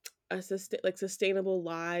sustainable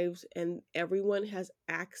lives and everyone has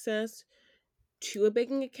access to a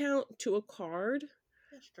banking account, to a card,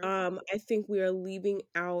 That's true. I think we are leaving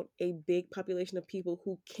out a big population of people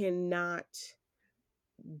who cannot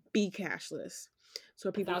be cashless. So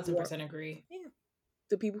A people thousand who are percent agree. Yeah.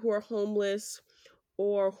 the people who are homeless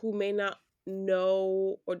or who may not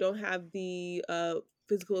know or don't have the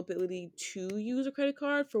physical ability to use a credit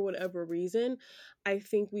card for whatever reason, I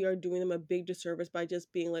think we are doing them a big disservice by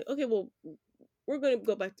just being like, okay, well, we're going to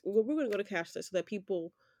go to cashless so that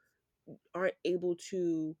people aren't able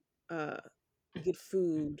to uh, get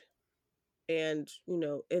food and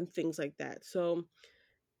and things like that. So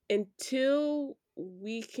until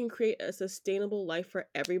we can create a sustainable life for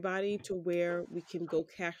everybody to where we can go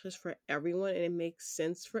cashless for everyone and it makes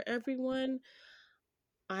sense for everyone,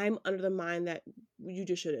 I'm under the mind that you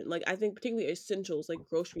just shouldn't. Like I think particularly essentials like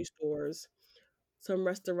grocery stores, some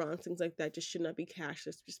restaurants, things like that just should not be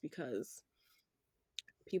cashless just because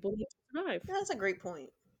people need to survive. That's a great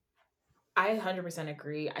point. I 100%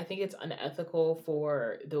 agree. I think it's unethical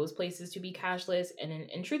for those places to be cashless. And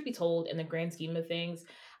in truth be told, in the grand scheme of things,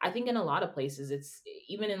 I think in a lot of places, it's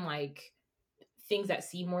even in like things that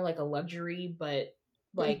seem more like a luxury, but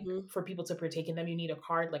like Hmm. for people to partake in them, you need a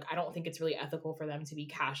card. Like, I don't think it's really ethical for them to be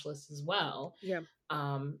cashless as well. Yeah.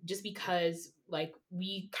 Just because like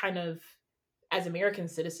we kind of as American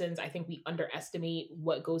citizens, I think we underestimate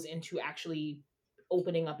what goes into actually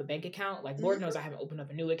opening up a bank account. Like, Lord knows Hmm. I haven't opened up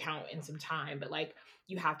a new account in some time, but like,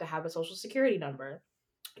 you have to have a social security number,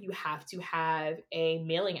 you have to have a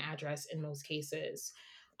mailing address in most cases.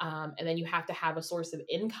 And then you have to have a source of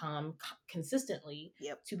income consistently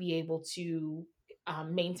Yep. to be able to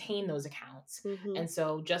maintain those accounts. Mm-hmm. And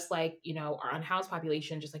so, just like, our unhoused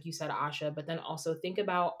population, just like you said, Asha, but then also think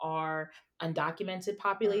about our undocumented Hmm. Mm-hmm.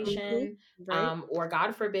 population. Right. Or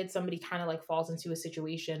God forbid, somebody kind of like falls into a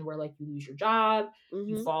situation where like you lose your job, you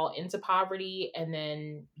Mm-hmm. fall into poverty, and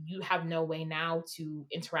then you have no way now to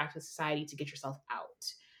interact with society to get yourself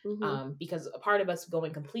out. Mm-hmm. Because a part of us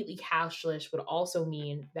going completely cashless would also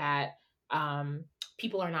mean that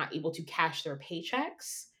people are not able to cash their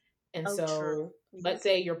paychecks. And Oh, true. so, Yeah. let's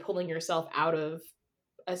say you're pulling yourself out of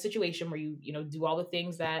a situation where you do all the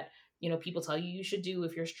things that people tell you should do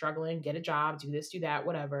if you're struggling, get a job, do this, do that,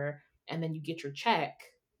 whatever, and then you get your check.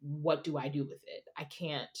 What do I do with it? I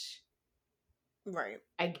can't. Right.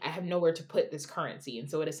 I have nowhere to put this currency, and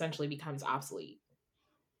so it essentially becomes obsolete.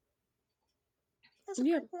 That's a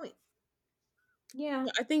Yeah. great point. Yeah.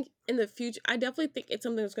 I think in the future, I definitely think it's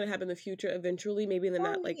something that's going to happen in the future eventually, maybe in the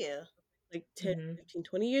not Oh yeah. like 10, Hmm. 15,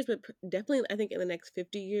 20 years, but definitely I think in the next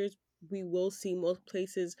 50 years, we will see most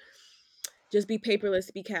places just be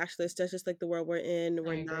paperless, be cashless. That's just like the world we're in. I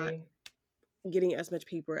We're not agree. getting as much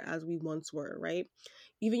paper as we once were, right?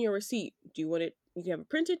 Even your receipt, do you want it? You can have it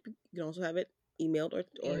printed. You can also have it emailed, or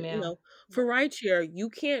Email. for rideshare, you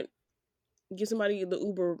can't give somebody the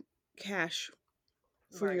Uber cash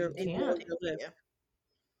for Right. your You They Uber will or can't. take. your Lyft. Yeah.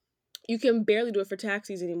 You can barely do it for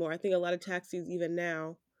taxis anymore. I think a lot of taxis, even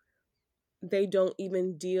now, they don't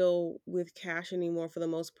even deal with cash anymore for the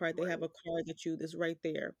most part. They have Right. a card that's right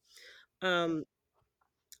there. Um,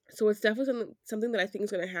 so it's definitely something that I think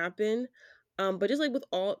is going to happen. But just like with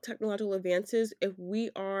all technological advances, if we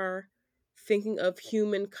are thinking of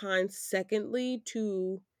humankind secondly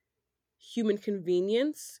to human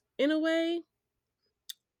convenience in a way,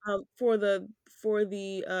 for the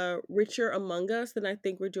richer among us, then I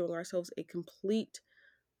think we're doing ourselves a complete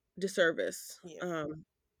disservice. Yeah.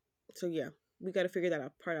 So yeah, we got to figure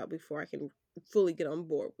that part out before I can fully get on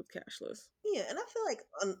board with cashless. Yeah, and I feel like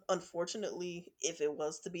unfortunately, if it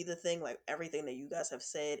was to be the thing, like everything that you guys have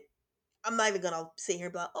said, I'm not even gonna sit here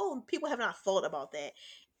and be like, "Oh, people have not thought about that."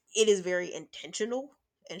 It is very intentional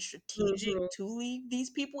and strategic Mhm. to leave these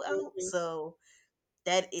people out. Mhm. So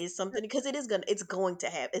that is something because it's going to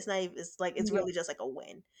happen. It's not even, it's like it's Yeah. really just like a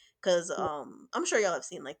win. Because Yeah. I'm sure y'all have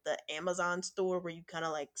seen like the Amazon store where you kind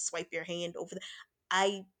of like swipe your hand over the.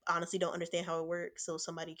 I honestly don't understand how it works, so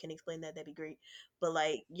somebody can explain that. That'd be great. But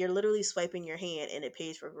like you're literally swiping your hand and it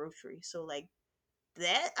pays for groceries. So like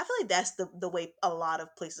that, I feel like that's the way a lot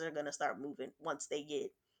of places are gonna start moving once they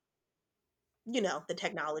get the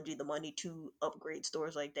technology, the money to upgrade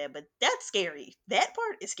stores like that. But that's scary. That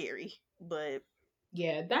part is scary. But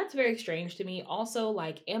Yeah, that's very strange to me. Also,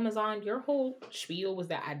 like Amazon, your whole spiel was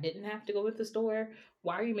that I didn't have to go with the store.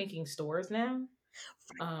 Why are you making stores now?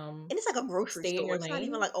 and it's like a grocery Stay in store. your It's not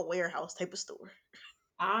even lane. like a warehouse type of store.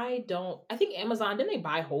 I don't. I think Amazon didn't they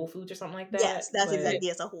buy Whole Foods or something like Yes, that. that's But exactly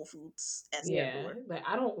it's a Whole Foods as their yeah, store. but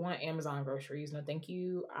I don't want Amazon groceries. No, thank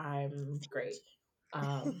you. I'm great.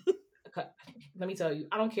 Um, c- let me tell you,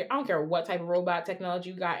 I don't care. I don't care what type of robot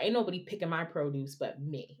technology you got. Ain't nobody picking my produce but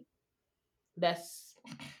me. That's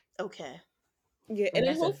Okay. Yeah, and and in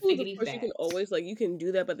that's a Whole Foods, of figgity course, you can fact. always like you can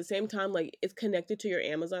do that, but at the same time, like it's connected to your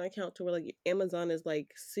Amazon account to where like Amazon is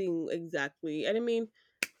like seeing exactly, and I mean,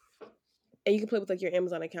 and you can play with like your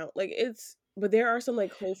Amazon account. Like it's, but there are some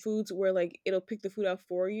like Whole Foods where like it'll pick the food out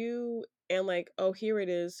for you, and like, oh, here it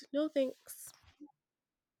is. No thanks.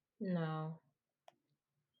 No,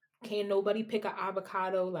 can't nobody pick an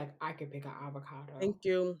avocado like I can pick an avocado. Thank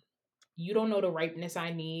you. You don't know the ripeness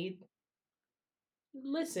I need.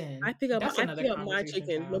 Listen, that's I another pick up my conversation,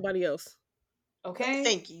 chicken, child. nobody else. Okay,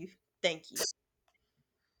 Thank you. Thank you.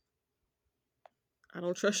 I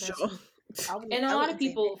don't trust that's y'all. and a I lot would of examine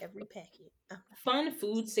people every packet. fun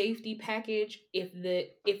food safety package. If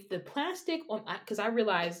the plastic on because I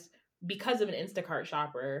realized because of an Instacart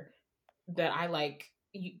shopper that I like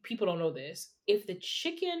people don't know this. If the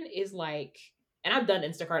chicken is like, and I've done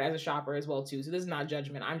Instacart as a shopper as well too, so this is not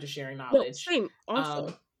judgment. I'm just sharing No, knowledge. same. Also,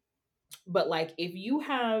 Um, but like if you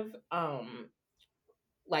have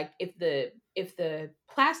like if the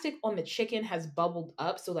plastic on the chicken has bubbled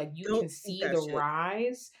up so like you don't can eat see that the shit.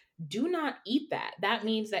 rise, do not eat that. That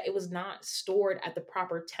means that it was not stored at the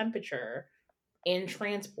proper temperature in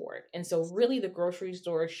transport. And so really the grocery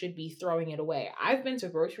store should be throwing it away. I've been to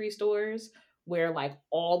grocery stores where like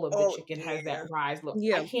all of the Oh chicken has that yeah. rise look. I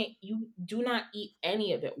Yeah. can't. You do not eat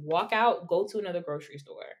any of it. Walk out. Go to another grocery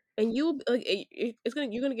store. And you like it's gonna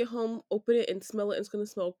you're gonna get home, open it, and smell it. And it's gonna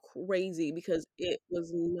smell crazy because it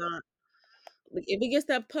was not like if it gets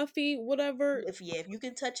that puffy, whatever. If you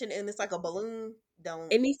can touch it and it's like a balloon,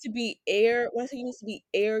 don't. It needs to be air. When I say it needs to be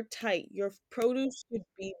airtight, your produce should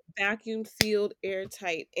be vacuum sealed,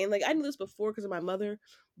 airtight. And like I knew this before because of my mother,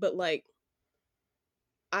 but like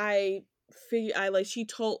I I like she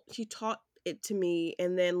taught it to me,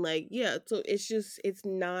 and then like yeah, so it's just it's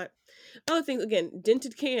not other things again.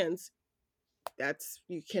 Dented cans. That's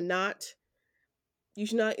you should not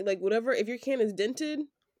like whatever. If your can is dented,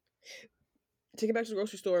 take it back to the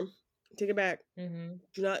grocery store. Take it back. Hmm.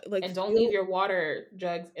 Do not like And don't leave fill your water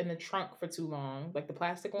jugs in the trunk for too long. Like the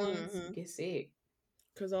plastic ones, you Mm-hmm. get sick.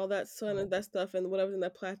 because all that sun and So, that stuff and whatever's in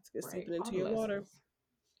that plastic is right, seeping all into the your water. lessons.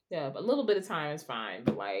 Yeah, but a little bit of time is fine.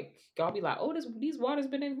 But like y'all be like, oh, these water's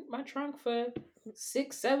been in my trunk for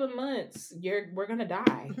 6, 7 months. We're gonna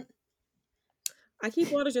die. I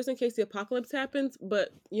keep water just in case the apocalypse happens, but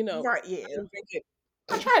Right. I Yeah. don't drink it.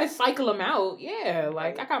 I try to cycle them out. Yeah,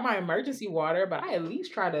 like I Right. got my emergency water, but I at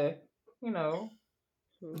least try to, dip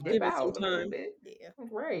Give it some out a little time. bit. Yeah.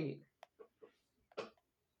 Right. But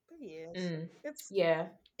yes, Mm. it's Yeah.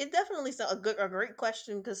 it definitely a great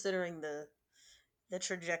question considering the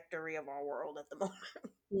trajectory of our world at the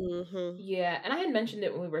moment. Hmm. Yeah, and I had mentioned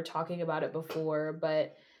it when we were talking about it before,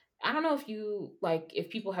 but I don't know if you like if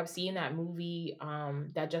people have seen that movie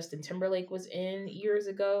that Justin Timberlake was in years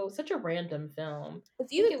ago. Such a random film. It's I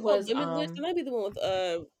think either it called was Limitless. It might be the one with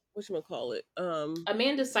what you call it.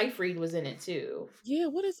 Amanda Seyfried was in it too. Yeah.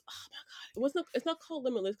 What is? Oh my god! It was not. It's not called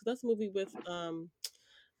Limitless because that's a movie with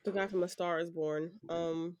the guy from A Star Is Born.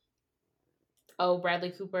 Oh,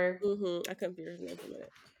 Bradley Cooper. I couldn't figure his name for a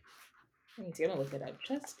minute. Let me see, I'm gonna look it up.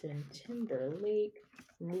 Justin Timberlake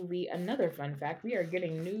movie. Another fun fact: we are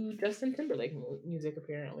getting new Justin Timberlake music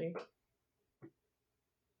apparently.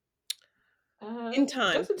 In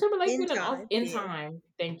Time. Justin Timberlake In been in all time. in Yeah. time.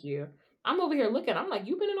 Thank you. I'm over here looking. I'm like,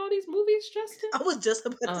 you been in all these movies, Justin? I was just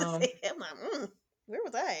about to Um, say, I'm like, where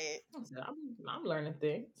was I at? I said, I'm learning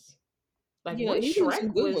things. Like, Yeah, what he's in some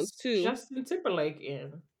Shrek good ones was too. Justin Timberlake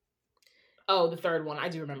in? Oh, the third one. I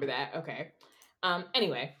do remember that. Okay.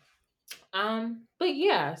 Anyway, but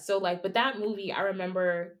yeah, so like, but that movie, I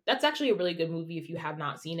remember that's actually a really good movie. If you have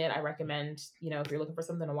not seen it, I recommend, if you're looking for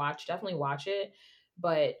something to watch, definitely watch it.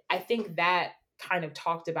 But I think that kind of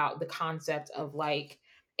talked about the concept of like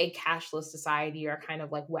a cashless society or kind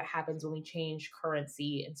of like what happens when we change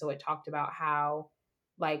currency. And so it talked about how,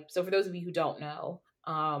 like, so for those of you who don't know,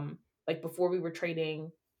 like before we were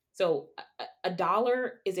trading, so a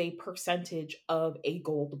dollar is a percentage of a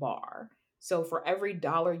gold bar. So for every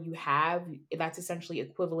dollar you have, that's essentially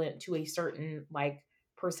equivalent to a certain like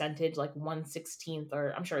percentage, like 1/16th,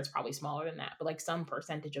 or I'm sure it's probably smaller than that, but like some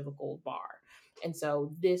percentage of a gold bar. And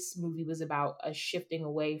so this movie was about us shifting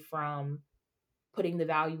away from putting the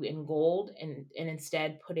value in gold and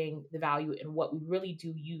instead putting the value in what we really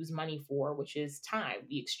do use money for, which is time.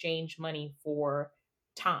 We exchange money for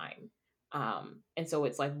time. And so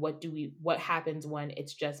it's like, what happens when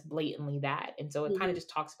it's just blatantly that? And so it kind of Hmm. just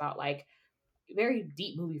talks about like very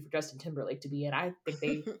deep movie for Justin Timberlake to be in. I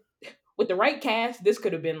think with the right cast, this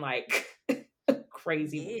could have been like a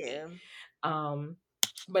crazy movie. Yeah. Um,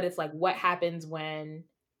 but it's like what happens when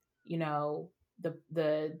you know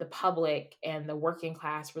the public and the working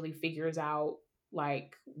class really figures out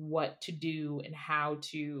like what to do and how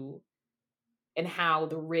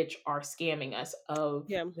the rich are scamming us of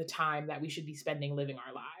Yeah. the time that we should be spending living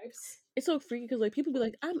our lives. It's so freaky because like people be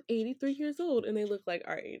like, I'm 83 years old and they look like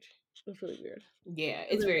our age. It's really weird. Yeah,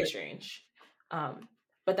 And it's they're very rich. strange.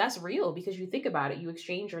 But that's real because you think about it, you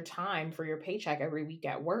exchange your time for your paycheck every week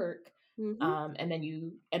at work. Hmm. And then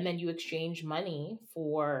you exchange money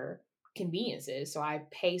for conveniences. So I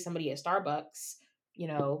pay somebody at Starbucks, you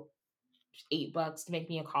know, $8 to make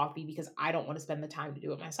me a coffee because I don't want to spend the time to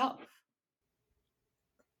do it myself.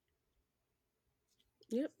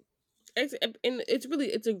 Yep. And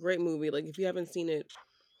it's a great movie. Like if you haven't seen it,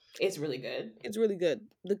 It's really good. it's really good.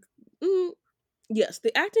 Mm, yes,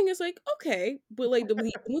 the acting is like okay, but like the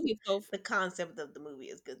movie itself. The concept of the movie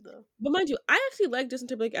is good though. But mind you, I actually like Justin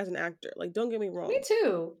Timberlake as an actor. Like, don't get me Me wrong.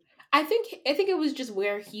 too. I think it was just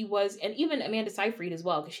where he was, and even Amanda Seyfried as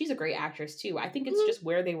well, because she's a great actress too. I think it's Mhm. just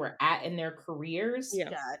where they were at in their careers. Yeah,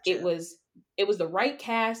 It Gotcha. was it was the right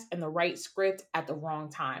cast and the right script at the wrong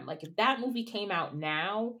time. Like if that movie came out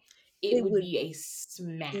now, it it would would be a be Gotcha.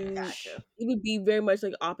 smash. it would be very much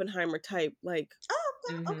like Oppenheimer type. Like,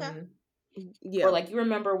 Oh, okay. Hmm. Or yeah, like you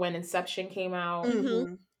remember when Inception came out? hmm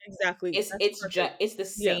Mm-hmm. Exactly. It's That's it's perfect. just it's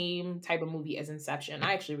the Yeah. same type of movie as Inception.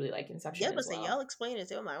 I actually really like Yeah, Inception but as say y'all well. explain it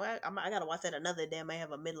too. I'm like, well, I gotta watch that another day. I may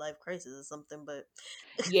have a midlife crisis or something, but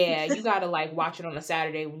Yeah, you gotta like watch it on a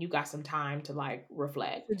Saturday when you got some time to like To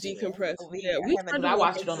reflect. yeah, decompress. over Yeah. here I We have tried Because to I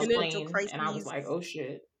watch watched it on the Tenet. existential plane and I was crises like, oh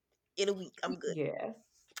shit. in a week. I'm good. Yeah.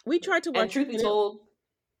 We tried to And watch truth be Tenet. told,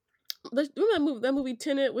 Remember that movie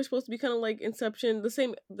Tenet was supposed to be kind of like Inception, the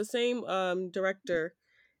same director,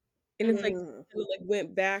 and it's like mhm, Mm. kind of like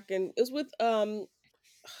went back, and it was with I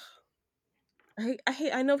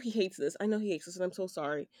know he hates this. I know he hates this, and I'm so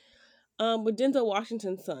sorry. With Denzel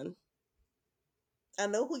Washington's son I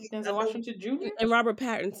know who. I Denzel know Washington Jr. and Robert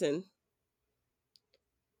Pattinson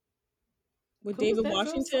with Who was David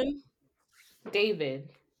Denzel's son? Washington. David.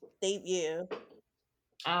 Dave. Yeah,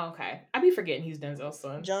 Oh, okay. I be forgetting he's Denzel's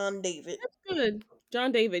son. John David. That's good.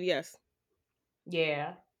 John David, yes.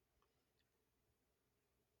 Yeah.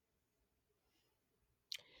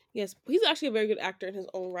 Yes, he's actually a very good actor in his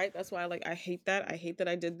own right. That's why I hate that. I hate that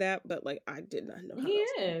I did that, but like I did not know how He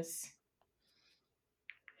else. is.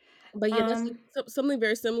 But yeah, that's Um, something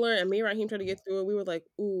very similar. And me and Raheem tried to get through it. We were like,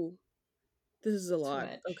 "Ooh, this is a too lot."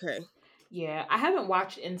 much. Okay, Yeah, I haven't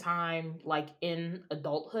watched In Time like in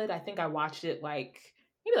adulthood. I think I watched it like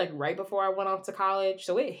maybe like right before I went off to college.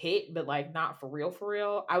 So it hit, but like not for real for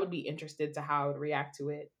real. I would be interested to how I would react to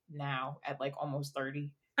it now at like almost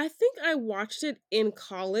 30. I think I watched it in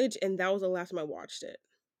college, and that was the last time I watched it.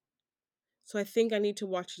 So I think I need to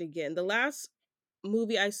watch it again. The last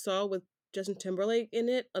movie I saw with Justin Timberlake in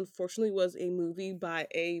it, unfortunately, was a movie by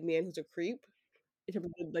a man who's a creep. In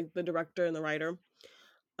terms of like the director and the writer.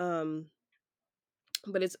 Um,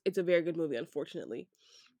 but it's a very good movie, unfortunately.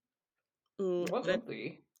 What But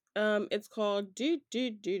movie? it's called Do Do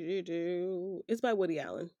Do Do Do. It's by Woody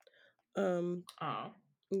Allen. Um, Oh.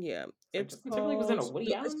 yeah, So Justin Timberlake was in a Woody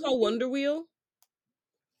It's Allen called movie? Wonder Wheel.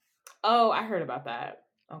 Oh, I heard about that.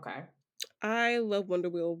 Okay. I love Wonder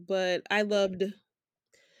Wheel, but I loved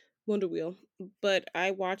Wonder Wheel, but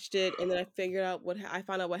I watched it and then I found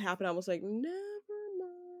out what happened. I was like, never No.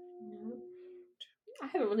 mind. I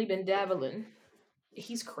haven't really been dabbling.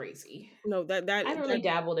 He's crazy. No, I haven't really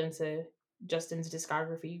dabbled into Justin's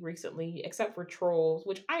discography recently, except for Trolls,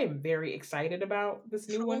 which I am very excited about. This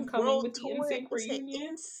new one Trolls coming World with the Tour. NSYNC It's an reunion.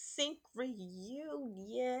 in-sync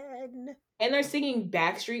reunion. And they're singing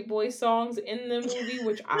Backstreet Boys songs in the movie,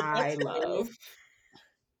 which I That's love. hilarious.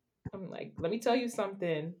 I'm like, let me tell you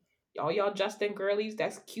something. Y'all Justin girlies,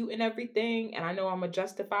 that's cute and everything. And I know I'm a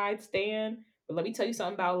justified stan, but let me tell you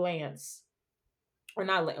something about Lance. Or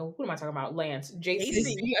not Lance. Who am I talking about? Lance. JC.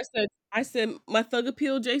 JC. JC, I said my thug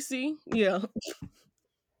appeal, JC. Yeah.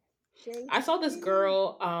 I saw this JC.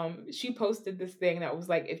 girl, she posted this thing that was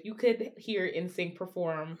like, if you could hear NSYNC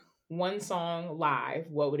perform one song live,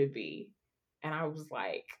 what would it be? And I was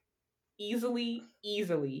like, easily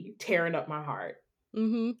tearing up my heart.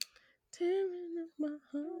 Mm-hmm. Tearing up my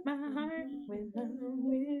heart. My heart when I'm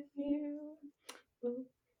with you.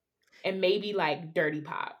 And maybe like Dirty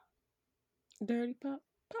Pop. Dirty pop.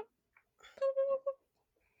 Pop.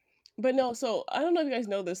 But no, so I don't know if you guys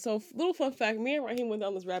know this. So little fun fact, me and Raheem went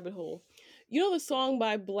down this rabbit hole. You know the song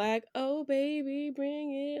by Black, "Oh baby,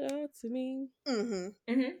 bring it up to me."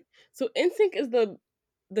 Mm-hmm. Hmm. So NSYNC is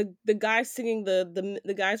the guy singing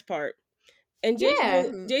the guy's part. And Yeah.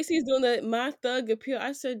 Mm-hmm. JC's doing the my thug appeal.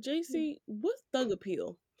 I said, JC, what's thug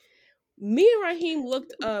appeal? Me and Raheem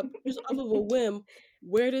looked up just off of a whim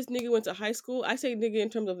where this nigga went to high school. I say nigga in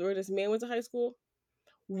terms of where this man went to high school.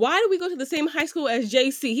 Why did we go to the same high school as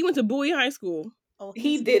JC? He went to Bowie High School. Oh, He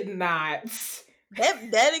he's did not.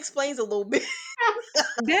 that explains a little bit.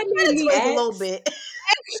 That made That me explains a That little bit.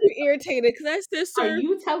 extra irritated because I said, are sir,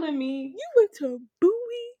 you telling me? you went to Bowie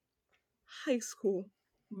High School.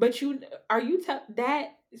 But you are you tell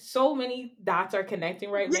that so many dots are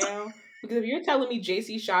connecting right now? Because if you're telling me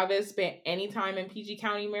JC Chavez spent any time in PG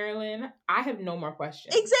County, Maryland, I have no more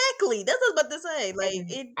questions. Exactly. That's what I was about to say. Like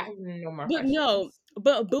it. I have no more But no, questions.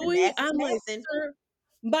 but Bowie, Math is I'm like, mathing sir,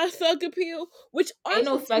 my thug appeal, which Ain't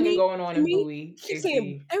no honestly thugging going on to in me, Bowie, keep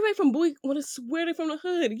saying JC. everybody from Bowie want to swear they're from the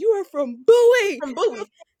hood. You are from Bowie. from You're Bowie.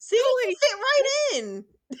 See, from you Bowie. fit right in.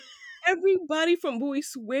 Everybody from Bowie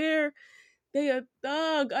swear they a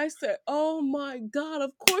thug. I said, oh my god,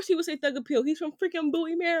 of course he would say thug appeal. He's from freaking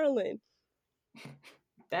Bowie, Maryland.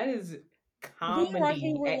 That is We right here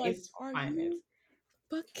comedy were at like, its are you finest.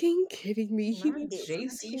 fucking kidding me? He Not went to It's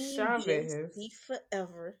JC Team Chavez. JC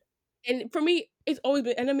forever. and for me, it's always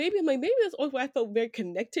been, and then maybe I'm like, maybe that's always why I felt very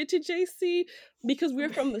connected to JC because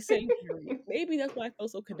we're from the same period. Maybe that's why I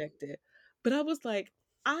felt so connected. But I was like,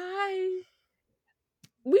 I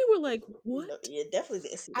We were like, No, what? yeah, definitely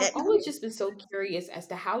didn't see I've that always coming. just been so curious as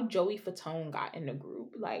to how Joey Fatone got in the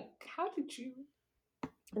group. Like, how did you?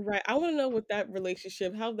 Right. I want to know what that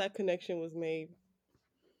relationship, how that connection was made.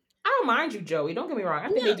 I don't mind you, Joey. Don't get me wrong. I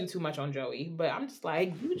think they No. do too much on Joey, but I'm just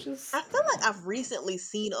like, you I just feel like I've recently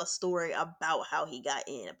seen a story about how he got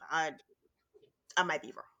in, but I might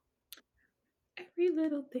be wrong. every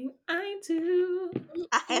little thing I do.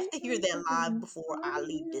 I have to hear that live before I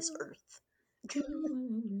leave this earth,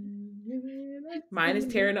 Mine is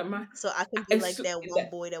tearing up my. so I can be As, like that is one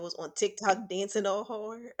that, boy that was on TikTok dancing all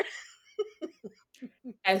hard.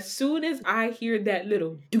 as soon as I hear that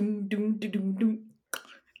little doom doom doom doom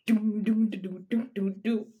doom doom doom doom doom doom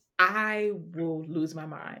doom, I will lose my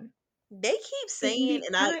mind. They keep saying, Baby,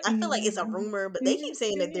 and I I feel like it's a am rumor, but they keep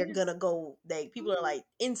saying that they're gonna go. They people are like,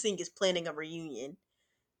 NSYNC is planning a reunion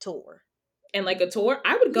tour. and like a tour,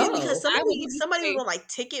 I would Yeah, because go. I would love to somebody was say on like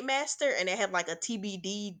Ticketmaster and they had like a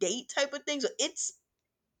TBD date type of thing, so it's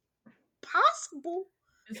possible.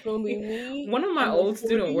 it's gonna be me One of my and the old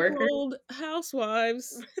student workers 40-year-old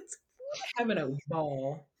housewives. having a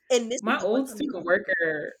ball. And this is My the one old time you student go.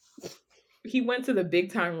 worker, he went to the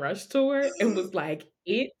Big Time Rush tour and was like,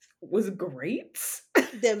 it was great.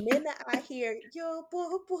 The minute I hear yo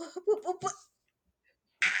boy, boy, boy, boy, boy,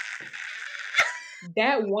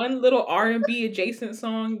 That one little R&B adjacent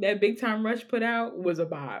song that Big Time Rush put out was a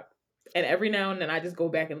bop. And every now and then I just go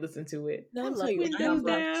back and listen to it. Now I let me love tell you, Big I Windows Time didn't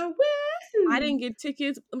get Rush. down, I woo! didn't get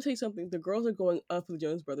tickets. Let me tell you something. The girls are going up for the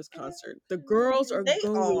Jonas Brothers concert. The girls are They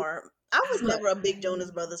going are. I was up. never a big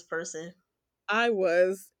Jonas Brothers person. I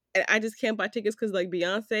was, and I just can't buy tickets because like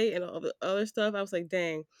Beyonce and all the other stuff. I was like,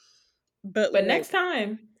 dang. But But like, next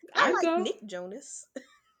time, I I'd like go. Nick Jonas.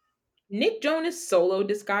 Nick Jonas' solo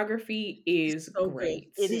discography it's is so good.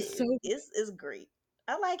 great. It He's so. is. It's great.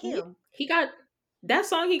 I like Yeah, him. He got that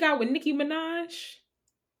song he got with Nicki Minaj.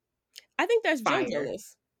 I think that's Joe Fire.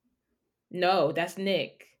 Jonas. No, that's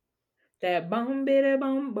Nick. That bum biddy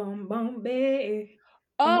bum bum bum be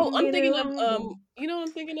Oh, bum I'm biddy thinking of bum bum. you know what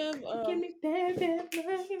I'm thinking of Give me that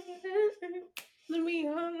love. Let me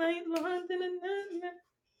all night long.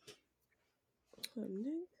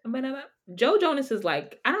 Joe Jonas is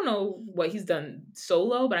like, I don't know what he's done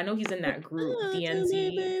solo, but I know he's in that group to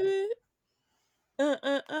me, DNC. baby. Uh,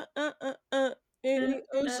 uh, uh, uh, in Uh, the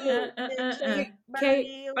ocean. Cake K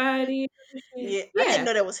body. body. Yeah, I didn't Yeah,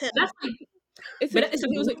 know that was him. that's like, It's but like it's a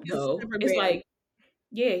he was group like it's a though. separate It's band. like,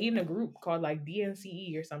 yeah, he in a group called like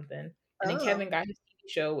DNCE or something. And then Oh, Kevin got his TV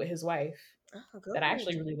show with his wife oh, go that I on.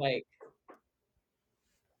 actually really like.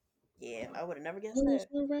 Yeah, I would have never guessed Oh, that.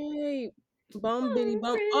 all right. Bum bitty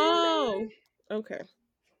bum. Oh, okay.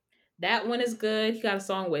 That one is good. He got a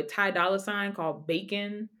song with Ty Dolla Sign called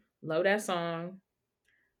Bacon. Love that song.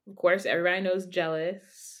 Of course, everybody knows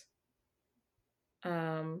Jealous.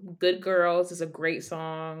 Good Girls is a great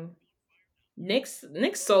song. Nick's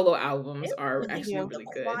solo albums They are really actually Yeah. sent the really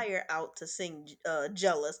good. choir out to sing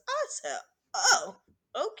 "Jealous." I said, "Oh,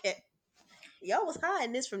 okay. Y'all was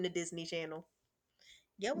hiding this from the Disney Channel.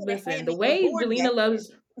 Y'all would have Listen, had me on board back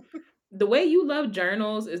then." The way you love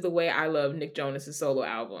journals is the way I love Nick Jonas's solo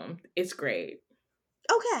album. It's great.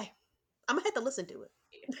 Okay, I'm gonna have to listen to it.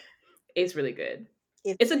 It's really good.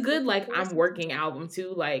 If It's it a is good Nick like Jonas, I'm working album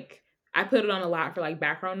too. Like I put it on a lot for like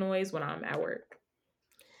background noise when I'm at work.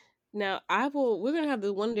 Now I will. We're gonna have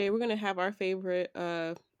the one day. We're gonna have our favorite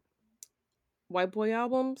white boy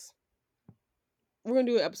albums. We're gonna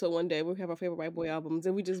do an episode one day. We'll have our favorite white boy albums,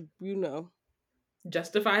 and we just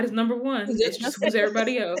Justified is number one. It's just just who's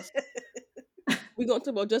everybody else. we're gonna talk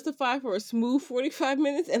about Justify for a smooth 45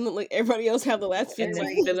 minutes, and then like everybody else have the last And then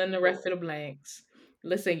 15. fill in the rest of the blanks.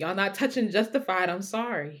 Listen, y'all not touching Justified. I'm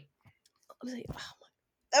sorry. I'm like, wow.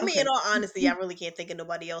 I mean, Okay. in all honesty, I really can't think of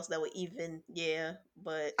nobody else that would even. Yeah,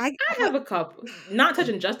 but I I have a couple. Not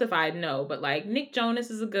touching Justified, no, but like Nick Jonas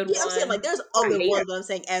is a good yeah, I'm saying like one. there's I other hate ones. But I'm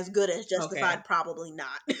saying as good as okay. Justified, probably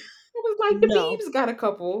not. I was like, the no. Beebs got a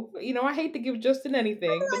couple. You know, I hate to give Justin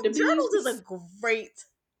anything, but the Like Journals is Beebs, a great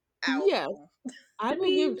Yeah, album. I the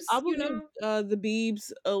will give Beebs, you know, the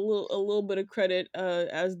Beebs a little bit of credit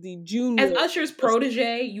as the junior. as Usher's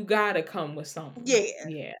protege, you gotta come with something. Yeah,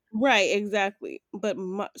 Yeah. Right, exactly. But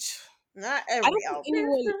much. not I every don't think album. Last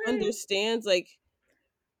anyone night, understands like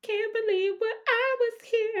can't believe what I was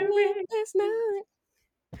hearing. last night.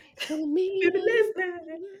 Tell me Baby, all last about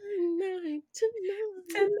night, night tonight.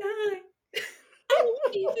 tonight. I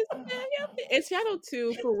will even say and shout out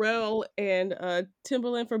to Pharrell and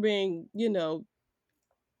Timberland for being,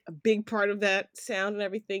 a big part of that sound and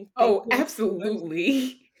everything. Thank Oh, you so much.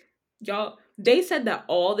 absolutely. Y'all, they said that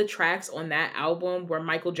all the tracks on that album were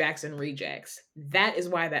Michael Jackson rejects. That is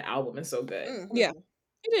why that album is so good. Yeah. Hmm.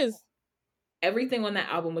 It is. Everything on that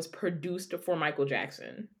album was produced for Michael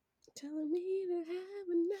Jackson. Telling me to have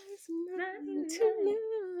a nice night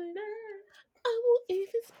tonight. I won't even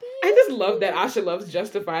I just love that spend Asha loves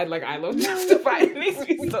Justified like I love night. Justified. It makes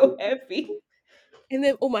me so happy. And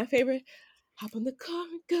then, oh, my favorite, hop on the car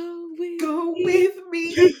and go with Go me. with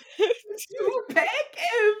me to pack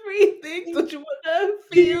everything. Don't you wanna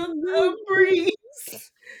feel Feel the the breeze?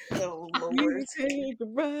 breeze. Oh We Lord. take a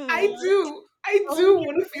ride. I do. I Oh, do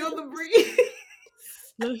want to feel the breeze.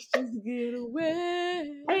 let's just get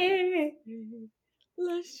away. Hey.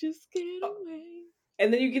 Let's just get away.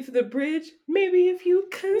 And then you get to the bridge. Maybe if you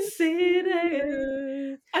consider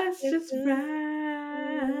Consider us if just the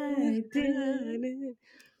riding. riding.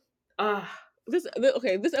 Ah, This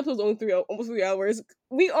episode's only almost 3 hours.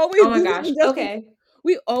 We always oh do my this gosh. with Justin. Okay.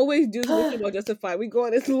 We always do this when we talk about Justified. We go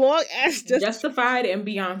on this long ass Justified. Justified and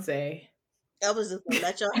Beyonce. I was just gonna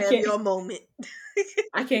let y'all I have can't. your moment.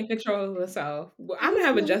 I can't control myself. Well, I'm gonna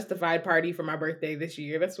have a Justified party for my birthday this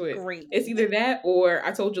year. That's what Great. it's either that or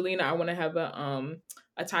I told Jelena I want to have a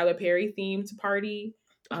Tyler Perry themed party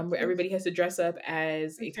where everybody has to dress up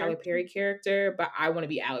as a Tyler Perry character, but I want to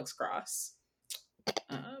be Alex Cross.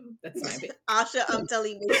 That's my bit. Asha, I'm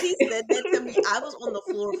telling you, when she said that to me, I was on the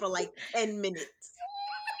floor for like 10 minutes.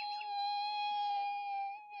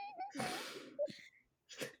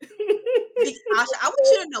 Asha, I want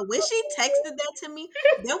you to know when she texted that to me,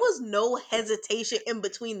 there was no hesitation in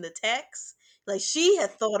between the texts. Like she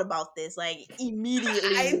had thought about this, like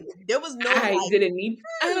immediately I knew. There was no I like, didn't need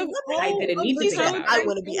Out of let I all didn't of need the to she think said, Tyler about I it. Perry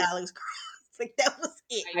want to be films, Alex Cross. Like that was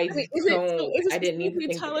it. I don't. is I it didn't need to specifically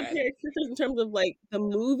think Tyler about it. Perry characters in terms of like the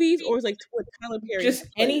movies, or is like what Tyler Perry Just has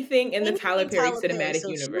played? anything in the Tyler Anything Perry Tyler Perry. cinematic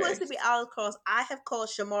So if she wants to universe. be Alex Cross, I have called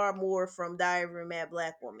Shamar Moore from Diary of a Mad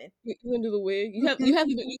Black Woman. You gonna do the wig? Mhm. You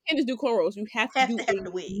can't just do cornrows. You have to Have do to a have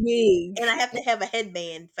the wig. wig. And I have to have a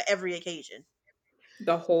headband for every occasion.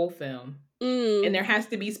 The whole film. And Mm. there has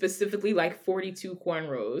to be specifically like 42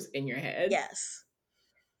 cornrows in your head. Yes.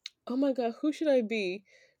 Oh my god, who should I be?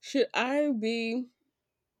 Should I be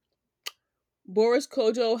Boris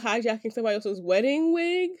Kojo hijacking somebody else's wedding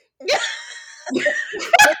wig? With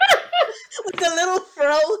the little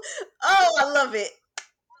fro. Oh, I love it.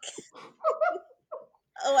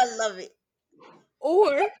 Oh, I love it. Or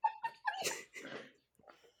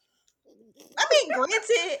I mean,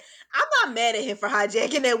 granted, I'm not mad at him for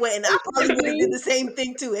hijacking that wedding. I probably would have did the same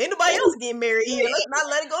thing too. Ain't nobody else getting married either. Let's not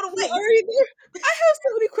let it go to you waste. already there. I have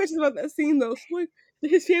so many questions about that scene though. So like,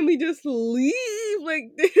 did his family just leave? Like,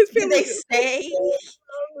 did his Did family they just stay?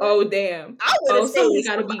 Oh damn. I would have Oh, stayed. somebody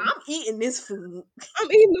gotta be I'm eating this food.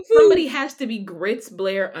 I'm eating the food. somebody has to be Grits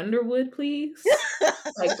Blair Underwood, please.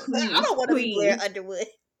 Like I don't please, want to be Blair please, Underwood.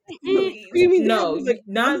 please. You mean to have No, this like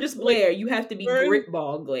not just like Blair. You have to be burn grit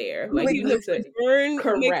ball Blair. Like like you the need to burn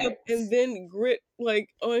makeup correct. and then grit like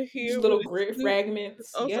on Just here with little a grit scoop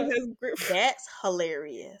fragments. also Yep. has grit. That's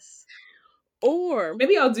hilarious. Or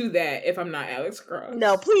Maybe I'll do that if I'm not Alex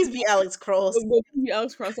No, Cross. please be Alex Cross. well,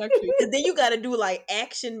 Alex Cross actually. Because then you got to do like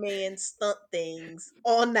Action Man stunt things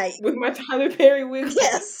all night. With my Tyler Perry wig.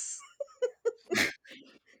 Yes.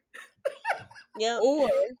 Yep. Or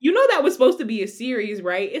You know that was supposed to be a series,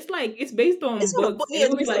 right? It's like it's based It's on on a book. books, and Yeah,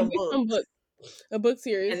 it it's was based on like, it's some book, books. a book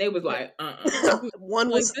series. and they was But like, one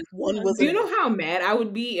like was this one one, was Do you enough. know how mad I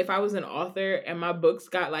would be if I was an author and my books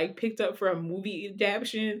got like picked up for a movie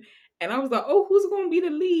adaptation? And I was like, oh, who's going to be the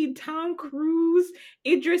lead? Tom Cruise,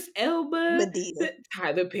 Idris Elba, Medea.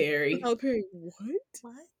 Tyler Perry. Tyler Perry. What?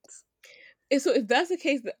 What? And so if that's the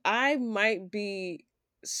case, that I might be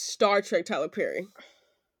Star Trek Tyler Perry.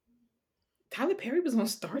 Tyler Perry was on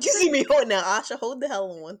Star You see Trek? me hold now, Asha. Hold the hell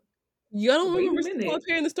on. Y'all don't Wait a remember Tyler minute.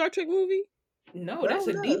 Perry in the Star Trek movie? No, that's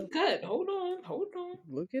Girl, a no. deep cut. Hold on. Hold on.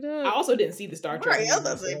 Look it I up. also didn't see the Star Trek Right, I was movie,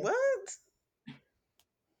 about to say, so what?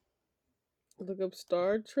 Look up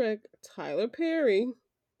Star Trek Tyler Perry.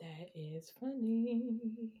 that is funny.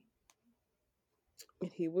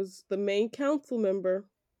 And he was the main council member.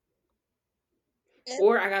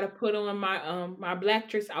 Or I gotta put on my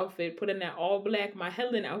Blacktress outfit, put in that all black, my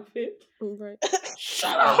Helen outfit. Right.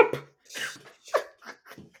 Shut up!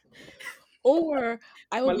 Or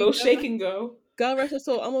I will My be little shake and go. God rest his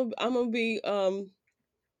soul. I'm gonna be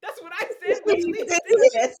That's what I said. But You please, did say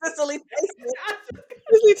that, Cicely Tyson.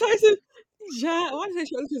 Wesley Tyson. Why did I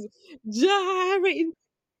say Tyson? Gyrating.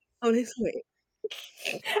 Oh, this way.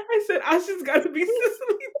 I said I just gotta be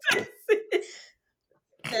Cicely Tyson.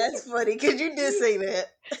 That's funny because you did say that.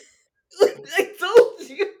 I told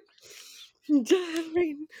you.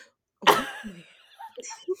 Gyrating. Oh, this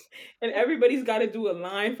way. And everybody's got to do a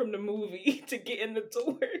line from the movie to get in the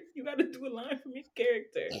door. You got to do a line from each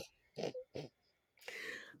character.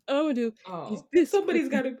 All I'm gonna do is Oh, this what somebody's we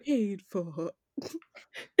got to. paid for.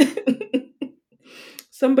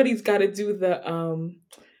 Somebody's got to do the.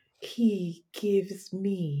 He gives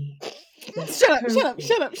me the Shut up! Shut up! perfect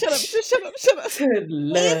Shut up! Shut up! Just shut up! Shut up! to In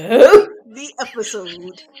love. the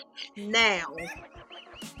episode now.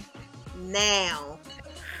 Now.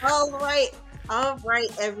 All right,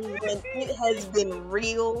 everyone. It has been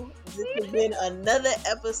real. This has been another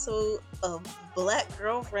episode of Black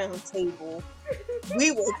Girl Roundtable.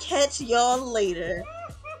 We will catch y'all later.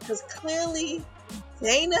 Because clearly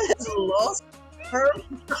Dana has lost her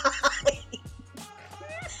mind.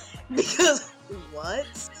 Because what?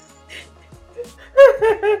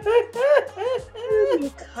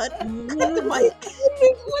 Cut the mic.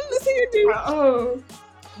 What does he do? Oh,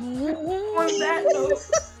 on that note.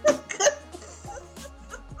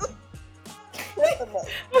 Cut the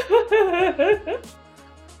mic.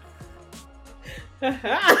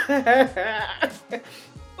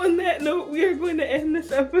 On that note, we are going to end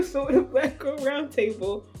this episode of Black Girl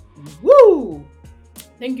Roundtable. Woo!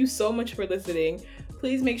 Thank you so much for listening.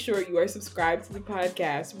 Please make sure you are subscribed to the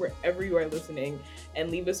podcast wherever you are listening and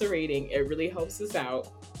leave us a rating. It really helps us out.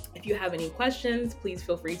 If you have any questions, please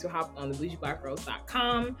feel free to hop on the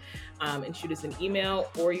bougieblackgirls.com and shoot us an email,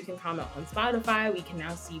 or you can comment on Spotify. We can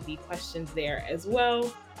now see the questions there as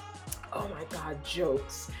well. Oh my God,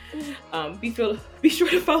 jokes. Be sure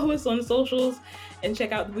to follow us on socials and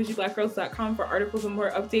check out thebougieblackgirls.com for articles and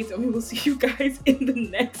more updates, and we will see you guys in the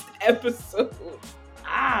next episode.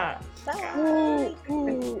 Bye.